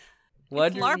 What?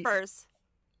 What? It's LARPers.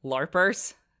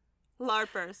 LARPers?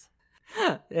 LARPers.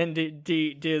 And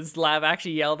does Lav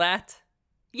actually yell that?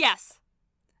 Yes.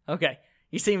 Okay.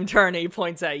 You see him turn and he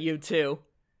points at you too.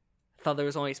 I thought there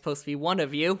was only supposed to be one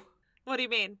of you. What do you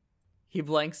mean? He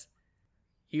blinks.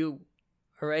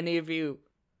 Are any of you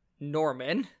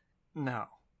Norman? No.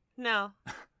 No.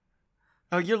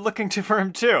 Oh, you're looking for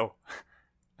him too.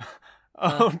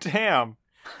 Oh, damn.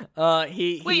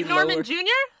 He Wait, Norman lower- Jr.?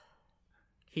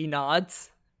 He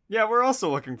nods. Yeah, we're also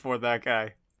looking for that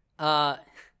guy.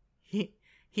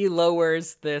 He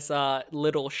lowers this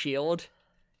little shield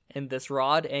and this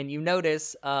rod, and you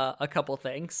notice a couple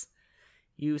things.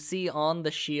 You see on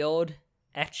the shield,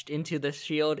 etched into the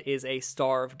shield, is a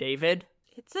Star of David.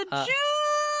 It's a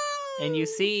Jew! And you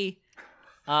see,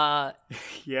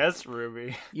 Yes,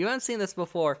 Ruby. you haven't seen this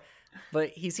before, but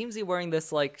he seems to be wearing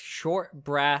this short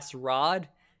brass rod,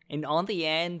 and on the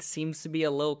end seems to be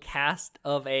a little cast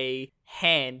of a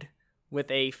hand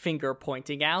with a finger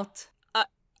pointing out.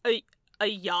 A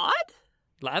yod?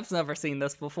 Lav's never seen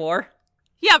this before.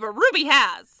 Yeah, but Ruby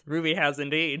has. Ruby has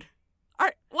indeed. Why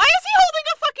is he holding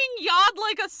a fucking yod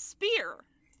like a spear?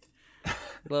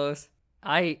 glows.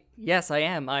 Yes, I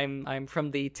am. I'm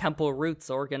from the Temple Roots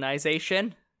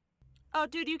organization. Oh,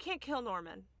 dude, you can't kill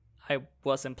Norman. I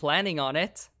wasn't planning on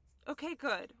it. Okay,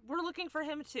 good. We're looking for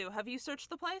him too. Have you searched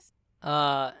the place?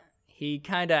 He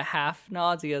kind of half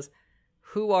nods. He goes,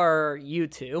 "Who are you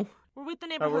two?" We're with the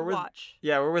Neighborhood Watch.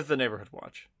 Yeah, we're with the Neighborhood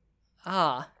Watch.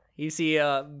 Ah, you see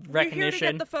recognition. We're here to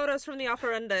get the photos from the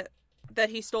offerenda that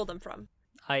he stole them from.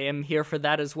 I am here for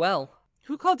that as well.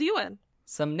 Who called you in?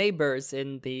 Some neighbors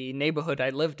in the neighborhood I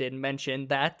lived in mentioned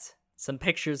that some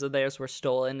pictures of theirs were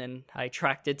stolen, and I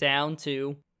tracked it down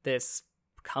to this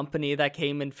company that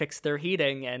came and fixed their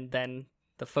heating, and then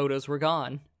the photos were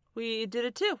gone. We did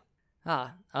it too.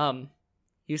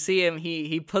 You see him,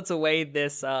 he puts away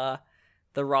this, the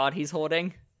rod he's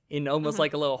holding in almost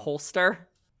like a little holster.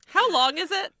 How long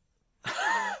is it?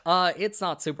 It's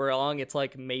not super long, it's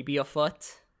like maybe a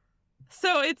foot.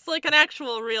 So it's like an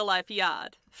actual real-life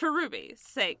yad. For Ruby's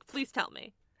sake, please tell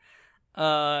me.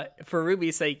 For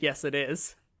Ruby's sake, yes it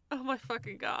is. Oh my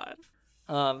fucking god.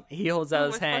 He holds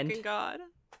out his my hand. Fucking god.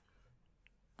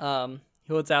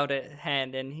 He holds out a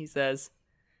hand and he says,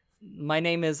 "My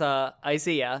name is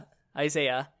Isaiah,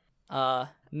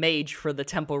 mage for the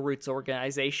Temple Roots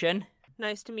organization."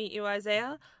 Nice to meet you,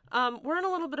 Isaiah. We're in a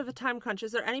little bit of a time crunch.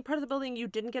 Is there any part of the building you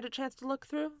didn't get a chance to look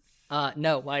through?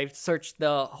 No, I've searched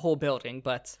the whole building,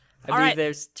 but I believe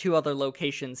there's 2 other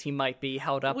locations he might be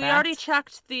held up at. We already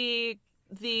checked the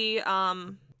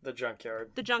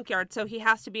junkyard. The junkyard, so he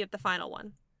has to be at the final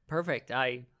one. Perfect.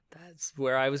 That's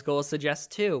where I was going to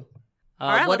suggest too. All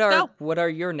right, let's go. What are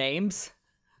your names?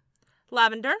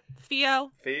 Lavender,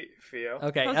 Theo. Theo.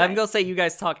 Okay, Jose. I'm going to say you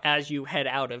guys talk as you head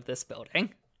out of this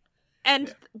building.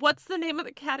 And what's the name of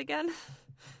the cat again?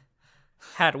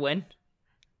 Hadwin.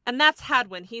 And that's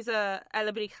Hadwin. He's a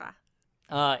Alebrija.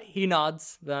 He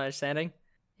nods, the understanding.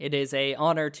 "It is a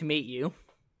honor to meet you,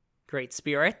 great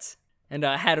spirit." And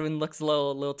Hadwin looks a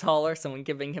little taller, someone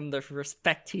giving him the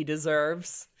respect he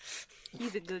deserves.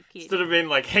 He's a good kid. Instead of being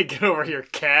like, "Hey, get over here,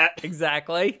 cat."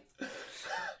 Exactly.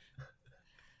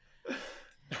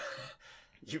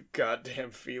 You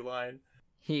goddamn feline.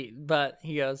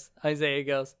 Isaiah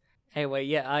goes, "Anyway,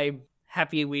 yeah, I'm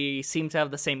happy we seem to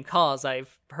have the same cause.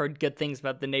 I've heard good things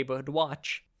about the Neighborhood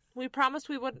Watch." We promised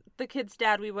the kid's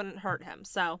dad, we wouldn't hurt him.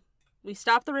 So we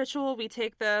stop the ritual, we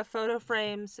take the photo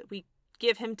frames, we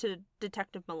give him to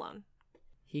Detective Malone.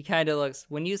 He kind of looks,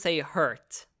 "When you say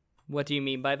hurt, what do you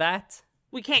mean by that?"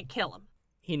 We can't kill him.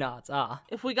 He nods,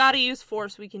 If we gotta use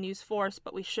force, we can use force,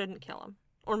 but we shouldn't kill him.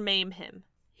 Or maim him.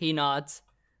 He nods.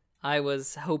 I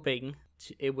was hoping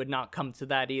it would not come to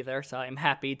that either, so I'm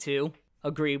happy to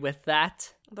agree with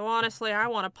that. Though honestly, I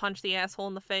want to punch the asshole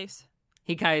in the face.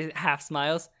 He kind of half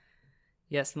smiles.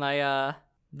 "Yes, the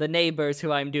neighbors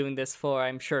who I'm doing this for,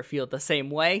 I'm sure feel the same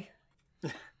way."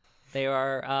 They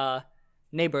are,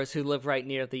 neighbors who live right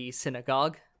near the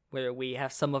synagogue, where we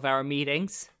have some of our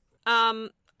meetings.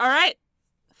 Alright.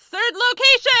 3rd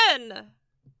location!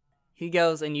 He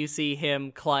goes and you see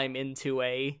him climb into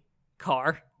a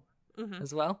car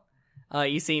as well.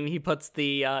 You see him, he puts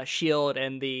the shield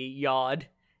and the yod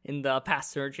in the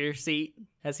passenger seat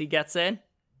as he gets in.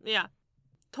 Yeah.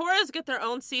 Torres get their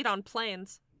own seat on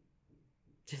planes.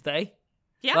 Do they?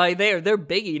 Yeah. They're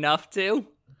big enough to.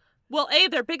 Well, A,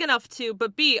 they're big enough to,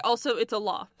 but B, also it's a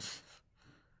law.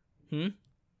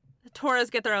 Torres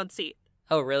get their own seat.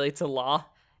 Oh, really? It's a law?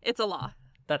 It's a law.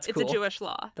 That's It's cool. a Jewish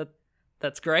law.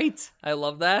 That's great. I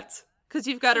love that. Because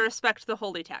you've got to respect the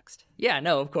holy text. Yeah,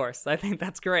 no, of course. I think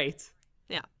that's great.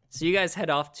 Yeah. So you guys head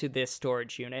off to this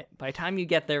storage unit. By the time you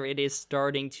get there, it is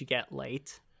starting to get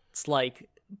late. It's like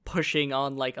pushing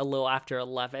on like a little after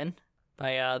 11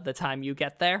 by the time you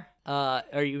get there.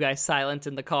 Are you guys silent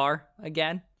in the car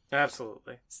again?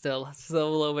 Absolutely. Still a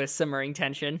little bit of simmering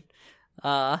tension.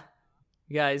 You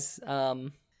guys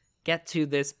get to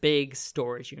this big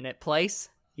storage unit place.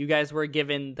 You guys were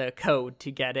given the code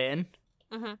to get in.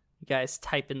 Mm-hmm. You guys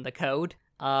type in the code.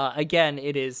 Again,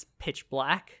 it is pitch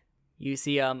black. You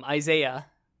see Isaiah,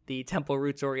 the Temple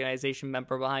Roots organization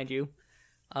member behind you,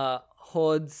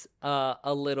 holds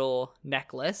a little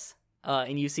necklace.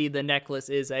 And you see the necklace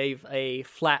is a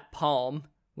flat palm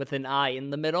with an eye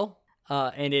in the middle.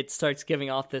 And it starts giving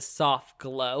off this soft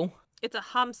glow. It's a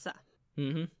Hamsa.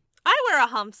 Mm-hmm. I wear a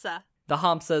Hamsa. The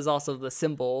Hamsa is also the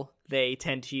symbol they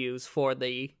tend to use for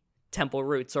the Temple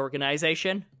Roots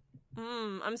organization.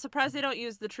 I'm surprised they don't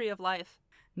use the Tree of Life.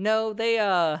 No, they,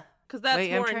 Because that's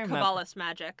wait, more in Kabbalist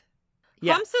magic.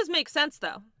 Yeah. Hamsas make sense,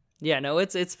 though. Yeah, no,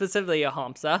 it's specifically a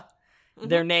Hamsa. Mm-hmm.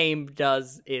 Their name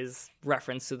is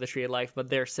reference to the Tree of Life, but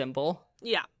their symbol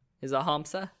Yeah. is a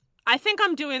Hamsa. I think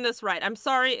I'm doing this right. I'm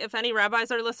sorry if any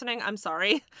rabbis are listening. I'm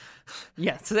sorry.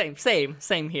 Yeah,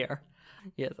 same here.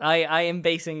 Yes, I am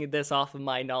basing this off of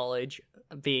my knowledge,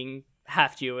 being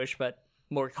half Jewish, but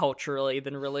more culturally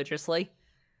than religiously.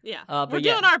 Yeah, but we're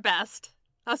doing our best.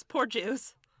 Us poor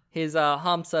Jews. His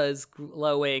Hamsa is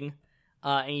glowing,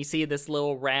 and you see this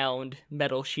little round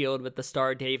metal shield with the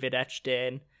Star of David etched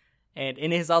in, and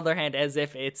in his other hand, as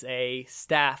if it's a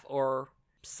staff or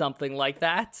something like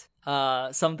that,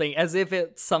 something as if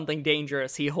it's something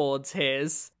dangerous, he holds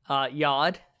his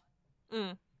yod.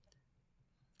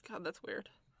 God, that's weird.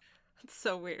 That's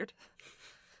so weird.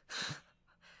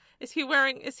 Is he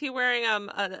wearing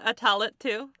a talit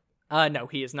too? No,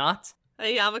 he is not.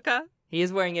 A yarmulke? He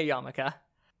is wearing a yarmulke.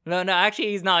 No,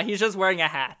 actually he's not. He's just wearing a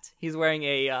hat. He's wearing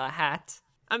a hat.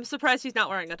 I'm surprised he's not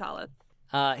wearing a talit.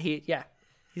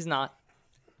 He's not.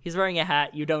 He's wearing a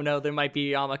hat. You don't know there might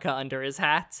be a yarmulke under his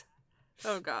hat.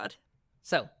 Oh god.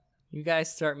 So, you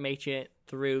guys start making it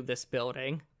through this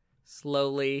building.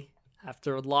 Slowly,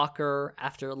 after locker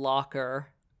after locker.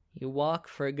 You walk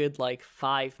for a good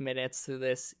 5 minutes through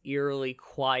this eerily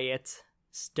quiet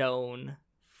stone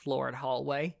floored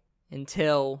hallway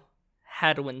until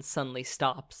Hadwin suddenly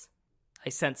stops. I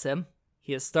sense him.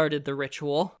 He has started the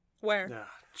ritual. Where? Ah,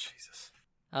 Jesus.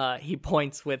 He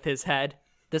points with his head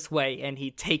this way and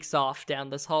he takes off down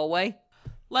this hallway.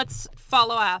 Let's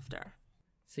follow after.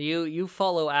 So you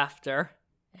follow after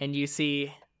and you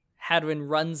see Hadwin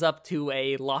runs up to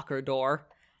a locker door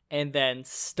and then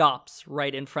stops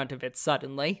right in front of it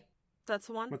suddenly. That's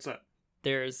the one? What's that?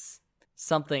 There's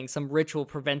some ritual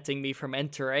preventing me from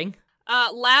entering.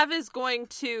 Lav is going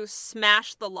to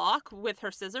smash the lock with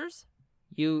her scissors.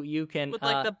 You can... With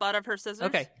the butt of her scissors?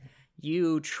 Okay.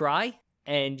 You try,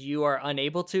 and you are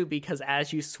unable to because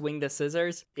as you swing the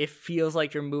scissors, it feels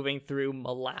like you're moving through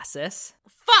molasses.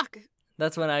 Fuck!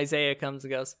 That's when Isaiah comes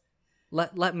and goes,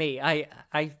 Let me. I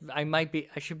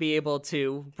should be able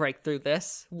to break through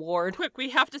this ward. Quick,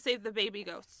 we have to save the baby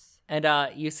ghosts. And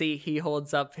you see he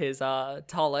holds up his his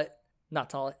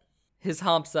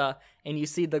Hamsa, and you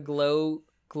see the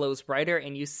glows brighter,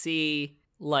 and you see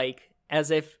as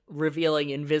if revealing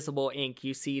invisible ink,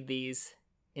 you see these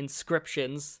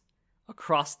inscriptions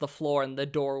across the floor in the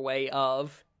doorway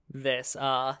of this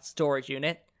storage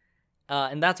unit.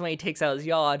 And that's when he takes out his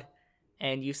yod,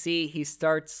 and you see he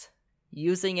starts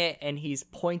using it, and he's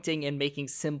pointing and making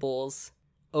symbols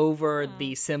over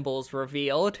the symbols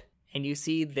revealed, and you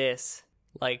see this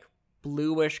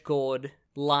bluish gold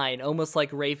line, almost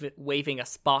like waving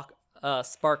a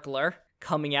sparkler,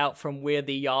 coming out from where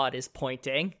the yod is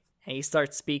pointing, and he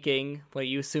starts speaking what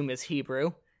you assume is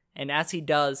Hebrew, and as he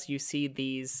does, you see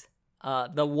these,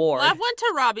 the ward. I went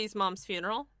to Robbie's mom's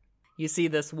funeral. You see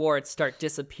this ward start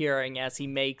disappearing as he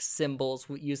makes symbols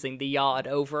using the yod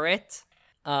over it.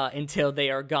 Until they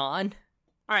are gone.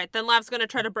 Alright, then Lav's gonna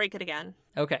try to break it again.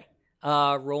 Okay.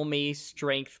 Roll me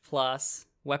strength plus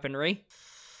weaponry.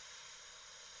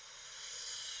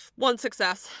 1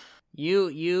 success.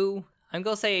 I'm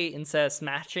gonna say instead of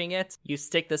smashing it, you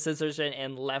stick the scissors in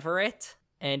and lever it,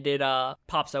 and it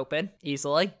pops open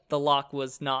easily. The lock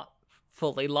was not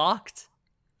fully locked.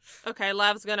 Okay,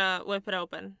 Lav's gonna whip it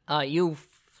open. You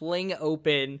fling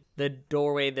open the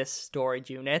doorway of this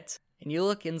storage unit. And you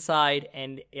look inside,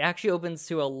 and it actually opens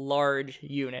to a large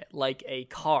unit, like a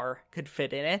car could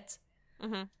fit in it.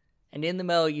 Mm-hmm. And in the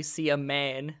middle, you see a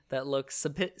man that looks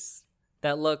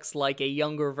like a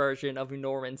younger version of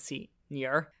Norman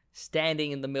Sr.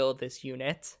 standing in the middle of this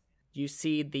unit. You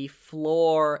see the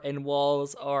floor and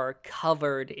walls are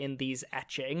covered in these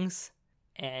etchings,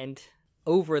 and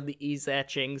over these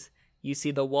etchings, you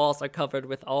see the walls are covered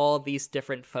with all these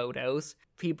different photos,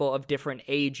 people of different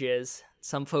ages.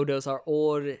 Some photos are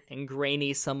old and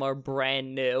grainy, some are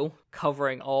brand new,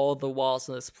 covering all the walls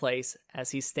in this place as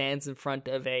he stands in front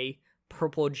of a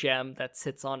purple gem that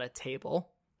sits on a table.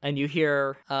 And you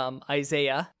hear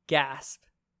Isaiah gasp.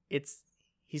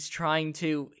 He's trying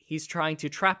to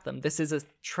trap them. This is a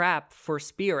trap for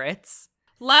spirits.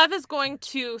 Lav is going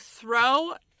to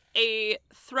throw a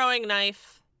throwing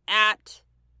knife at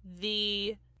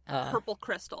the purple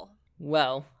crystal.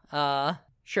 Well,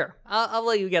 sure. I'll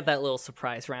let you get that little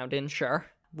surprise round in, sure.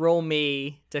 Roll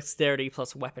me dexterity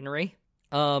plus weaponry.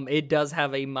 It does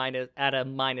have a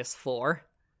 -4.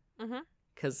 Mm-hmm.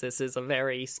 Because this is a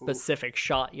very specific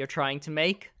shot you're trying to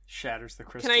make. Shatters the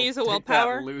crystal. Can I use a Take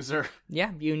willpower? that, loser.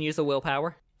 Yeah, you can use a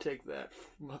willpower. Take that,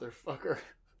 motherfucker.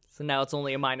 So now it's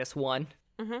only a -1.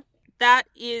 Mm-hmm. That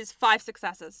is 5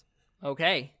 successes.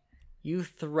 Okay. You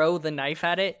throw the knife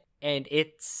at it, and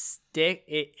it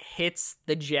hits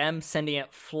the gem, sending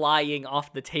it flying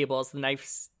off the table as the knife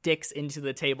sticks into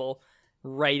the table,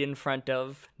 right in front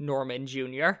of Norman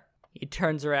Jr. He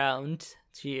turns around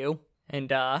to you,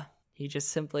 and he just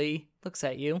simply looks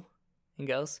at you and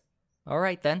goes, "All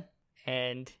right, then."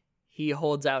 And he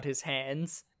holds out his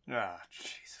hands, Ah,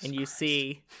 Jesus and you Christ.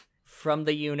 see from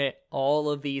the unit all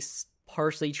of these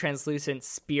partially translucent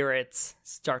spirits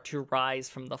start to rise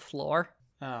from the floor.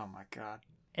 Oh my god.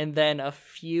 And then a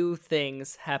few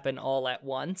things happen all at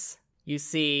once. You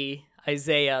see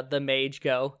Isaiah, the mage,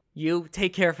 go, "You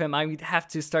take care of him, I have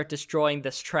to start destroying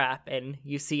this trap." And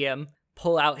you see him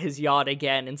pull out his yacht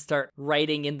again and start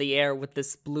writing in the air with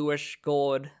this bluish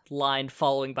gold line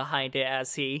following behind it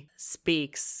as he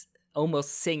speaks,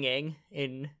 almost singing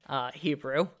in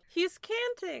Hebrew. He's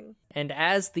canting. And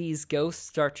as these ghosts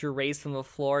start to raise from the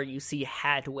floor, you see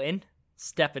Hadwin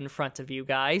step in front of you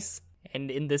guys.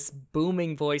 And in this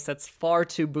booming voice that's far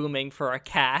too booming for a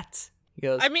cat, he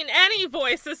goes, I mean, any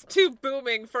voice is too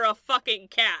booming for a fucking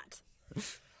cat.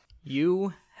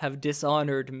 "You have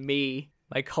dishonored me,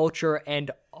 my culture,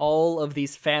 and all of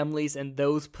these families and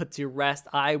those put to rest.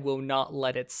 I will not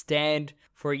let it stand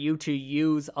for you to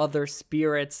use other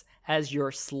spirits as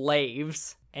your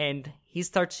slaves." And he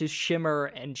starts to shimmer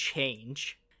and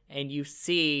change. And you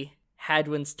see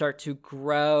Hadwin start to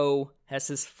grow as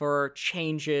his fur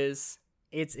changes.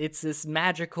 It's this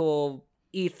magical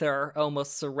ether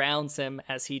almost surrounds him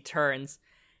as he turns.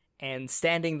 And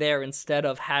standing there instead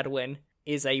of Hadwin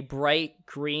is a bright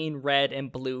green, red,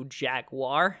 and blue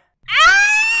jaguar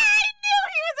I knew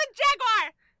he was a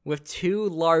jaguar! with 2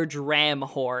 large ram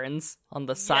horns on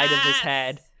the side of his Yes!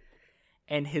 head,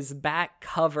 and his back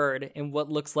covered in what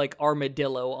looks like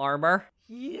armadillo armor.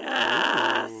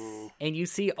 Yes! And you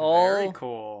see Very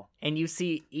cool. and you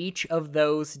see each of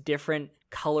those different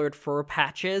colored fur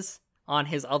patches on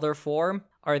his other form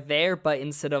are there, but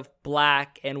instead of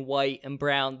black and white and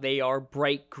brown, they are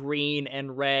bright green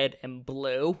and red and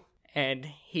blue. And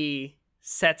he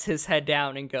sets his head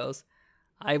down and goes,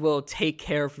 "I will take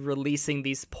care of releasing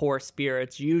these poor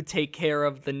spirits. You take care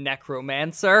of the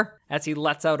necromancer," as he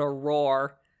lets out a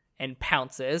roar and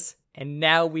pounces. And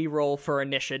now we roll for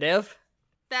initiative.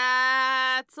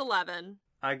 That's 11.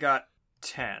 I got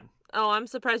 10. Oh, I'm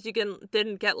surprised you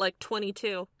didn't get like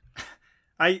 22.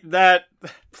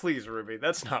 Please, Ruby,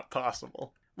 that's not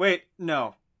possible. Wait,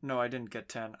 no, I didn't get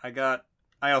 10.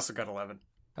 I also got 11.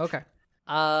 Okay.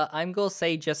 I'm gonna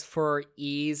say just for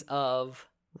ease of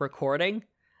recording,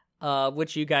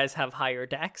 which you guys have higher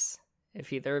decks,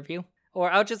 if either of you.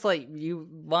 Or I'll just let you,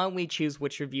 why don't we choose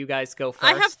which of you guys go first?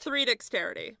 I have 3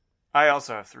 dexterity. I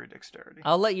also have 3 dexterity.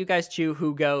 I'll let you guys choose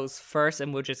who goes first,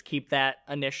 and we'll just keep that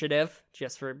initiative,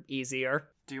 just for easier.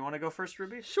 Do you want to go first,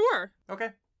 Ruby? Sure. Okay,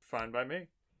 fine by me.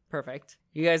 Perfect.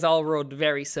 You guys all rolled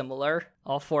very similar,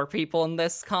 all 4 people in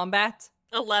this combat.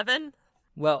 11.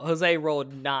 Well, Jose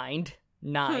rolled 9.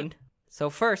 So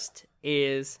first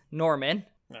is Norman.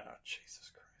 Oh,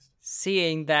 Jesus Christ.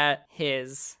 Seeing that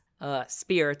his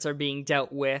spirits are being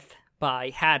dealt with by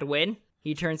Hadwin,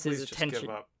 he turns Please his just attention. give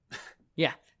up.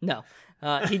 Yeah, no.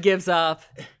 He gives up,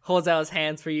 holds out his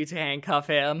hands for you to handcuff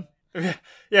him.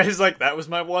 Yeah, he's like, that was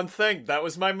my one thing. That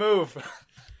was my move.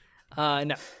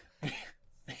 No.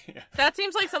 That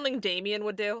seems like something Damien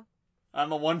would do.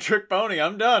 I'm a one-trick pony.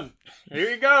 I'm done. Here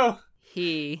you go.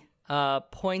 He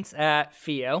points at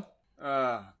Theo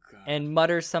Oh, God. and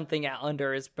mutters something out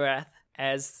under his breath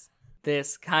as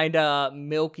this kind of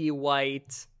milky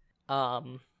white,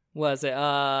 was it,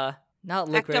 not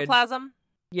liquid. Ectoplasm?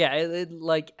 Yeah, it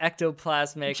like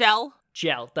ectoplasmic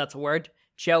Gel? that's a word.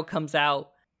 Gel comes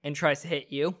out and tries to hit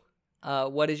you.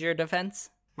 What is your defense?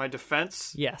 My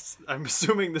defense? Yes. I'm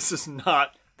assuming this is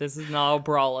not... This is not a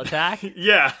brawl attack.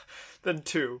 Yeah, then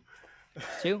 2.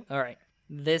 2? Alright.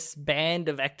 This band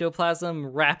of ectoplasm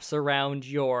wraps around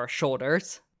your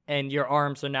shoulders, and your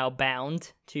arms are now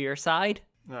bound to your side.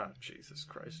 Oh, Jesus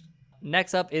Christ.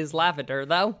 Next up is Lavender,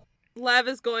 though. Lav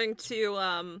is going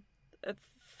to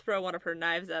throw one of her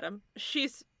knives at him.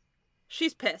 She's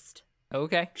pissed.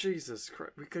 Okay. Jesus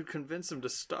Christ. We could convince him to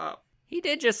stop. He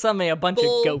did just summon a bunch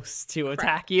Bull of ghosts to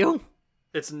attack you.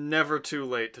 It's never too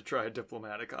late to try a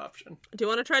diplomatic option. Do you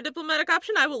want to try diplomatic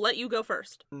option? I will let you go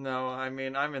first. No, I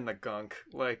mean, I'm in the gunk.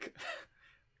 Like,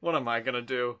 what am I gonna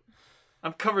do?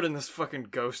 I'm covered in this fucking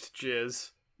ghost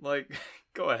jizz. Like,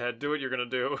 go ahead, do what you're gonna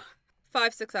do.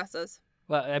 5 successes.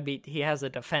 Well, I mean, he has a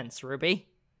defense, Ruby.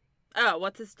 Oh,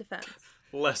 what's his defense?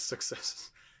 Less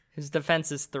successes. His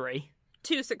defense is 3.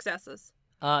 2 successes.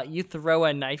 You throw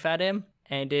a knife at him,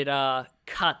 and it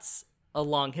cuts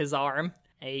along his arm.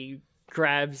 And he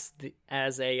grabs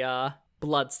as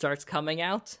blood starts coming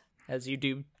out, as you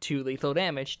do 2 lethal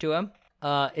damage to him.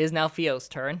 Is now Theo's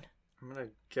turn. I'm gonna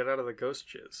get out of the ghost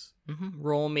jizz.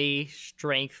 Roll me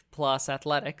strength plus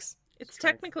athletics. It's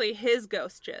technically his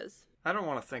ghost jizz. I don't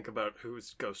want to think about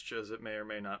whose ghost jizz it may or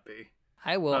may not be.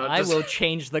 I will. does- I will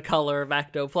change the color of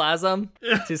ectoplasm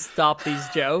to stop these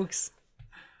jokes.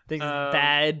 These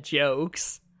bad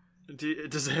jokes.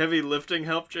 Does heavy lifting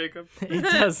help, Jacob? It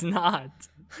does not.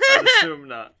 I'd assume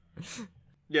not.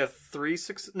 Yeah,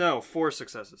 4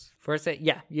 successes. First,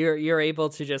 yeah, you're able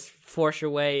to just force your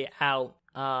way out,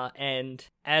 and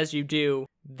as you do,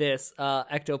 this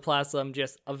ectoplasm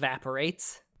just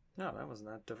evaporates. No, that wasn't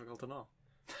that difficult at all.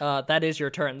 That is your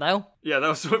turn, though. Yeah, that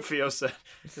was what Theo said.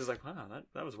 He was like, wow,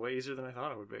 that was way easier than I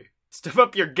thought it would be. Step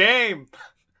up your game!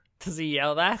 Does he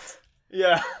yell that?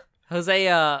 Yeah.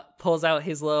 Jose pulls out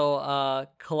his little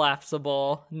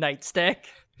collapsible nightstick,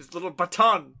 His little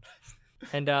baton.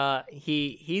 and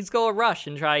he's gonna rush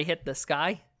and try to hit this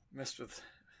guy. Messed with...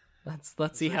 Let's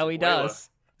see This how is he Wayla. does.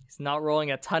 He's not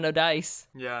rolling a ton of dice.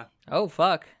 Yeah. Oh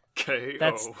fuck. KO.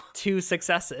 That's 2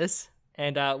 successes.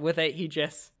 And with it, he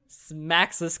just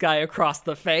smacks this guy across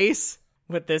the face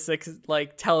with this,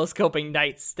 telescoping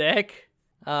nightstick,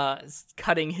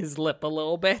 cutting his lip a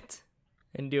little bit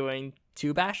and doing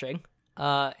 2 bashing.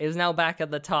 Is now back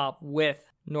at the top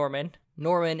with Norman.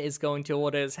 Norman is going to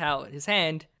hold his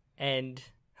hand, and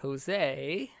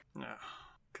Jose... No.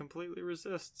 Completely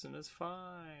resists and is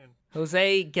fine.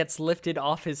 Jose gets lifted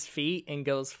off his feet and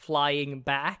goes flying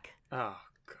back. Oh,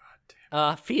 god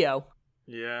damn. Theo.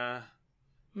 Yeah.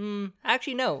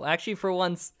 Actually, no. Actually, for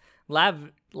once,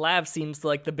 Lav seems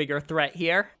like the bigger threat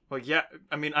here. Well, yeah,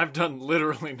 I mean, I've done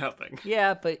literally nothing.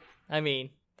 Yeah, but, I mean,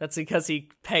 that's because he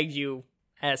pegged you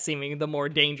as seeming the more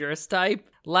dangerous type.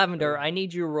 Lavender, I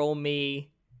need you to roll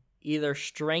me either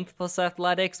strength plus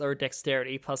athletics or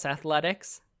dexterity plus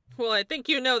athletics. Well, I think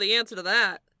you know the answer to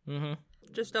that. Mm-hmm.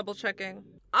 Just double checking.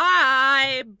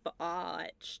 I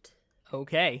botched.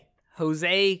 Okay.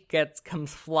 Jose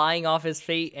comes flying off his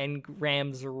feet and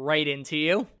rams right into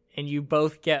you, and you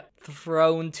both get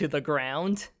thrown to the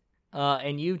ground.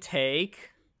 And you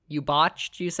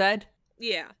botched, you said?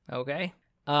 Yeah. Okay.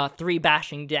 3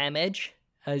 bashing damage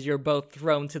as you're both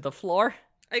thrown to the floor.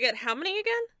 I get how many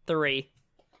again? 3.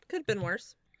 Could have been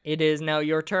worse. It is now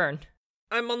your turn.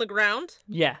 I'm on the ground.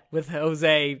 Yeah, with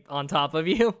Jose on top of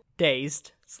you,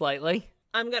 dazed slightly.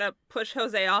 I'm gonna push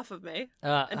Jose off of me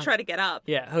and try to get up.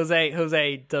 Yeah,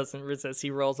 Jose doesn't resist.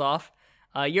 He rolls off.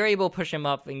 You're able to push him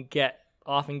up and get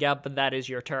off and get up, but that is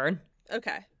your turn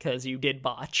Okay. because you did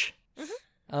botch.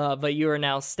 But you are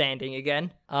now standing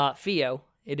again. Theo,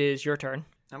 it is your turn.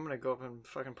 I'm gonna go up and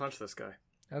fucking punch this guy.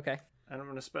 Okay, And I'm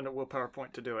gonna spend a willpower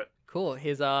point to do it. cool.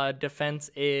 His defense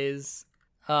is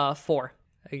 4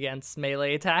 against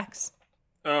melee attacks.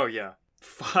 Oh, yeah.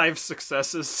 5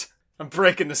 successes. I'm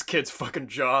breaking this kid's fucking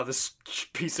jaw, this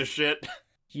piece of shit.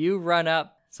 You run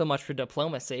up. So much for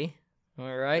diplomacy.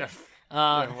 All right.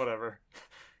 Yeah, whatever.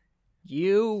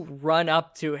 You run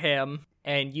up to him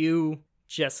and you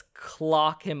just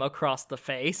clock him across the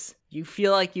face. You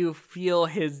feel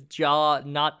his jaw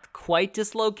not quite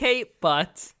dislocate,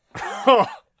 but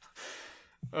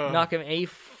knock him, and he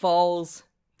falls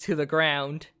to the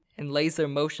ground and lays there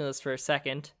motionless for a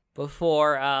second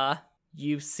before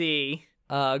you see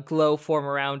glow form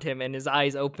around him and his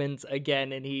eyes opens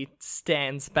again and he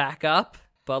stands back up,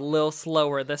 but a little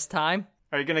slower this time.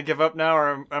 Are you gonna give up now,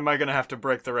 or am I gonna have to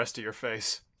break the rest of your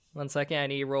face? 1 second, I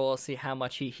need to roll to see how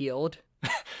much he healed.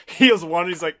 Heals 1,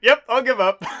 he's like, yep, I'll give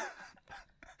up.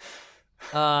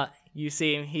 You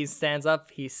see him, he stands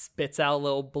up, he spits out a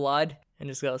little blood, and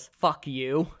just goes, "Fuck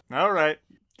you." Alright.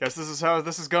 Guess this is how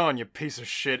this is going, you piece of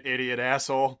shit, idiot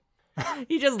asshole.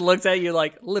 He just looks at you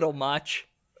like, little much.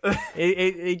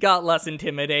 It got less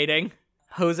intimidating.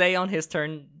 Jose, on his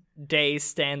turn, dazed,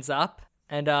 stands up,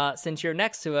 and since you're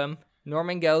next to him,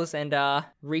 Norman goes and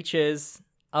reaches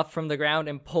up from the ground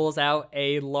and pulls out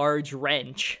a large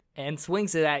wrench and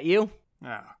swings it at you.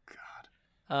 Oh,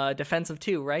 God. Defensive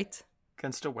 2, right?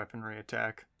 Against a weaponry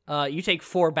attack. You take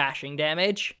 4 bashing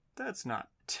damage. That's not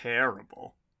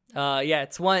terrible. Yeah,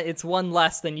 it's one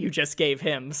less than you just gave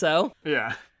him, so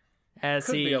Yeah. as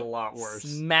Could he be a lot worse.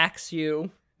 smacks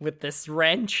you with this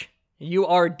wrench. You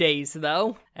are dazed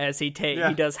though, as he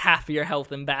does half of your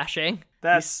health in bashing.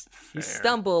 That's You fair.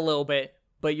 stumble a little bit,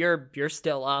 but you're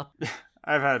still up.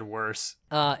 I've had worse.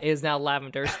 It is now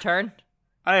Lavender's turn.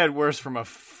 I had worse from a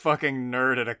fucking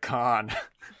nerd at a con.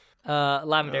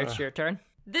 Lavender, it's your turn.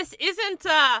 This isn't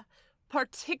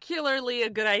particularly a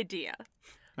good idea.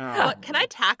 Oh. What, can I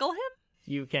tackle him?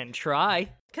 You can try.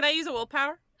 Can I use a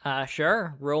willpower?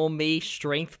 Sure. Roll me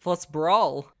strength plus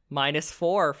brawl.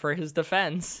 -4 for his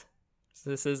defense. So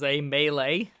this is a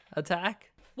melee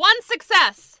attack. 1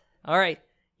 success. All right.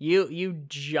 You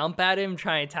jump at him,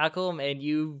 try and tackle him, and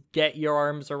you get your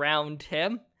arms around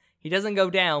him. He doesn't go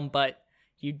down, but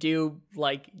you do,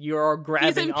 like, you're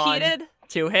grabbing on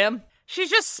to him.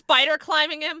 She's just spider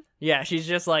climbing him. Yeah, she's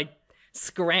just, like,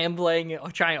 scrambling,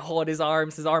 trying to hold his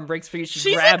arms. His arm breaks free.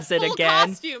 She grabs it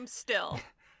again. She's in full costume still.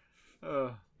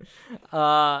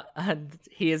 And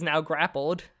he is now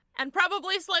grappled. And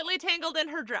probably slightly tangled in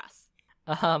her dress.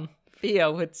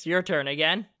 Theo, it's your turn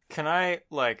again. Can I,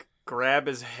 like, grab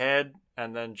his head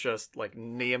and then just, like,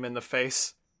 knee him in the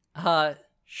face?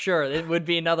 Sure, it would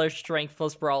be another strength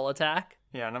plus brawl attack.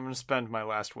 Yeah, and I'm gonna spend my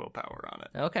last willpower on it.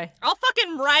 Okay. I'll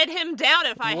fucking ride him down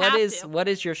if I have to. What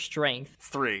is your strength?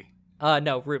 3.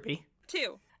 No, Ruby.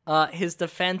 2. His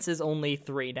defense is only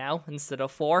 3 now instead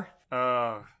of 4.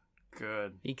 Oh,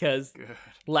 good. Because Good.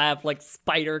 Lav, like,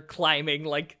 spider climbing,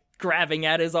 like, grabbing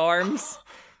at his arms.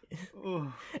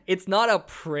 It's not a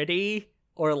pretty,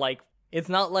 or, like, it's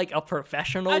not like a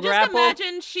professional grapple. I just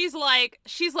imagine she's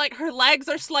like, her legs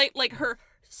are like, her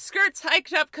skirt's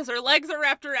hiked up because her legs are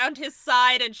wrapped around his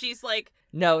side, and she's, like,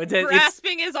 no, it's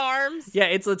grasping his arms. Yeah,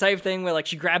 it's the type of thing where, like,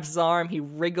 she grabs his arm, he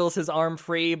wriggles his arm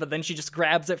free, but then she just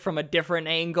grabs it from a different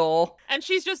angle. And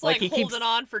she's just, like holding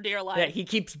on for dear life. Yeah, he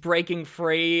keeps breaking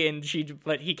free,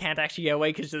 but he can't actually get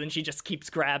away because then she just keeps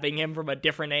grabbing him from a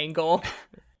different angle.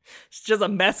 It's just a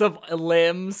mess of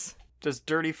limbs. Does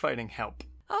dirty fighting help?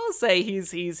 I'll say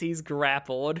he's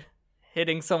grappled.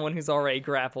 Hitting someone who's already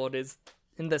grappled is,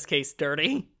 in this case,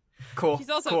 dirty. Cool. He's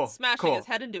also smashing his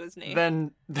head into his knee.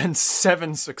 Then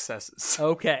 7 successes.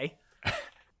 Okay.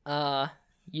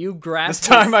 You grab this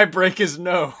time I break his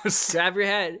nose. Grab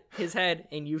his head,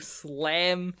 and you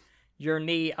slam your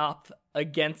knee up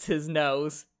against his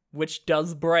nose, which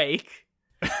does break,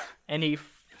 and he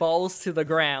falls to the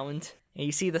ground, and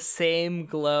you see the same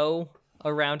glow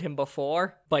around him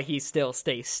before, but he still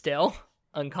stays still,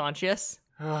 unconscious.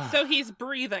 So he's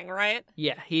breathing, right?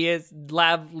 Yeah, he is.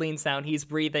 Lav leans down, he's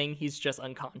breathing, he's just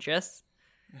unconscious.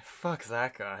 Fuck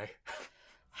that guy.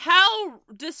 How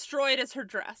destroyed is her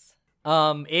dress?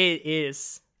 It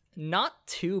is not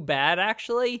too bad,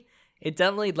 actually. It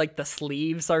definitely, like, the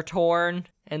sleeves are torn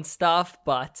and stuff,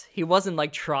 but he wasn't,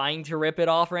 like, trying to rip it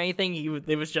off or anything.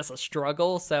 It was just a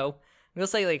struggle, so I'm gonna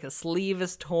say, like, the sleeve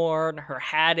is torn, her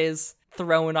hat is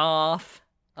thrown off,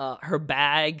 her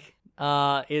bag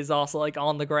is also, like,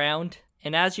 on the ground.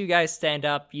 And as you guys stand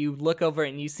up, you look over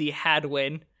and you see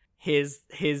Hadwin, his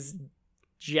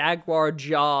jaguar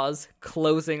jaws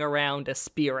closing around a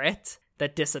spirit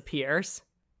that disappears.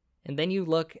 And then you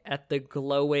look at the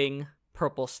glowing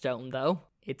purple stone, though.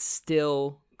 It's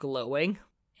still glowing.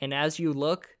 And as you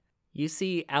look, you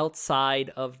see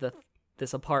outside of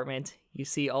this apartment, you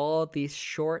see all these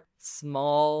short,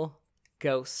 small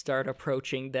ghosts start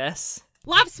approaching this.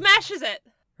 Lav smashes it!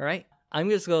 Alright, I'm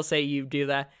just gonna say you do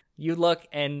that. You look,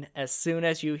 and as soon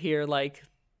as you hear, like,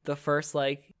 the first,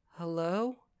 like,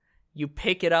 hello? You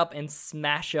pick it up and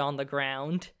smash it on the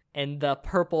ground, and the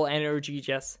purple energy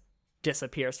just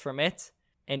disappears from it.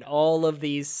 And all of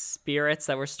these spirits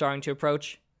that were starting to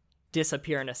approach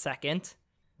disappear in a second.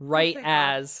 Right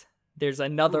as there's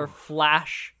another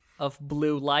flash of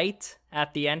blue light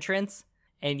at the entrance,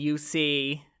 and you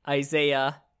see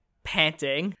Isaiah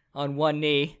panting on one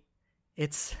knee.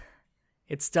 It's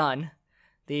done.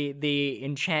 The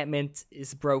enchantment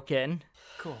is broken.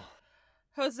 Cool.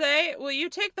 Jose, will you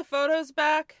take the photos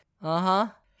back? Uh-huh.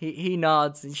 He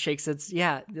nods and shakes it.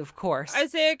 Yeah, of course.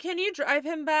 Isaiah, can you drive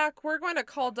him back? We're going to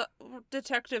call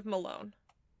Detective Malone.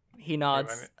 He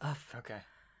nods. Okay.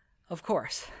 Of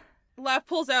course. Lav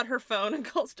pulls out her phone and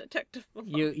calls Detective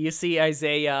Malone. You see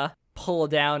Isaiah pull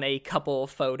down a couple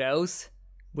of photos,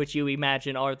 which you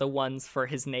imagine are the ones for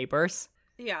his neighbors.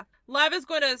 Yeah. Lav is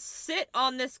going to sit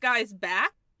on this guy's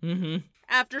back. Mm-hmm.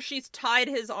 After she's tied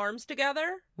his arms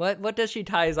together. What does she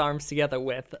tie his arms together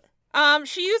with?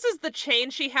 She uses the chain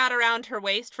she had around her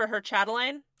waist for her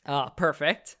chatelaine.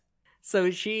 Perfect.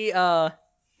 So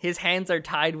his hands are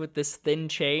tied with this thin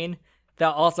chain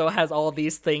that also has all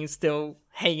these things still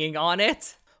hanging on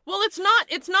it. Well, it's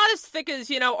not as thick as,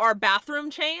 our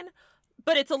bathroom chain,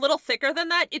 but it's a little thicker than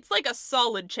that. It's like a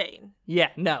solid chain. Yeah,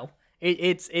 no.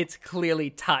 It's clearly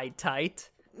tied tight.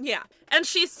 Yeah. And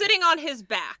she's sitting on his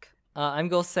back. I'm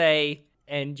gonna say,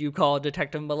 and you call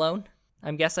Detective Malone,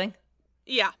 I'm guessing?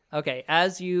 Yeah. Okay,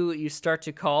 as you start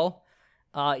to call,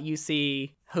 you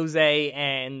see Jose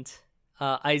and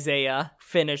Isaiah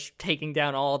finish taking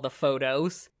down all the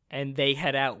photos, and they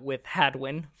head out with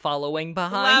Hadwin following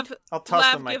behind. I'll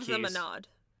toss them my gives keys. them a nod.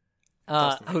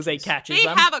 Jose keys. catches They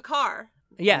them. have a car.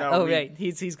 Yeah, No, right.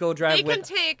 He's go drive They with can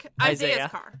take Isaiah.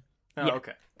 Isaiah's car. Oh, Yeah.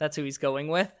 okay. That's who he's going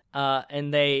with.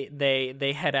 And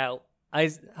they head out.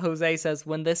 Jose says,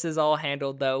 when this is all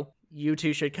handled, though, you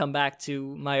two should come back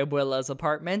to my abuela's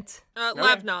apartment.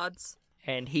 Lav nods.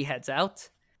 And he heads out.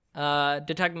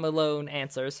 Detective Malone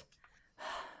answers,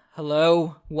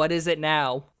 hello, what is it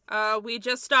now? We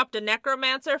just stopped a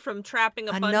necromancer from trapping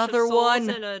a bunch of Another souls one?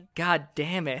 in a... God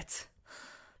damn it.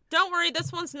 Don't worry,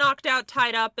 this one's knocked out,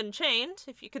 tied up, and chained.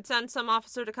 If you could send some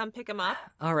officer to come pick him up.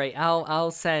 All right,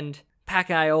 I'll send Pac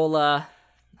Iola.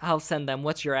 I'll send them.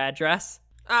 What's your address?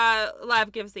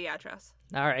 Lav gives the address.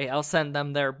 All right, I'll send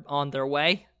them. They're on their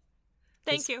way.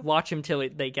 Thank Just you. Watch him till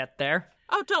they get there.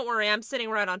 Oh, don't worry, I'm sitting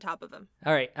right on top of him.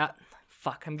 All right.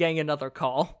 Fuck, I'm getting another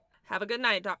call. Have a good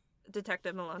night,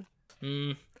 Detective Malone.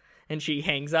 And she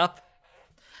hangs up.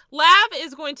 Lav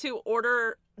is going to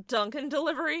order Duncan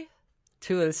delivery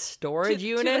To a storage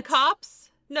unit? to the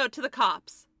cops. No, to the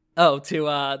cops. Oh, to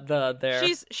their.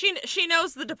 She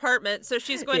knows the department, so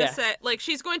she's going Yeah. to say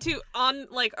she's going to on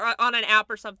an app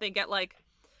or something get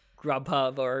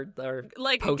Grubhub or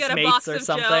Postmates get a box or of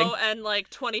something. Joe and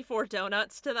 24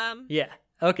 donuts to them. Yeah.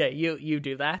 Okay, you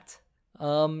do that.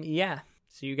 Yeah.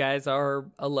 So you guys are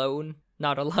alone.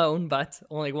 Not alone, but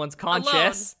only one's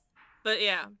conscious But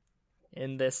yeah,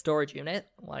 in this storage unit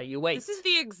while you wait. this is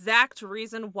the exact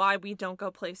reason why we don't go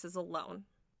places alone.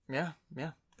 Yeah.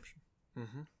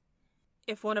 Mm-hmm.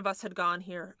 If one of us had gone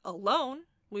here alone,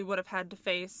 we would have had to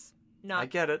face I not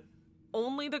get it.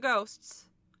 only the ghosts,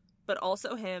 but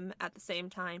also him at the same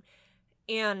time,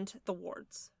 and the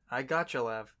wards. I got you,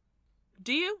 Lav.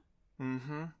 Do you?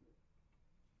 Mm-hmm.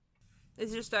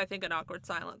 It's just, I think, an awkward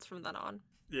silence from then on.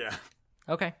 Yeah.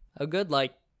 Okay. A good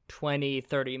 20,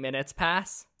 30 minutes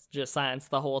pass. It's just silence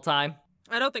the whole time.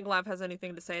 I don't think Lav has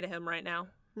anything to say to him right now.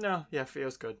 No, yeah,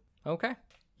 feels good. Okay.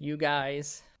 You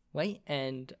guys wait,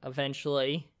 and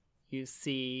eventually you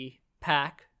see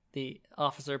Pac, the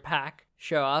officer Pac,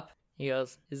 show up. He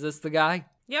goes, is this the guy?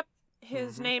 Yep.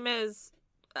 His name is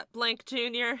Blank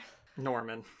Jr.,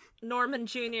 Norman. Norman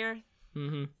Jr.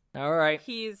 Mm-hmm. All right.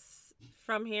 He's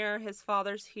from here. His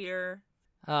father's here.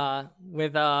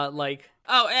 With,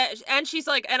 Oh, and she's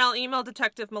like, and I'll email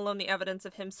Detective Malone the evidence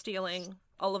of him stealing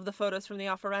all of the photos from the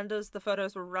offerendas. The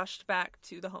photos were rushed back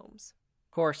to the homes.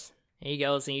 of course. He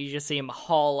goes, and you just see him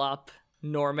haul up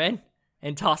Norman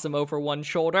and toss him over one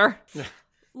shoulder.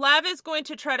 Lav is going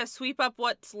to try to sweep up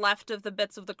what's left of the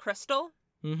bits of the crystal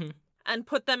Mm-hmm. and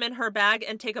put them in her bag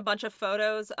and take a bunch of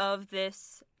photos of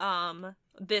this,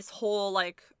 this whole,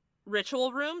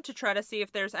 ritual room to try to see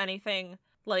if there's anything,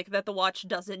 that the Watch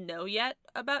doesn't know yet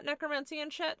about necromancy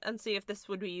and shit, and see if this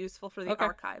would be useful for the Okay.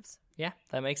 archives. Yeah,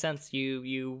 that makes sense.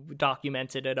 You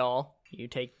documented it all. You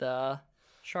take the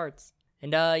shards.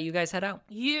 And, you guys head out.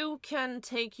 You can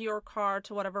take your car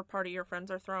to whatever party your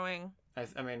friends are throwing.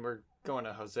 I mean, we're going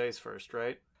to Jose's first,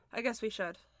 right? I guess we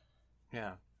should.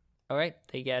 Yeah. All right,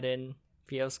 they get in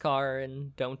Fio's car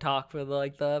and don't talk for,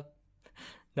 the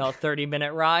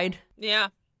 30-minute ride. Yeah.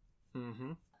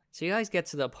 Mm-hmm. So you guys get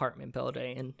to the apartment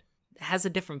building, and it has a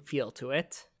different feel to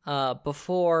it.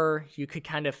 Before, you could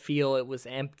kind of feel it was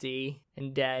empty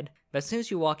and dead. But as soon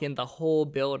as you walk in the whole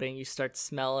building, you start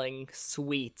smelling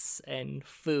sweets and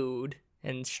food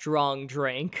and strong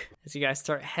drink. As you guys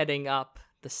start heading up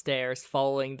the stairs,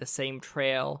 following the same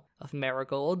trail of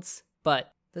marigolds.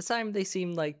 But this time they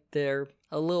seem like they're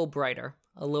a little brighter,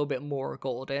 a little bit more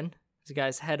golden. As you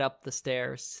guys head up the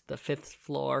stairs, the 5th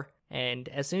floor. And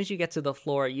as soon as you get to the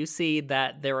floor, you see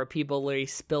that there are people literally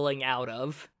spilling out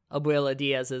of Abuela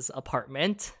Diaz's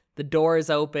apartment. The door is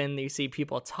open, you see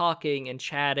people talking and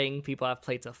chatting, people have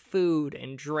plates of food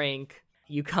and drink.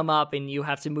 You come up and you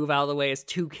have to move out of the way as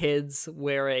 2 kids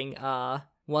wearing, one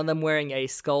of them wearing a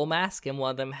skull mask and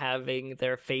one of them having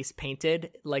their face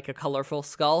painted like a colorful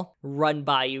skull, run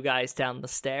by you guys down the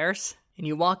stairs. And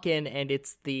you walk in and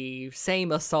it's the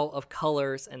same assault of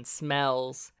colors and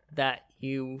smells that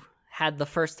you had the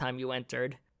first time you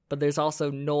entered, but there's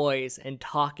also noise and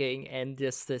talking and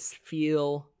just this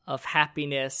feel of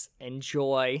happiness and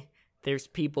joy. There's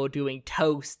people doing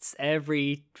toasts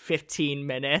every 15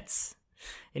 minutes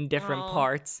in different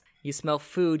parts. You smell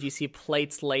food, you see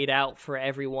plates laid out for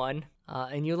everyone,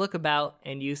 and you look about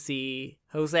and you see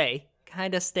Jose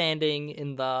kind of standing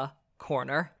in the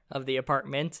corner of the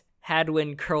apartment,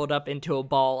 Hadwin curled up into a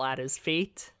ball at his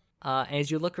feet. As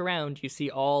you look around, you see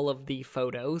all of the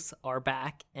photos are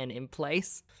back and in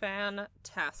place.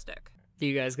 Fantastic. Do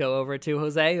you guys go over to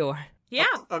Jose, or? Yeah.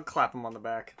 I'll clap him on the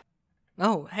back.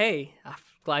 Oh, hey, I'm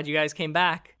glad you guys came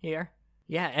back here.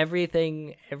 Yeah,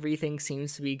 everything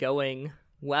seems to be going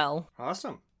well.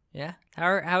 Awesome. Yeah. How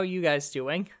are you guys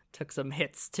doing? Took some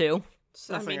hits too.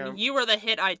 So, I Nothing, mean, you were the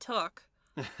hit I took.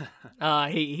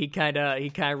 He kind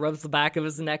of rubs the back of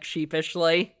his neck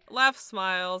sheepishly. Laugh,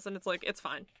 smiles, and it's like, it's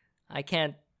fine. I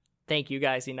can't thank you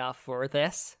guys enough for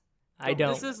this. I Don't.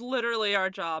 don't. This is literally our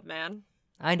job, man.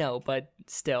 I know, but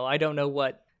still, I don't know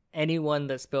what anyone in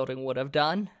this building would have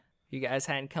done. You guys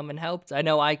hadn't come and helped. I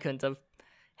know I couldn't have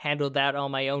handled that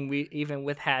on my own, even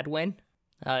with Hadwin.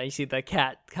 You see the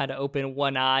cat kind of open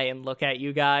one eye and look at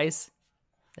you guys,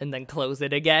 and then close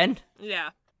it again. Yeah,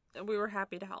 and we were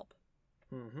happy to help.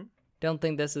 Mm-hmm. Don't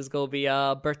think this is gonna be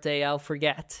a birthday I'll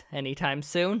forget anytime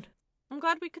soon. I'm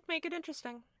glad we could make it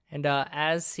interesting. And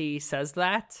as he says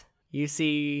that, you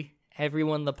see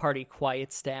everyone in the party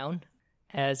quiets down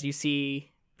as you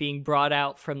see being brought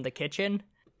out from the kitchen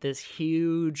this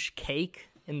huge cake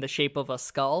in the shape of a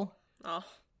skull Oh,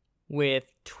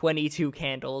 with 22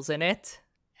 candles in it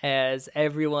as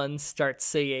everyone starts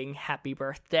singing happy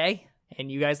birthday.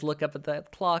 And you guys look up at the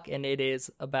clock and it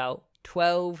is about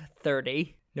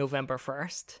 12:30 November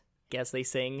 1st. Guess they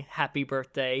sing happy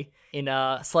birthday in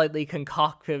a slightly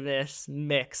concacacious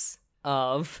mix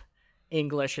of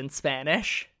English and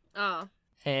Spanish. oh.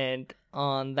 And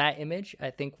on that image,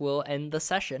 I think we'll end the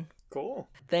session. Cool.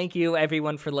 Thank you,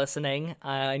 everyone, for listening.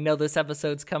 I know this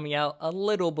episode's coming out a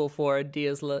little before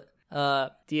Dia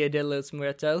de los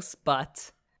Muertos,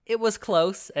 but it was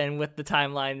close, and with the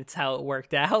timeline, it's how it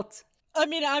worked out. I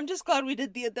mean, I'm just glad we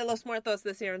did Dia de los Muertos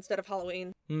this year instead of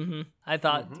Halloween. I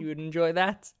thought you would enjoy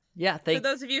that. Yeah, For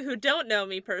those of you who don't know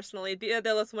me personally, Dia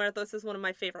de los Muertos is one of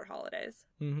my favorite holidays.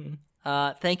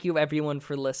 Thank you, everyone,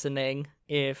 for listening.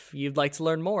 If you'd like to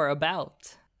learn more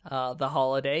about the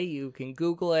holiday, you can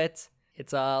Google it.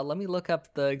 It's let me look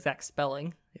up the exact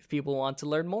spelling if people want to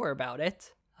learn more about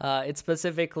it. It's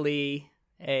specifically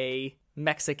a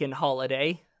Mexican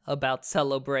holiday about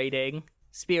celebrating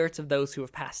spirits of those who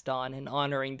have passed on and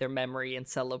honoring their memory and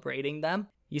celebrating them.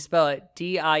 You spell it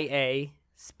DIA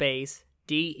space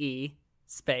DE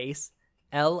space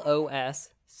LOS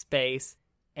space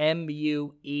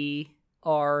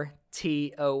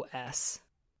MUERTOS.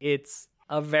 It's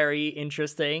a very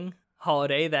interesting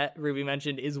holiday that Ruby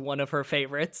mentioned is one of her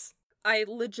favorites, I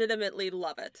legitimately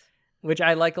love it. which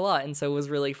I like a lot, and so it was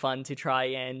really fun to try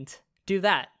and do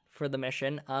that for the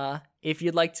mission. If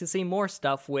you'd like to see more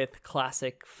stuff with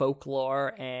classic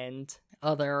folklore and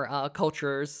other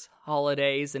cultures,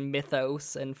 holidays, and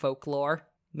mythos and folklore,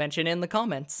 mention in the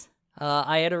comments.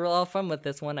 I had a lot of fun with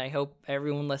this one. I hope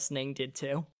everyone listening did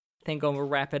too. I think I'm gonna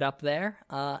wrap it up there.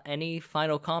 Any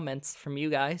final comments from you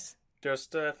guys?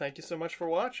 Just thank you so much for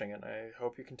watching, and I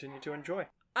hope you continue to enjoy.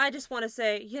 I just want to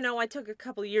say, I took a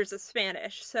couple years of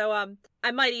Spanish, so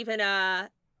I might even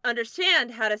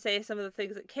understand how to say some of the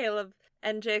things that Caleb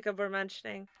and Jacob were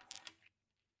mentioning.